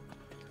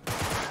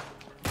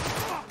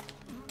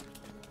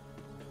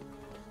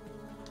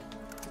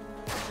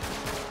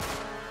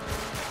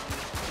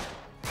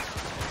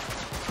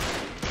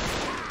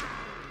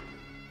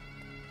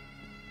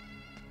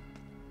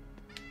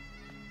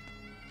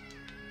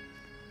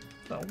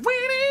 So, what do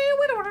you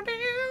want to do?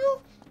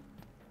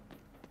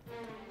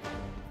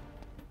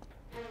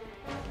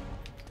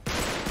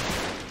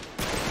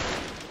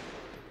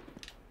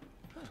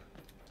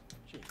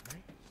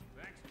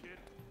 Thanks, kid.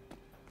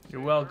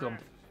 You're welcome.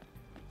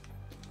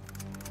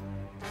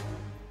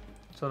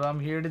 That's what I'm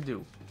here to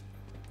do.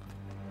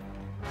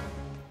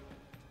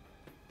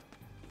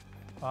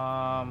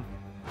 Well,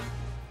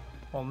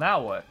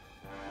 now what?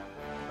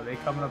 Are they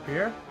coming up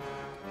here?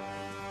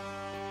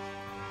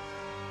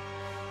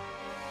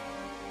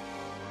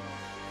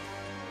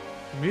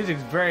 The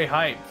music's very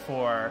hype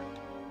for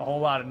a whole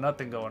lot of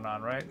nothing going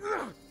on, right?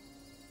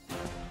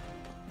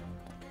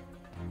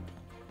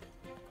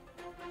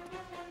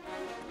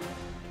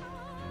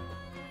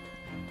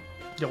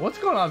 Yo, what's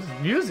going on with this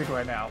music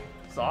right now?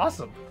 It's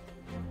awesome.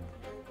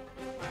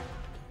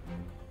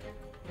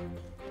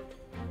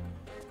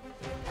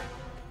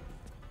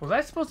 Was I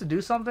supposed to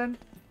do something?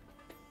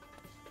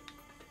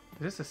 Is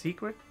this a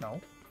secret? No.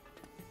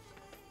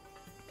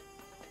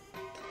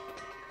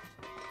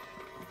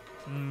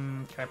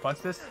 Can I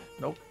punch this?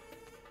 Nope.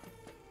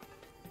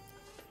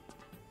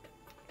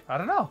 I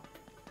don't know.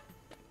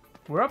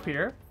 We're up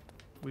here.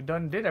 We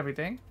did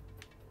everything.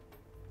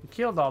 We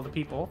killed all the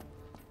people.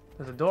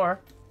 There's a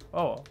door.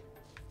 Oh.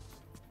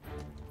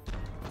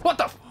 What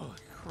the? Holy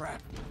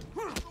crap.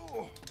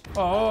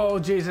 Oh,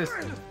 Jesus.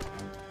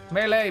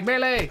 Melee,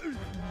 melee.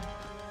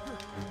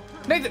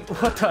 Nathan,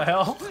 what the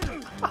hell?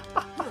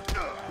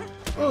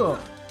 Ugh.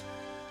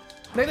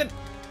 Nathan.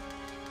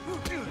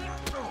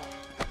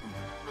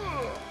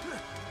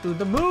 Dude,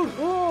 the moon.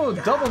 Ooh,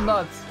 double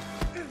nuts.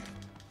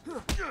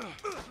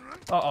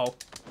 Uh-oh.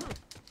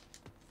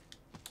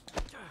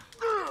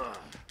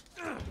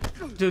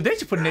 Dude, they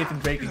should put Nathan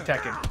Drake in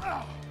Tekken.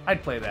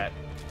 I'd play that.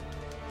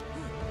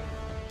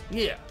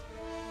 Yeah.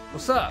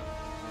 What's up,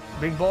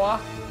 big boy?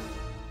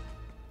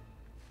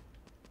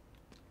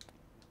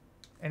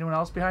 Anyone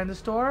else behind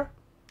this door?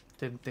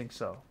 Didn't think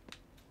so.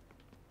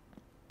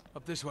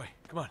 Up this way.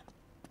 Come on.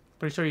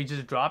 Pretty sure you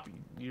just dropped.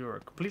 You were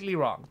completely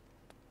wrong.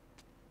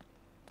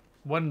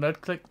 One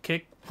nut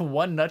kick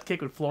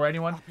would floor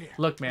anyone.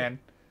 Look, man.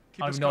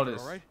 Keep I've us covered,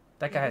 noticed. all right?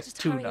 That guy has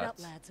Just 2 hurry it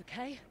nuts. up, lads,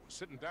 okay? We're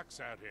sitting ducks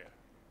out here.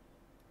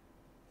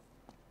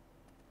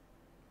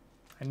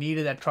 I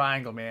needed that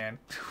triangle, man.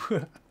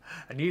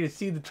 I needed to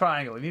see the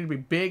triangle. It needed to be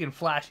big and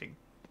flashing.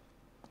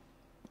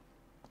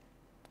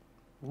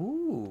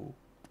 Ooh.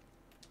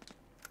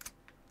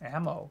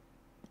 Ammo.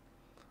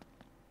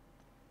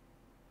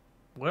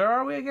 Where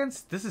are we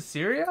against? This is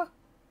Syria?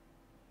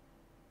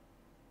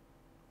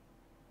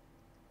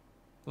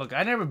 Look,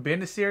 I've never been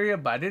to Syria,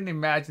 but I didn't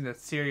imagine that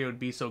Syria would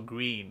be so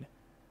green.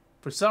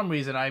 For some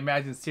reason, I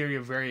imagined Syria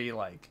very,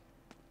 like,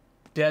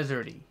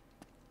 deserty.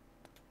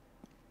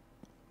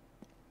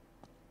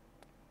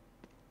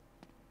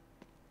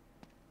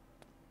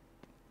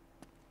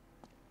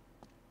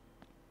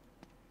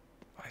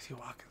 Why is he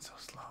walking so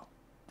slow?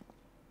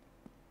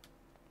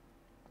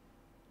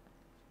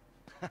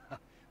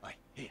 Right,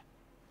 here.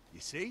 You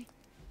see?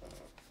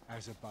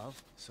 As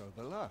above, so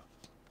below.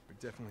 We're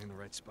definitely in the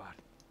right spot.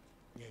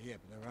 Yeah,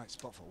 but the right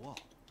spot for what?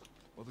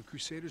 Well, the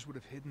Crusaders would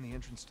have hidden the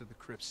entrance to the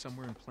crypt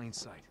somewhere in plain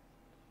sight.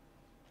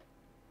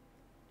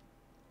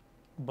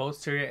 Both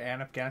Syria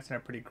and Afghanistan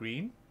are pretty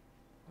green.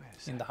 Wait a In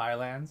second. the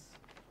highlands.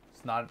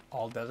 It's not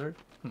all desert.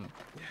 Yeah,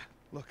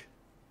 look.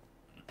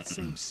 The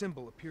same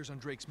symbol appears on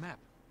Drake's map.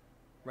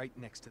 Right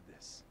next to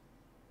this.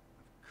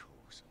 Of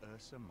course,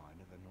 Ursa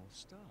Minor, the North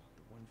Star.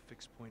 The one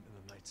fixed point in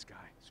the night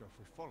sky. So if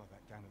we follow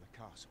that down to the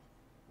castle.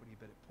 What do you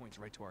bet it points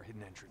right to our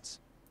hidden entrance?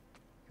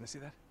 Can I see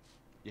that?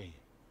 Yeah.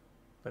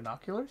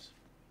 Binoculars?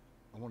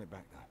 I want it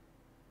back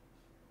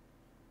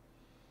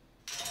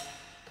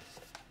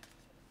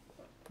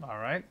now.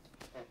 Alright.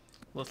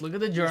 Let's look at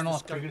the journal and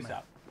scope figure this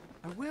map.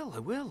 out. I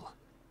will.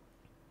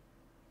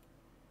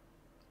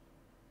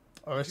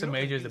 Ursa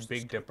Major is the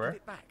Big Dipper.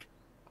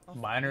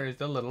 Minor is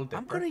the Little Dipper.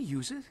 I'm gonna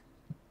use it.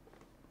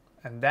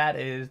 And that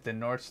is the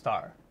North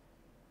Star.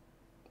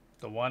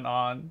 The one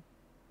on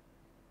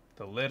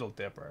the Little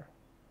Dipper.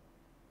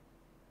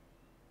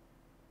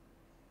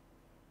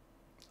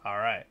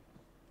 Alright.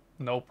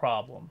 No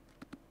problem.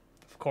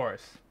 Of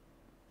course.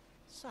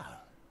 So,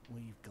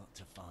 we've got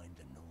to find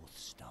the North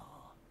Star.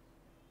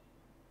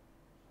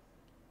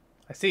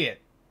 I see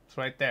it. It's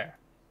right there.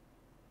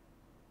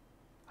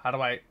 What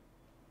do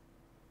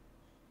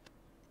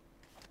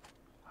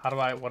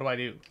I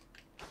do?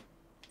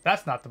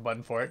 That's not the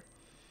button for it.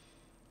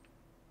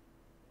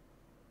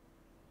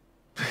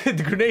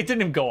 The grenade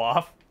didn't even go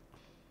off.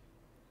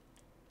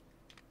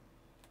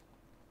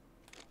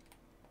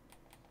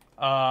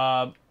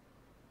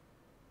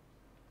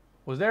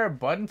 Was there a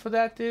button for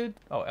that, dude?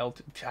 Oh,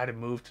 L2. I had to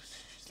move to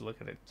just look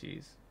at it.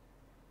 Jeez.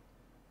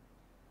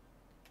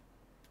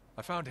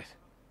 I found it.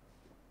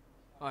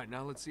 Alright,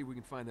 now let's see if we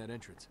can find that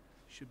entrance.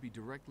 Should be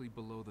directly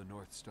below the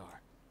North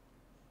Star.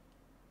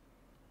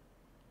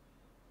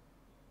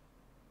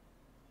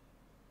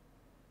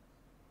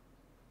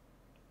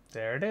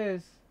 There it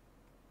is.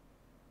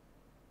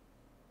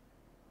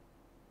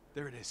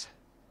 There it is.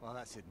 Well,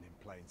 that's hidden in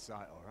plain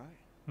sight, all right?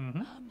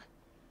 Mm-hmm.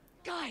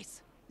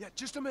 Guys! Yeah,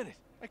 just a minute.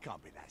 It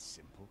can't be that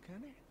simple,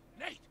 can it?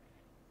 Nate!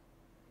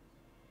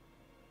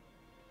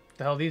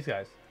 The hell are these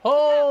guys?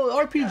 Oh,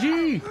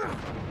 RPG!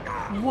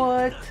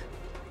 What?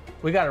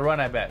 We gotta run,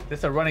 I bet. This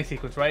is a running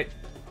sequence, right?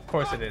 Of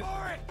course it is.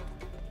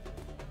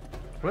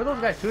 Where are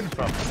those guys shooting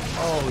from?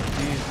 Oh,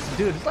 jeez.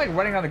 Dude, it's like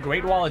running on the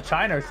Great Wall of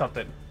China or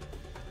something.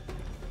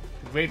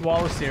 The Great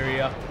Wall of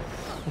Syria.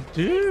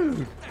 Dude!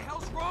 What the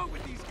hell's wrong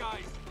with these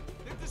guys?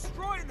 They're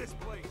destroying this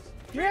place.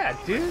 Yeah,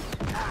 dude.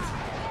 There!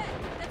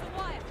 There's a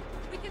wire.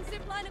 We can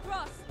zip line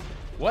across.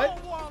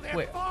 What? Oh, while they're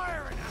Wait,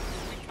 firing at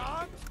us, we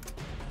can't.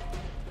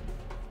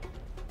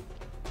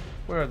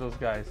 where are those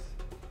guys?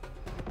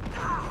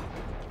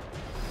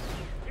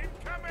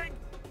 Incoming!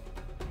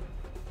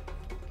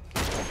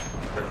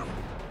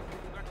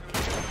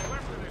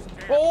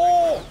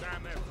 Oh!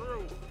 Damn, they're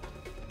through.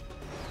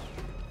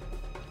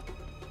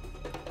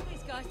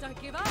 These guys don't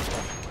give up.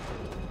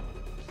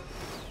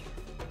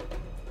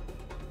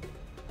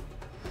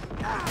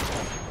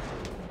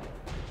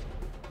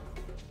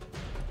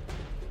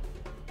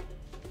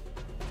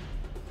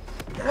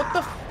 What the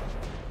f-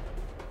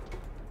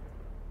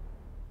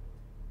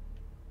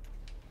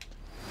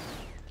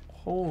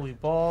 Holy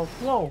balls.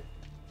 Whoa.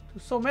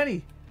 There's so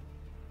many.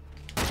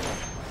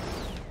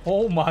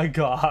 Oh my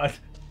god.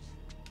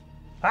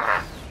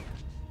 Ah!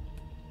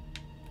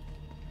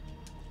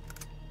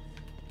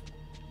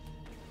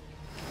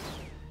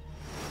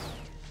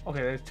 Okay,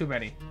 there's too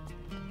many.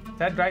 Is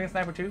that Dragon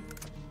Sniper too?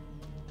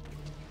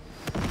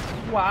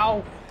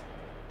 Wow.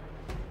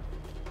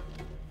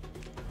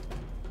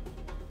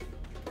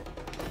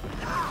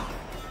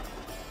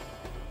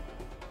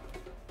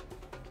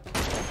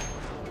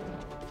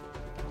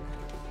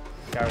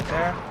 Guy right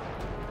there.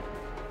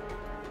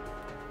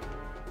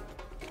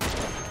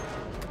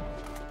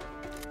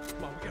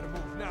 Come on, we gotta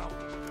move now.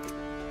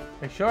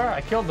 You sure?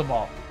 I killed them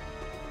all.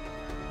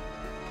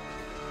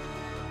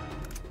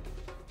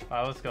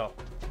 Alright, let's go.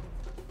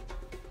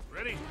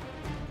 Ready?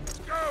 Let's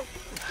go!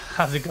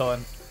 How's it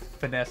going,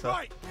 Vanessa?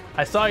 Right.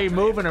 I saw you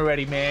moving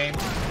already, man.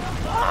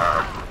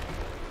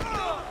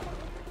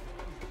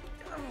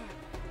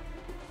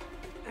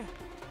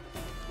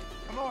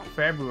 Come on.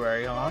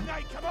 February, huh? All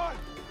night, come on!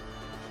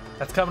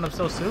 That's coming up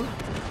so soon?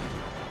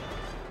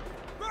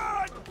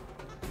 Run!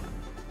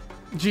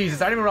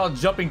 Jesus, I didn't even know I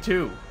was jumping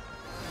too.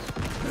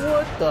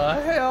 What the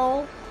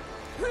hell?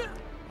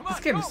 This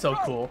game is so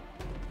cool.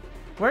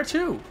 Where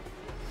to?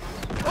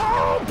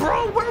 Oh,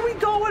 bro, where are we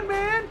going,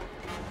 man?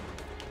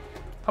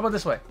 How about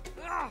this way?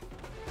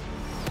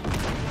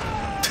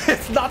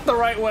 It's not the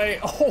right way.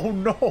 Oh,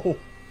 no.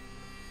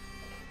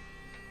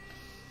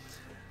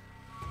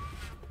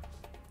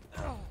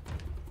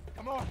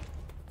 Come on!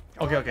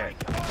 Okay, okay.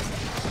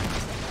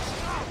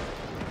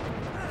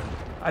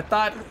 I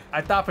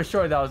thought for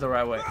sure that was the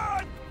right way.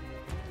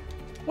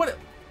 What?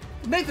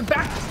 Nathan,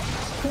 back!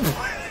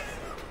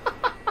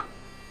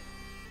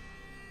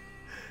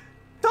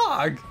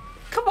 Dog!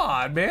 Come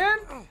on, man!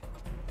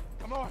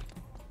 Come on!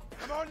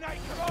 Come on, Knight,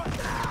 come on!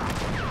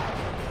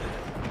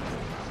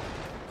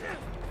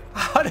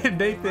 How did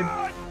Nathan...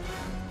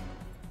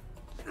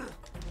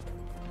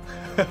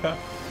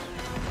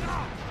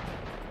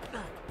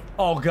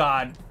 Oh,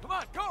 God. Come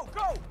on, go,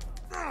 go!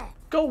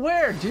 Go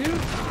where, dude?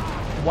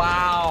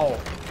 Wow.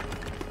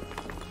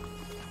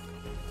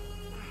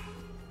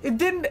 It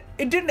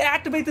didn't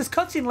activate this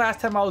cutscene last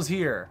time I was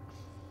here.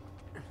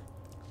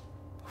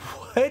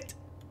 What?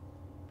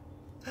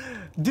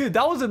 Dude,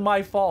 that wasn't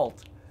my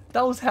fault.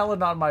 That was hella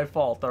not my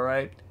fault,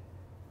 alright?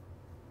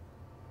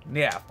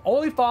 Yeah,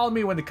 only follow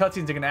me when the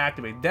cutscenes are gonna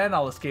activate. Then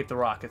I'll escape the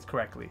rockets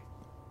correctly.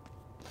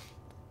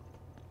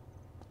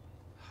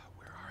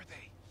 Where are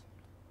they?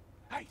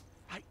 Hey,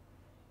 hey!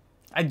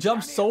 I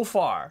jumped so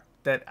far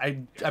that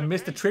I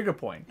missed the trigger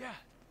point.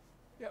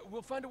 Yeah,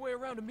 we'll find a way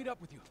around to meet up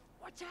with you.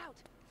 Watch out.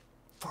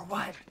 For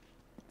what?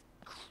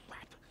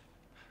 Crap!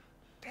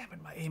 Damn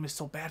it, my aim is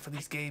so bad for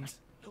these games.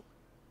 Look,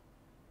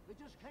 They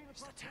just came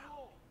it's the across the town.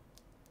 wall.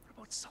 What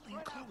about Sully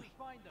and Chloe?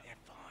 Find them. They're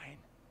fine.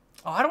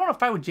 Oh, I don't want to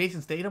fight with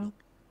Jason Statham.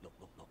 Look,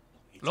 look, look,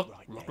 look. It's Look,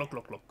 right look, there. look,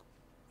 look, look.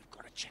 We've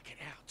got to check it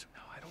out.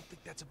 No, I don't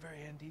think that's the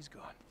very end he's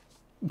gone.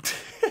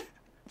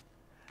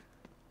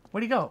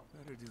 Where'd he go?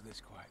 Better do this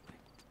quietly.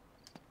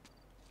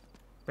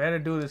 Better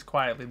do this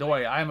quietly. Don't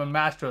worry, I am a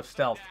master of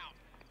stealth.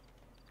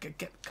 Come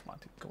on,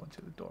 dude, go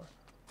into the door.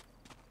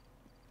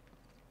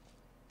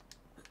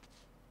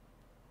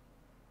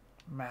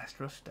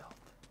 Master of stealth.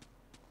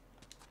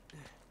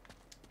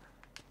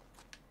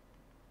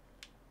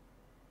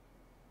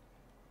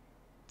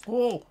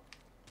 Whoa!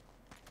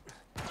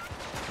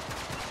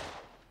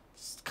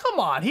 Come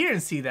on, he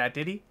didn't see that,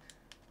 did he?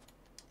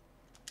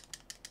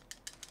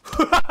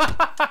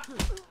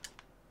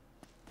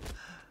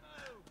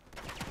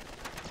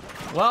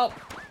 Well,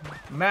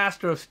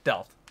 master of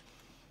stealth.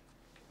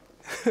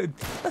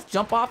 Let's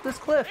jump off this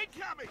cliff.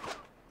 Incoming!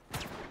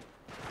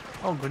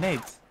 Oh,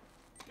 grenades.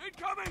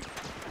 Incoming!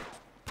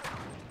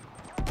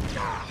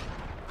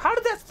 How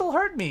did that still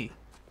hurt me?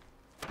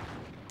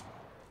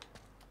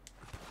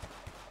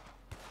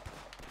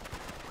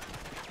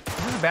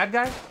 Is this a bad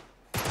guy?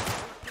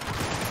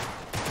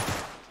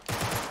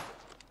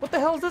 What the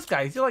hell is this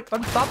guy? Is he like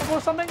unstoppable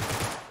or something?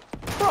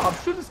 Bro, I'm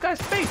shooting this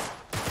guy's face.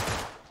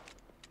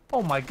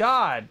 Oh my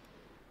god.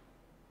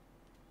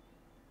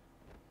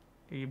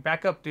 Here, you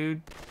back up,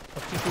 dude.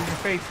 I'll shoot you in your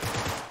face.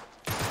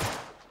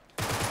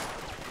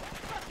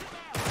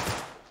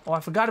 Oh, I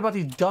forgot about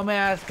these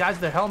dumbass guys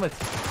with their helmets.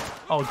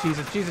 Oh,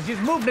 Jesus, Jesus,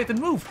 Jesus. Move, Nathan,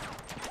 move.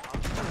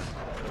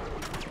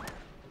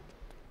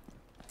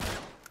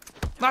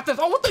 Not this.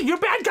 Oh, what the? You're a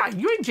bad guy.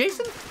 You ain't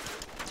Jason?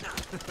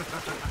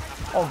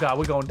 Oh, God,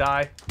 we're gonna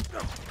die.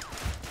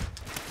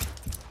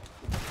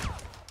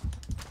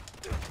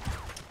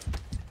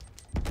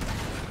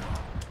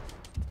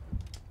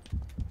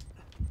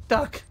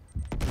 Duck.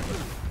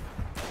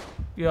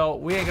 Yo,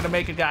 we ain't gonna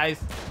make it, guys.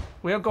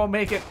 We ain't gonna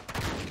make it.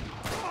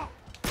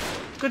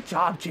 Good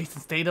job, Jason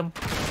Statham.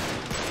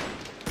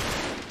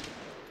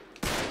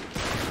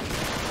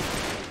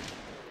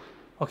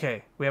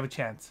 Okay, we have a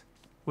chance.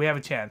 We have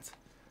a chance.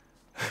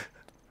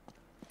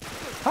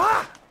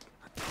 Ah!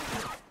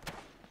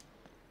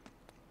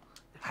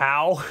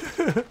 How?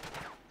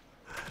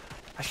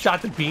 I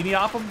shot the beanie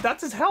off him?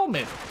 That's his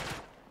helmet.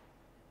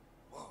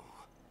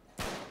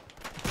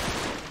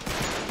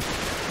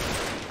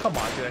 Come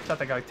on, dude. I shot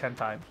that guy like 10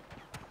 times.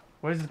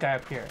 Where's this guy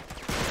up here?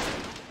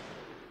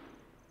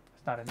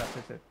 It's not enough,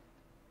 is it?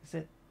 Is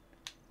it?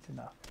 It's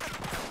enough.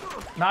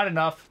 Not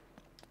enough.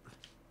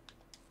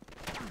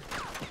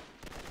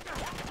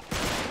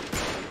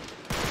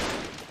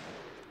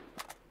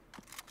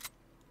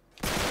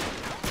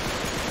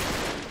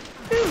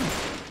 Dude.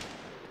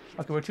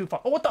 Okay, we're too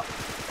far. Oh, what the?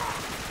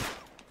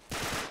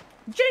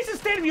 Jason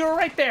Statham, you were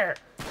right there.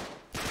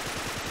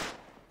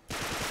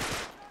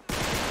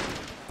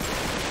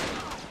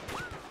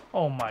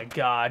 Oh my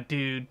god,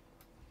 dude.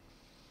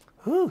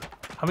 Whew.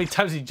 How many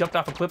times he jumped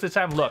off a cliff this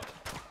time? Look,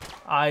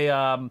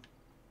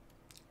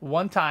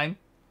 one time,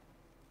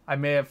 I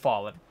may have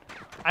fallen.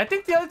 I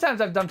think the other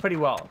times I've done pretty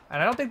well.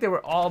 And I don't think they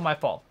were all my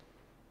fault.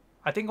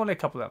 I think only a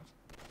couple of them.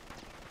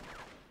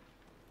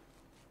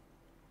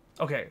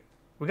 Okay,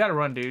 we gotta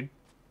run, dude.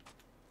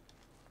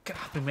 Get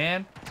off me,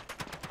 man.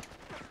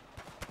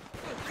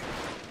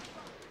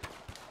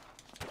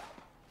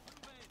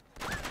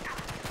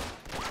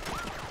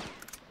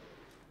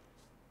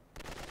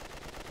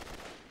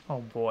 Oh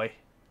boy.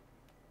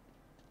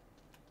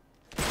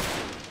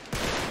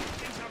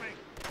 Incoming.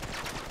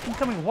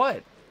 Incoming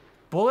what?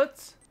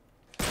 Bullets?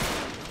 I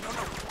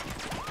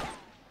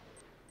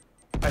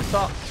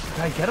saw... Did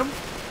I get him?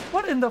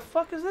 What in the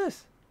fuck is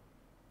this?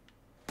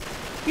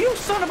 You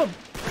son of a...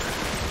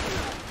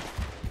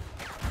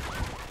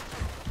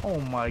 Oh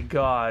my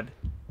god.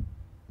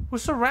 We're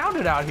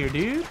surrounded out here,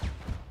 dude.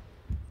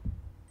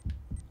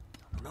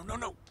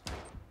 No.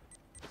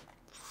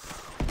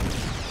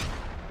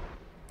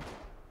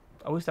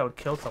 I wish that would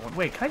kill someone.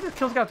 Wait, can I just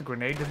kill the guy with the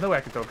grenade? There's no way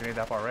I can throw a grenade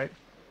that far, right?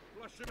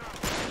 Flush him out.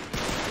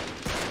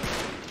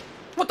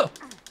 What the?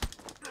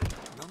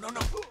 No.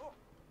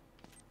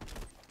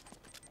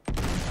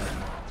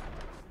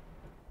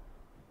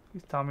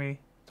 Please tell me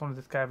it's only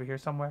this guy over here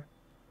somewhere.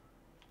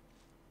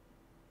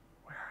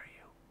 Where are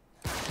you?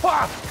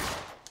 Fuck!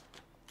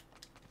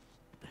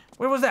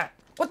 Where was that?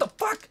 What the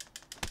fuck?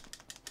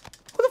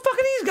 Who the fuck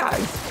are these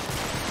guys?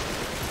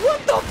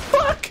 What the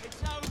fuck?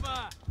 It's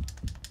over.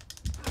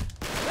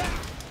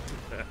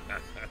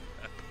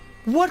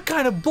 What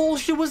kind of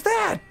bullshit was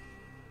that?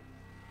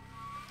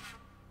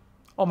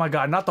 Oh my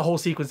god, not the whole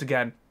sequence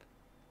again.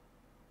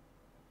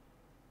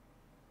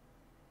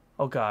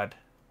 Oh god.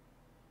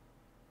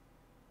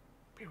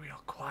 Be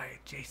real quiet,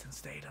 Jason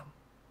Statham.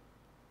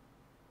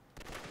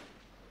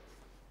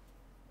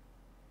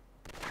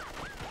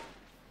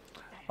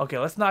 Okay,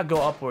 let's not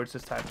go upwards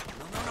this time.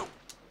 No.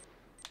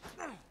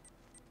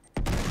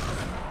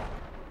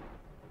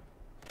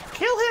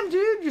 Kill him,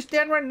 dude! You're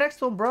standing right next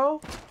to him,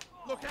 bro.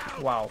 Look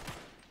out. Wow.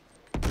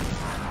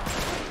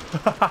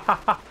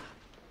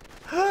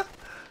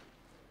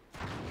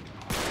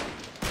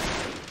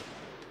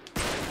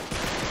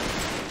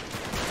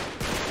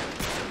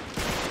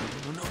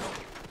 No.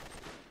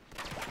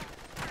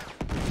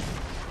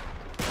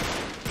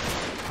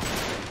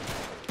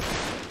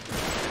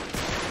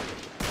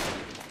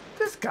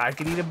 This guy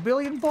could eat 1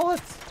 billion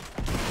bullets.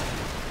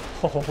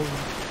 Holy.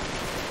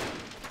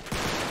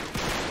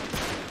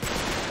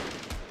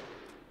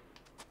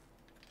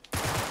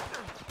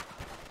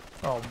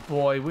 Oh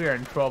boy, we are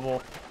in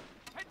trouble.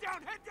 Head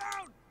down, head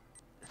down!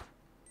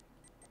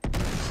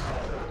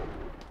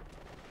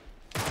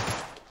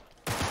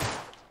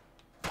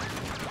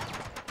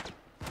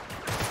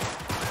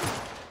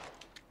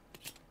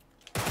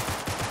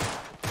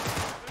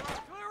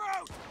 Clear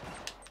out!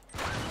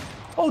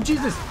 Oh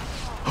Jesus!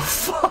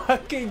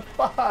 Fucking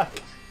fuck!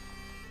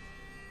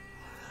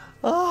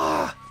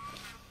 Ah!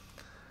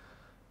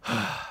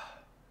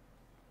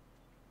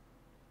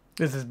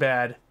 This is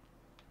bad.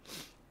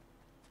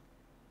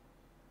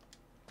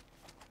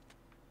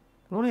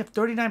 We only have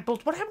 39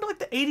 bullets. What happened to like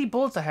the 80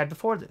 bullets I had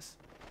before this?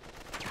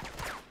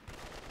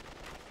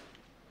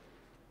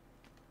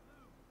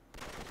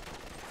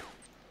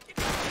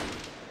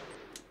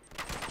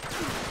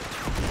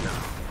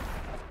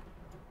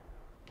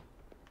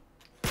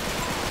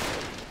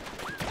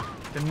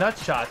 The nut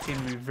shot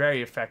seemed to be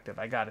very effective,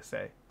 I gotta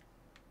say.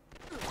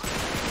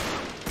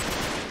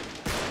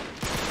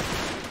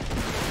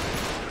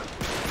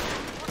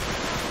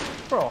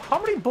 Bro,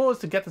 how many bullets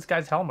to get this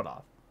guy's helmet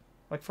off?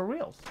 Like, for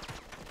reals.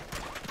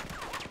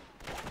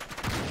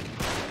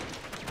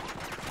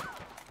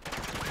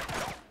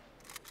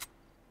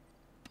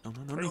 No.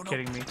 Are you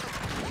kidding me?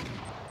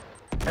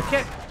 I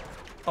can't...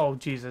 Oh,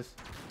 Jesus.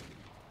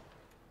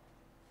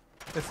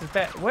 This is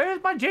bad.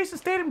 Where's my Jason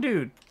Statham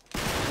dude?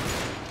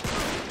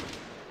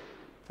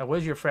 Now,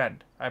 where's your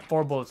friend? I have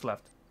 4 bullets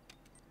left.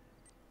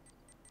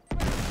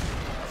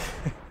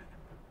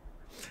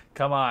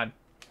 Come on.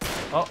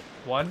 Oh,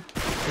 1, 2,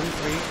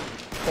 3,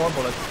 4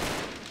 bullets.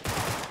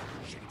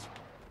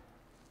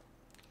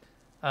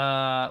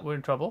 We're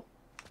in trouble.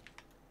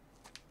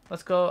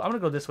 Let's go. I'm gonna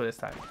go this way this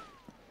time.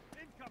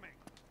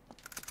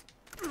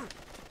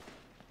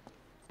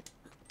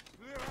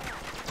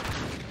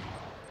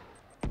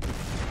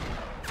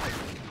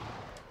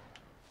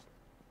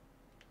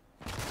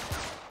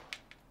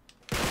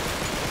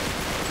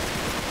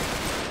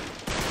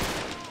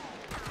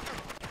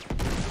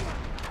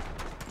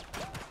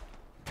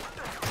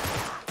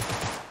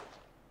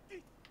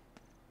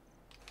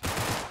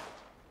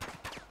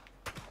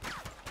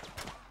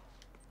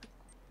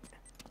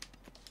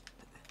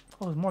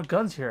 Oh, there's more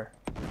guns here.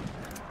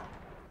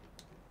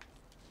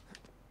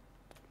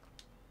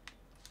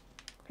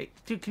 Hey,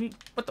 dude, can you...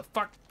 What the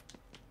fuck?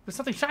 There's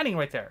something shining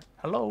right there.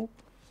 Hello?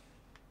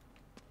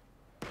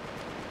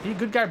 Are you a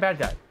good guy or bad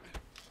guy?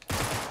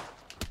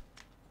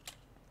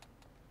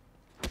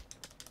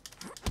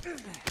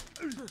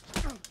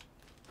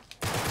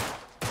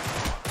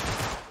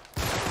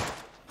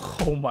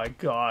 Oh my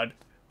god.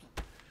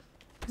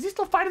 Is he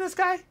still fighting this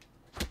guy?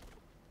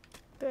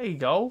 There you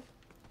go.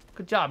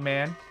 Good job,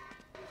 man.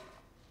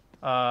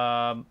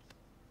 Alright.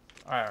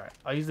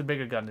 I'll use the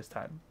bigger gun this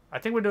time. I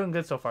think we're doing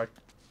good so far.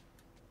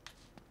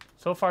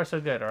 So far, so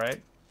good,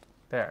 alright?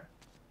 There.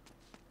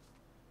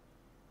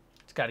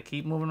 Just gotta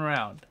keep moving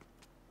around.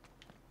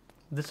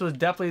 This was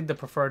definitely the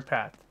preferred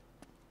path.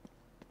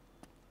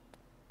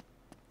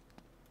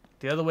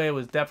 The other way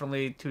was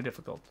definitely too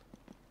difficult.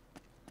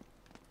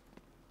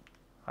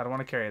 I don't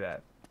want to carry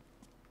that.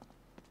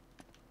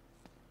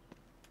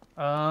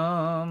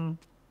 Wow,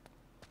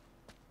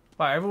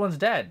 everyone's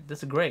dead.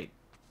 This is great.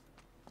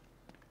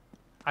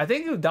 I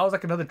think that was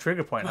like another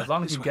trigger point. As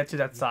long as you get to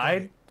that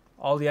side,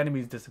 all the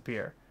enemies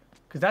disappear.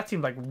 Because that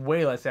seemed like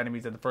way less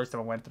enemies than the first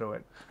time I went through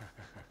it.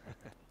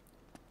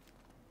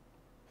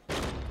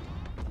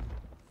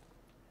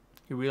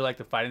 You really like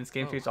the fight in this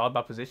game, so it's all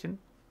about position?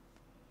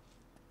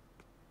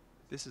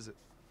 This is it.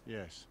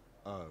 Yes.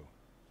 Oh.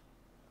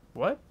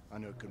 What? I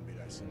knew it couldn't be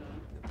that simple.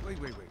 Wait.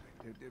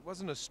 It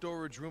wasn't a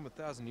storage room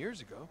 1,000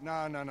 years ago.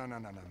 No,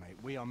 mate.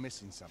 We are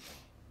missing something.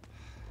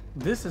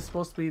 This is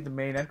supposed to be the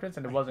main entrance,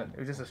 and it wasn't. It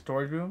was just a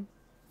storage room.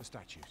 The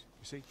statues.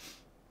 You see?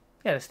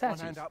 Yeah, the statues.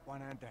 One hand up, one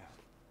hand down.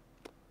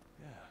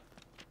 Yeah.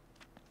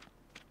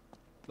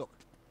 Look,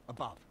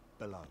 above,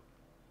 below.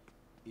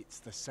 It's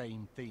the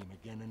same theme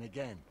again and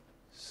again.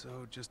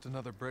 So, just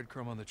another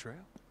breadcrumb on the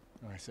trail?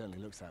 Oh, it certainly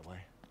looks that way.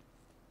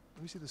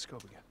 Let me see the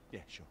scope again.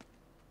 Yeah, sure.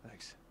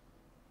 Thanks.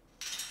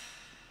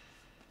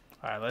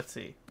 Alright, let's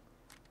see.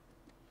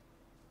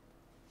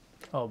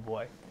 Oh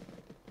boy.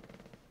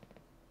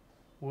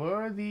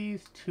 Were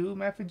these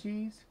tomb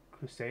effigies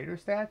Crusader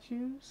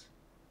statues?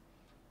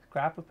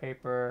 Scrap of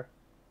paper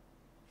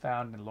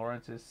found in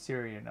Lawrence's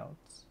Syria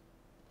notes.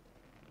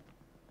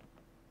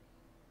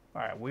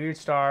 Alright, weird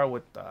star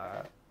with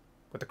the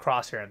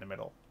crosshair in the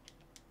middle.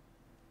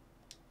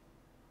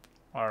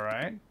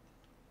 Alright.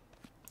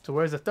 So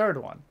where's the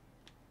third one?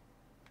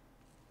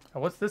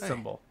 And what's this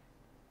symbol?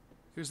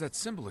 Here's that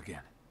symbol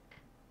again.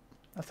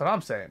 That's what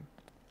I'm saying.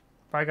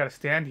 Probably gotta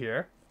stand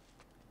here.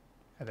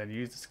 And then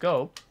use the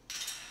scope.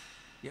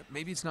 Yep,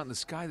 maybe it's not in the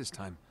sky this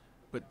time,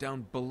 but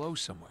down below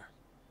somewhere.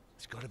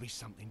 There's got to be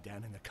something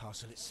down in the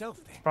castle itself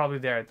then. It's probably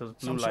there at those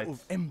blue Some lights. sort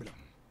of emblem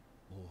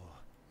or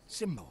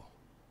symbol.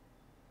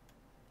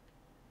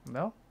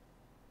 No?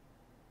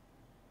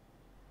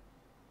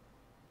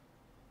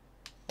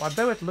 Well, I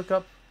bet we have to look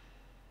up.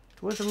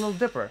 Where's the Little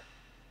Dipper?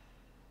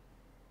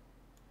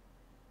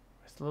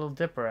 Where's the Little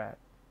Dipper at?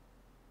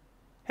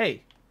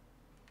 Hey!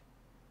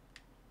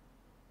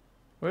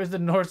 Where's the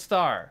North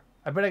Star?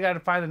 I bet I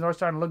gotta find the North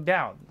Star and look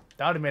down.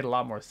 That would have made a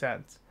lot more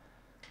sense.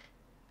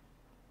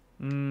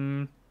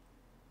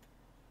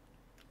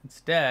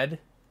 Instead,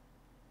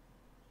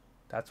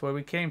 that's where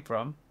we came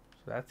from.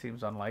 So that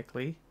seems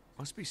unlikely.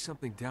 Must be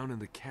something down in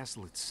the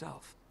castle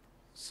itself.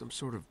 Some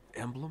sort of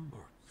emblem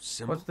or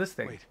symbol. What's this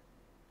thing? Wait.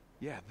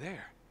 Yeah,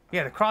 there.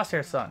 Yeah, the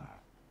crosshair sun.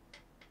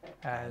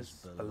 As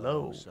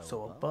below,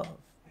 so above.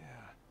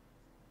 Yeah.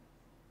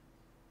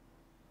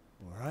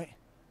 All right.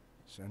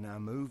 So now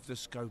move the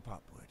scope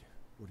upward.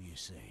 What do you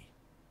see?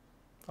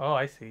 Oh,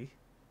 I see.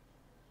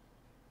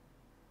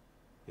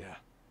 Yeah.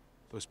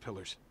 Those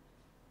pillars.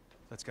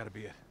 That's got to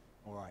be it.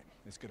 All right.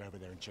 Let's get over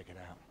there and check it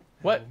out.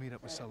 What? We'll meet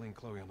up with Sully and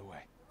Chloe on the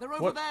way. They're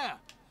over What? there!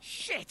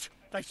 Shit!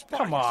 They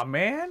spotted Come us. on,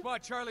 man. Come on,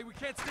 Charlie, we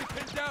can't stay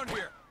pinned down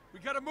here. We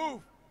gotta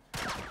move.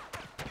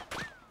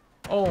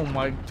 Oh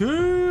my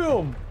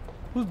damn!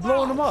 Who's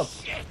blowing them up?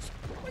 Shit!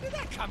 Where did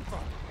that come from?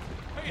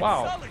 Hey,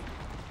 Wow. it's Sully.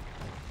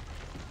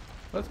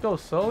 Let's go,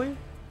 Sully. All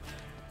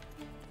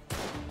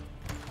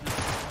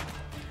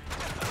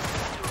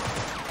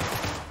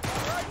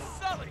right,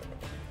 Sully.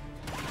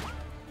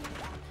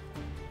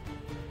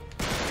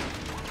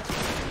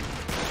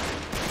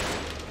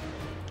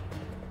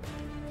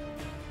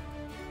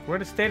 Where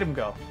did Statham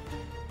go?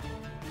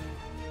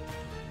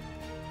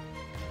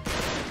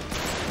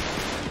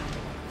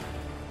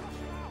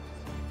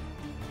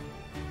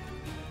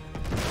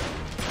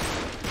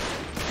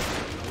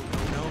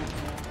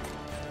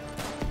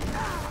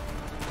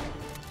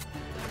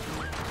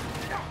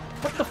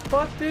 What the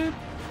fuck, dude?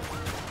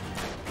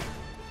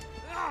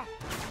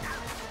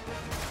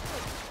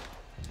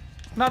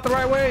 Not the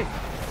right way.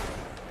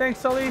 Thanks,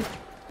 Sully.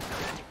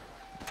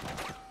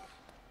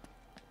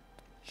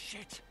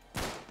 Shit!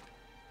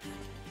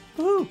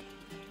 Woohoo! Is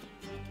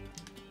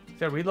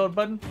there a reload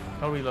button?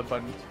 No reload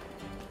button.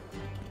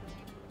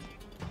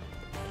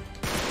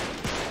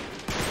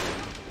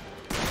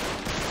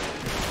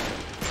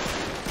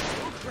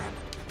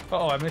 Uh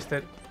oh, I missed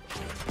it.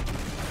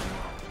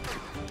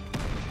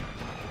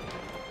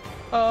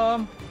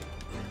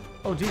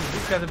 Oh Jesus,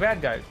 these guys are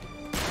bad guys.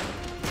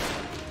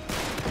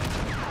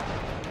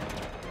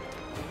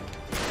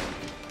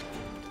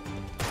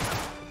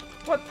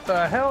 What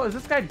the hell? Is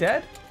this guy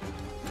dead?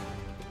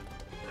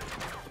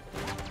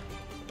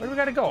 Where do we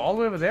gotta go? All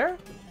the way over there?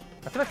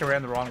 I feel like I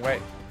ran the wrong way.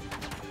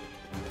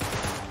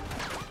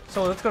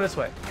 So let's go this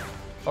way.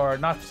 Or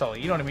not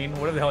Sully, you know what I mean?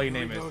 Whatever the hell your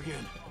name is.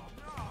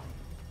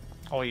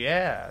 Oh,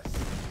 yes.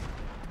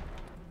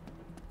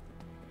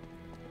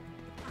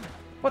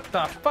 What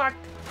the fuck?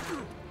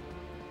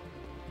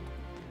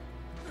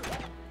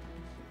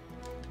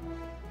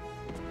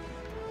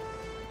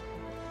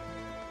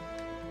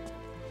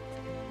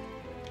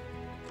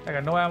 I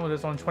got no ammo.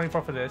 There's only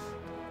 24 for this.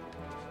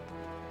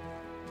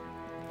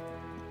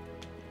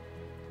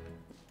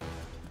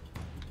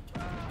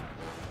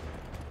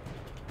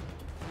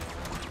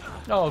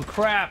 Oh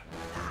crap!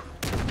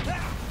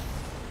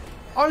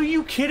 Are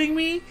you kidding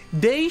me?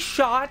 They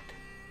shot.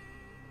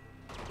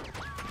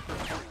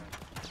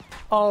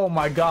 Oh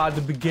my god!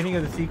 The beginning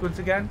of the sequence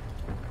again.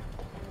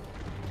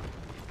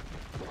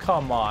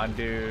 Come on,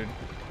 dude.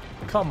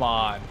 Come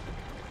on.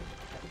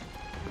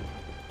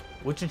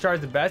 Which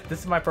Uncharted is the best? This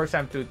is my first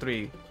time through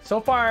 3. So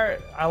far,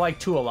 I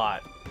like 2 a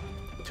lot.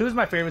 2 is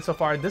my favorite so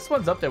far. This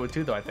one's up there with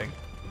 2 though, I think.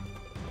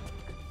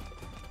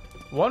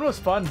 1 was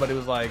fun, but it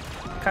was like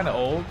kind of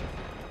old.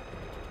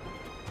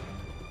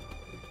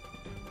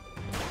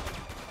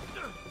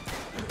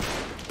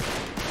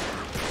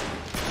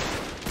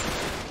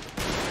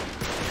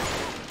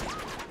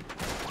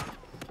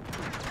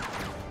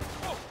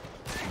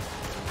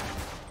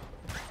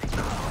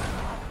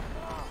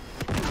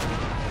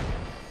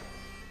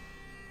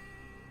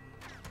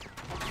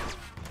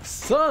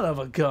 Son of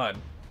a gun.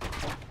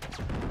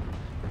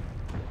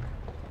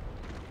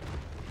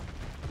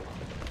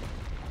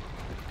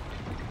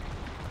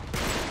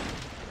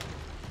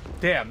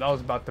 Damn, that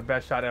was about the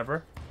best shot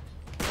ever.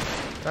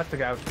 That's the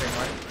guy I was saying,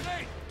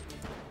 right?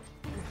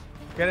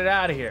 Get it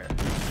out of here.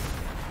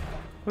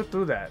 Who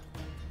threw that?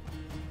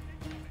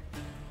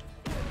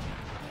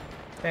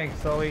 Thanks,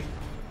 Sully.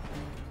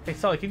 Hey,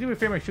 Sully, can you do me a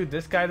favor and shoot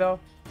this guy, though?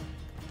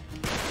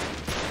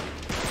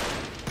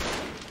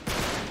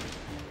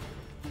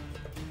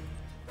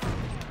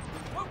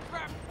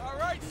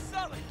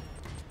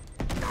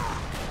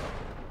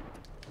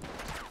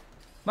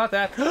 Not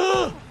that.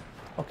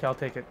 Okay, I'll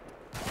take it.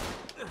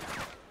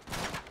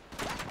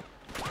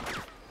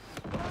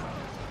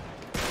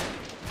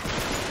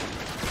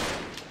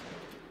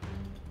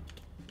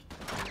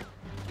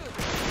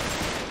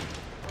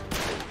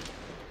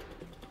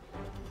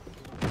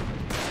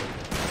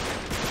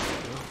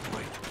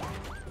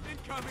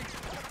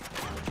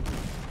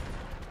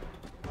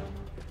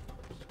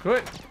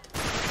 Good.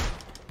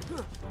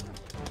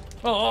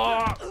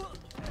 Oh,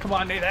 come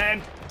on,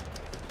 Nathan.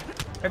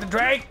 Get the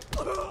drag.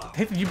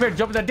 Nathan, you better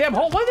jump in that damn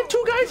hole. Why are there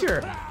 2 guys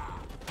here?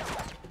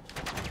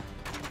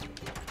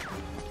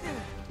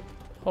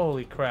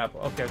 Holy crap.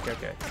 Okay, okay,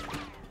 okay.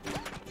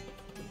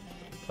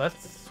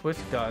 Let's switch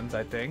guns,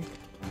 I think.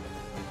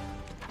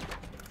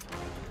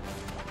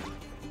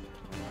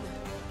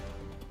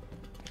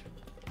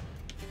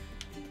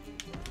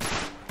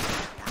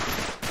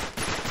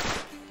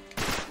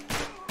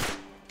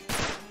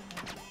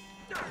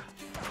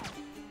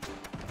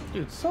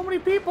 Dude, so many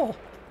people.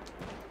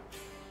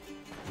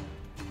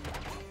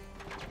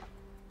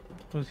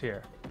 Who's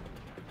here?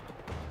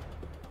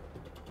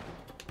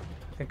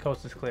 I think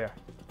coast is clear.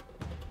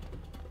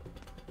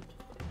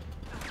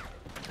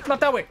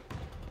 Not that way.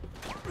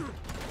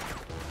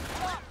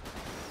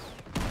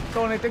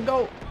 Go, Nathan,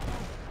 go.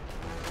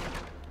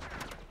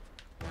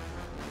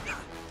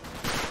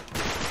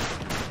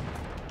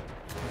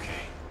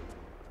 Okay.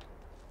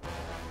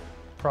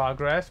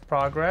 Progress,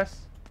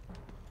 progress.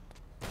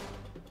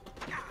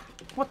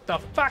 What the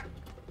fuck?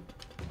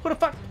 Who the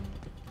fuck?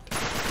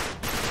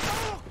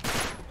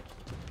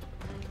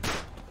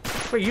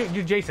 Wait,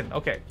 you're Jason.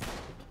 Okay.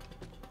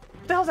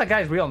 What the hell's that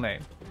guy's real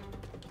name?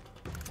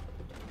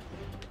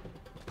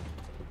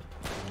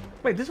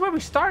 Wait, this is where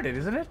we started,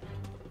 isn't it?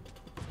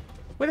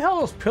 Where the hell are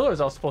those pillars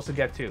I was supposed to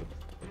get to?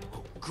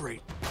 Oh,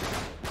 great.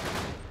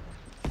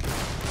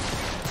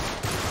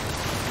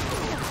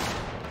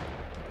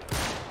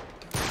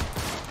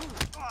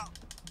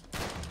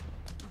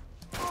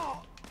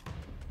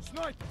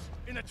 Snipers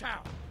in the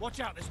tower. Watch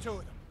out, there's 2 of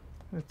them.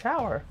 The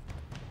tower?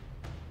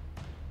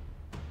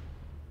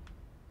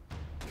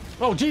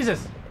 Oh,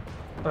 Jesus!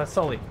 Oh, that's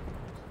Sully.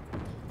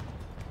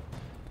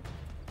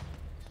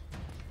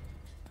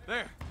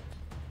 There.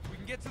 We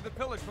can get to the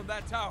pillars from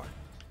that tower.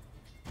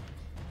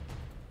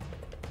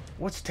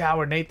 Which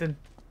tower, Nathan?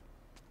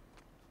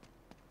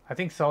 I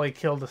think Sully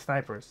killed the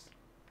snipers.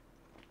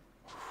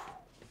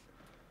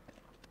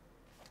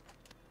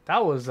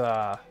 That was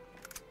a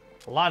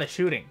lot of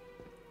shooting.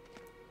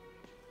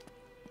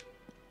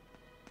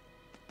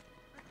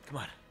 Come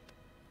on.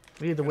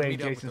 Lead the way,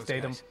 Meet up with Jason those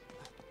Statham. guys.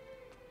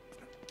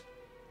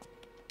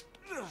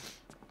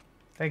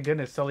 Thank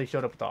goodness Sully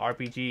showed up with the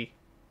RPG.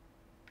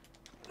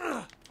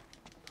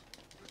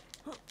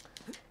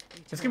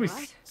 It's gonna be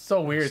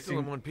so weird Still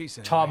in seeing one piece,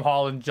 anyway. Tom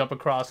Holland jump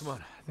across Come on, I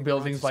think we're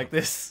buildings onto like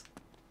this.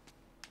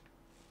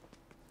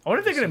 I wonder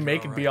if they're gonna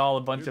make it be all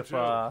a bunch of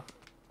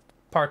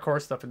parkour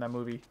stuff in that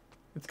movie.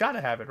 It's gotta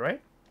have it, right?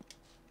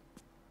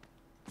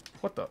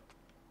 What the?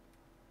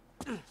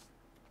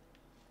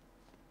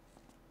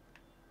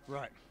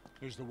 Right,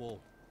 here's the wall.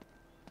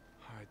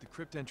 All right, the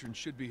crypt entrance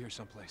should be here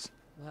someplace.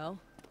 Well,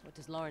 what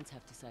does Lawrence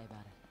have to say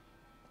about it?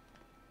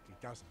 He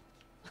doesn't.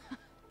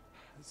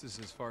 This is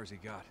as far as he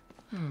got.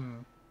 Hmm.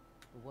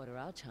 Well, what are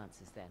our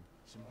chances then?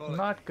 Symbolically,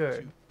 Not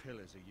good. 2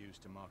 pillars are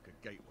used to mark a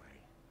gateway.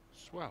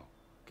 Swell.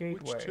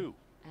 Gateway. Which 2?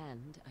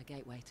 And a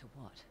gateway to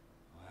what?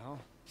 Well,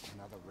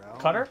 another realm.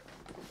 Cutter?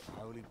 A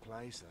holy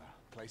place,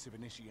 a place of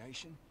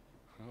initiation.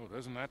 Oh,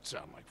 doesn't that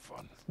sound like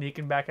fun?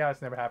 Sneaking back out,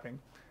 it's never happening.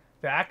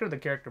 The actor, the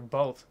character,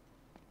 both.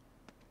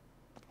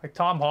 Like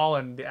Tom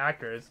Holland, the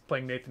actor, is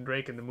playing Nathan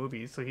Drake in the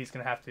movies, so he's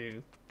gonna have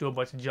to do a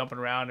bunch of jumping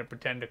around and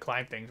pretend to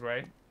climb things,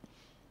 right?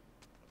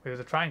 There's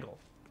a triangle.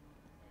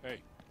 Hey,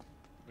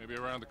 maybe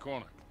around the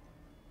corner.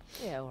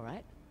 Yeah, all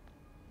right.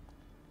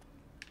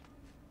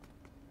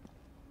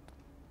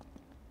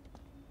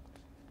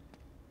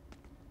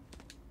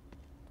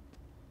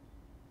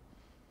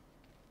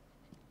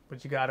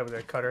 What you got over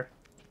there, Cutter?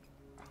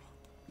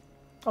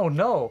 Oh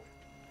no!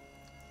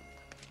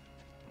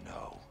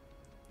 No.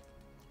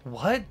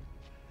 What?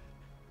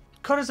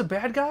 Cutter's a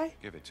bad guy?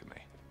 Give it to me.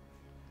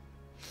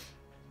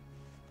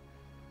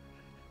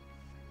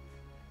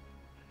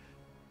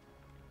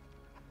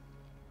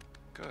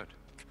 Good.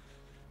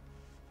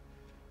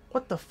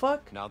 What the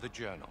fuck? Now the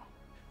journal.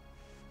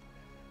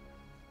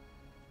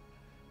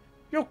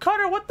 Yo,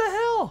 Cutter, what the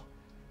hell?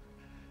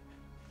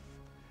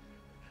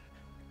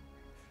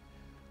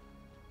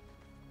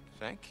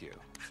 Thank you.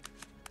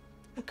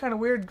 What kind of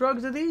weird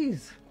drugs are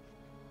these?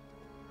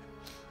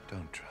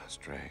 Don't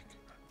trust Drake.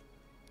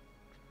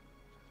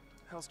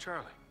 How's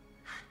Charlie?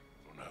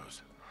 Who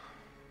knows?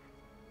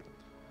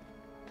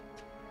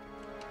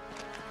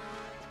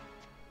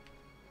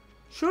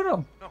 Shoot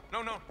him! No,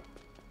 no, no.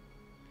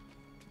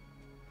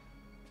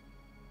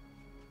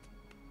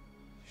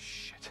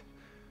 Shit.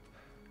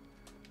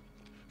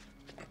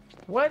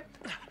 What?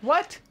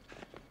 What?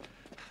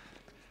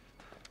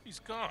 He's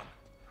gone.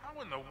 How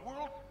in the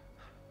world?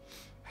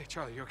 Hey,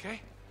 Charlie, you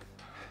okay?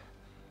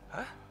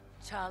 Huh?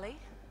 Charlie?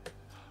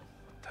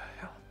 What the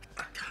hell?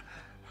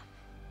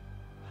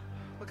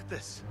 Look at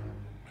this.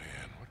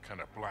 Man, what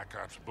kind of Black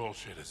Ops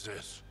bullshit is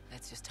this?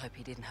 Let's just hope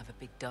he didn't have a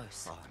big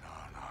dose. Oh,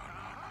 no.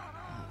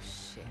 Oh,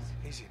 shit.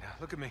 Easy now.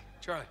 Look at me.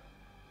 Charlie,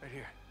 right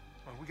here.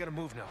 Well, we gotta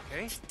move now,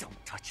 okay?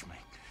 Don't touch me.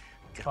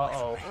 Get away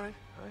Uh-oh. from me. All right,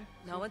 all right.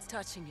 No one's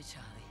touching you,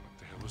 Charlie. What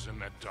the hell was in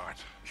that dart?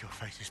 Your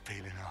face is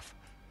peeling off.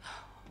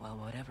 Well,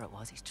 whatever it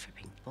was, he's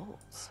tripping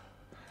balls.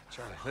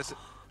 Charlie, listen.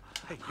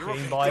 Hey, you're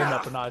Getting okay. volume Yeah.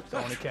 up a notch,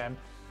 the only can.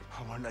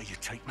 I won't let you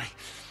take me.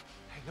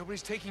 Hey,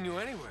 nobody's taking you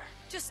anywhere.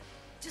 Just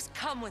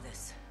come with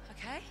us,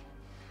 okay?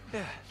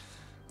 Yeah.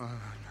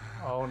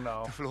 Oh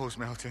no. The floor's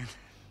melting.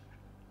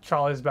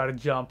 Charlie's about to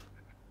jump.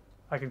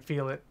 I can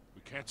feel it.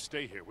 We can't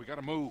stay here. We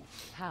gotta move.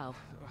 How?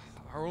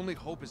 Our only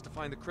hope is to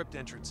find the crypt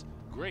entrance.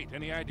 Great.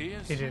 Any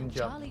ideas? He didn't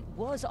jump. Charlie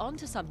was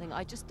onto something.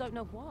 I just don't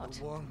know what.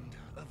 The wand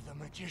of the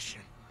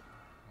magician.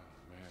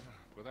 Man,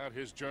 without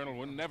his journal,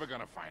 we're never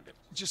gonna find it.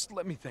 Just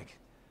let me think.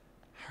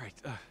 All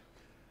right,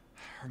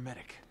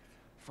 hermetic.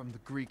 From the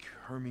Greek,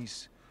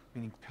 Hermes,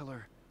 meaning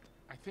pillar.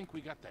 I think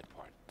we got that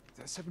part. Is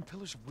that 7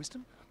 pillars of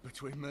wisdom?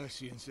 Between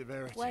mercy and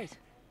severity.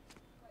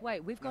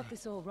 Wait, we've got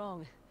this all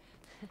wrong.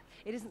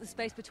 It isn't the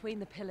space between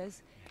the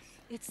pillars.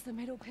 It's the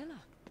middle pillar.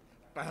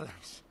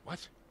 Balance.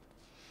 What?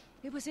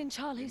 It was in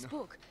Charlie's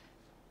book.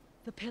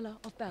 The pillar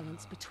of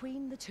balance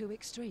between the 2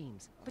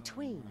 extremes.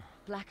 Between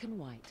black and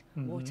white,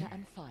 water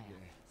and fire,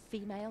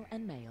 female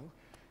and male.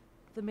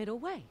 The middle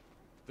way.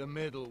 The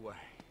middle way.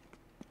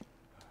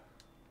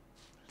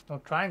 No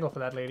triangle for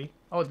that lady.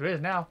 Oh, there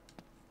is now.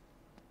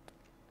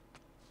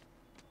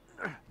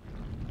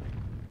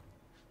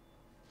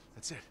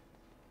 That's it.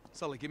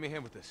 Sully, give me a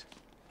hand with this.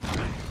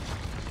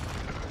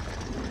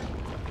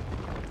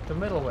 The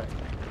middle way.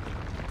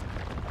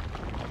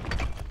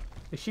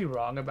 Is she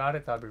wrong about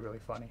it? That'd be really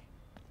funny.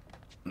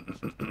 All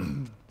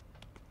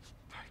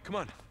right, come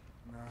on.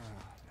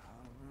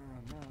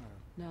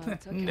 No,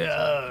 it's okay.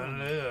 No.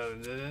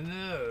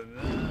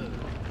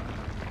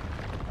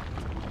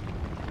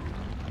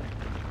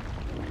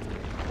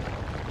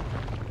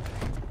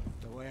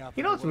 The way up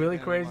You know what's really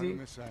and the way down, crazy? one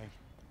and the same.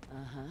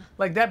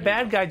 Like, that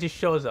bad guy just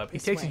shows up. He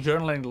This takes way. his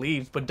journal and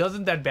leaves, but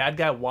doesn't that bad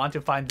guy want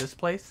to find this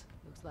place?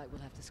 Looks like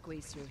we'll have to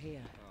squeeze through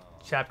here.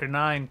 Chapter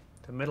 9,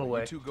 the middle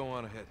way. You 2 go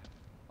on ahead.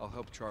 I'll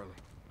help Charlie.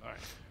 All right.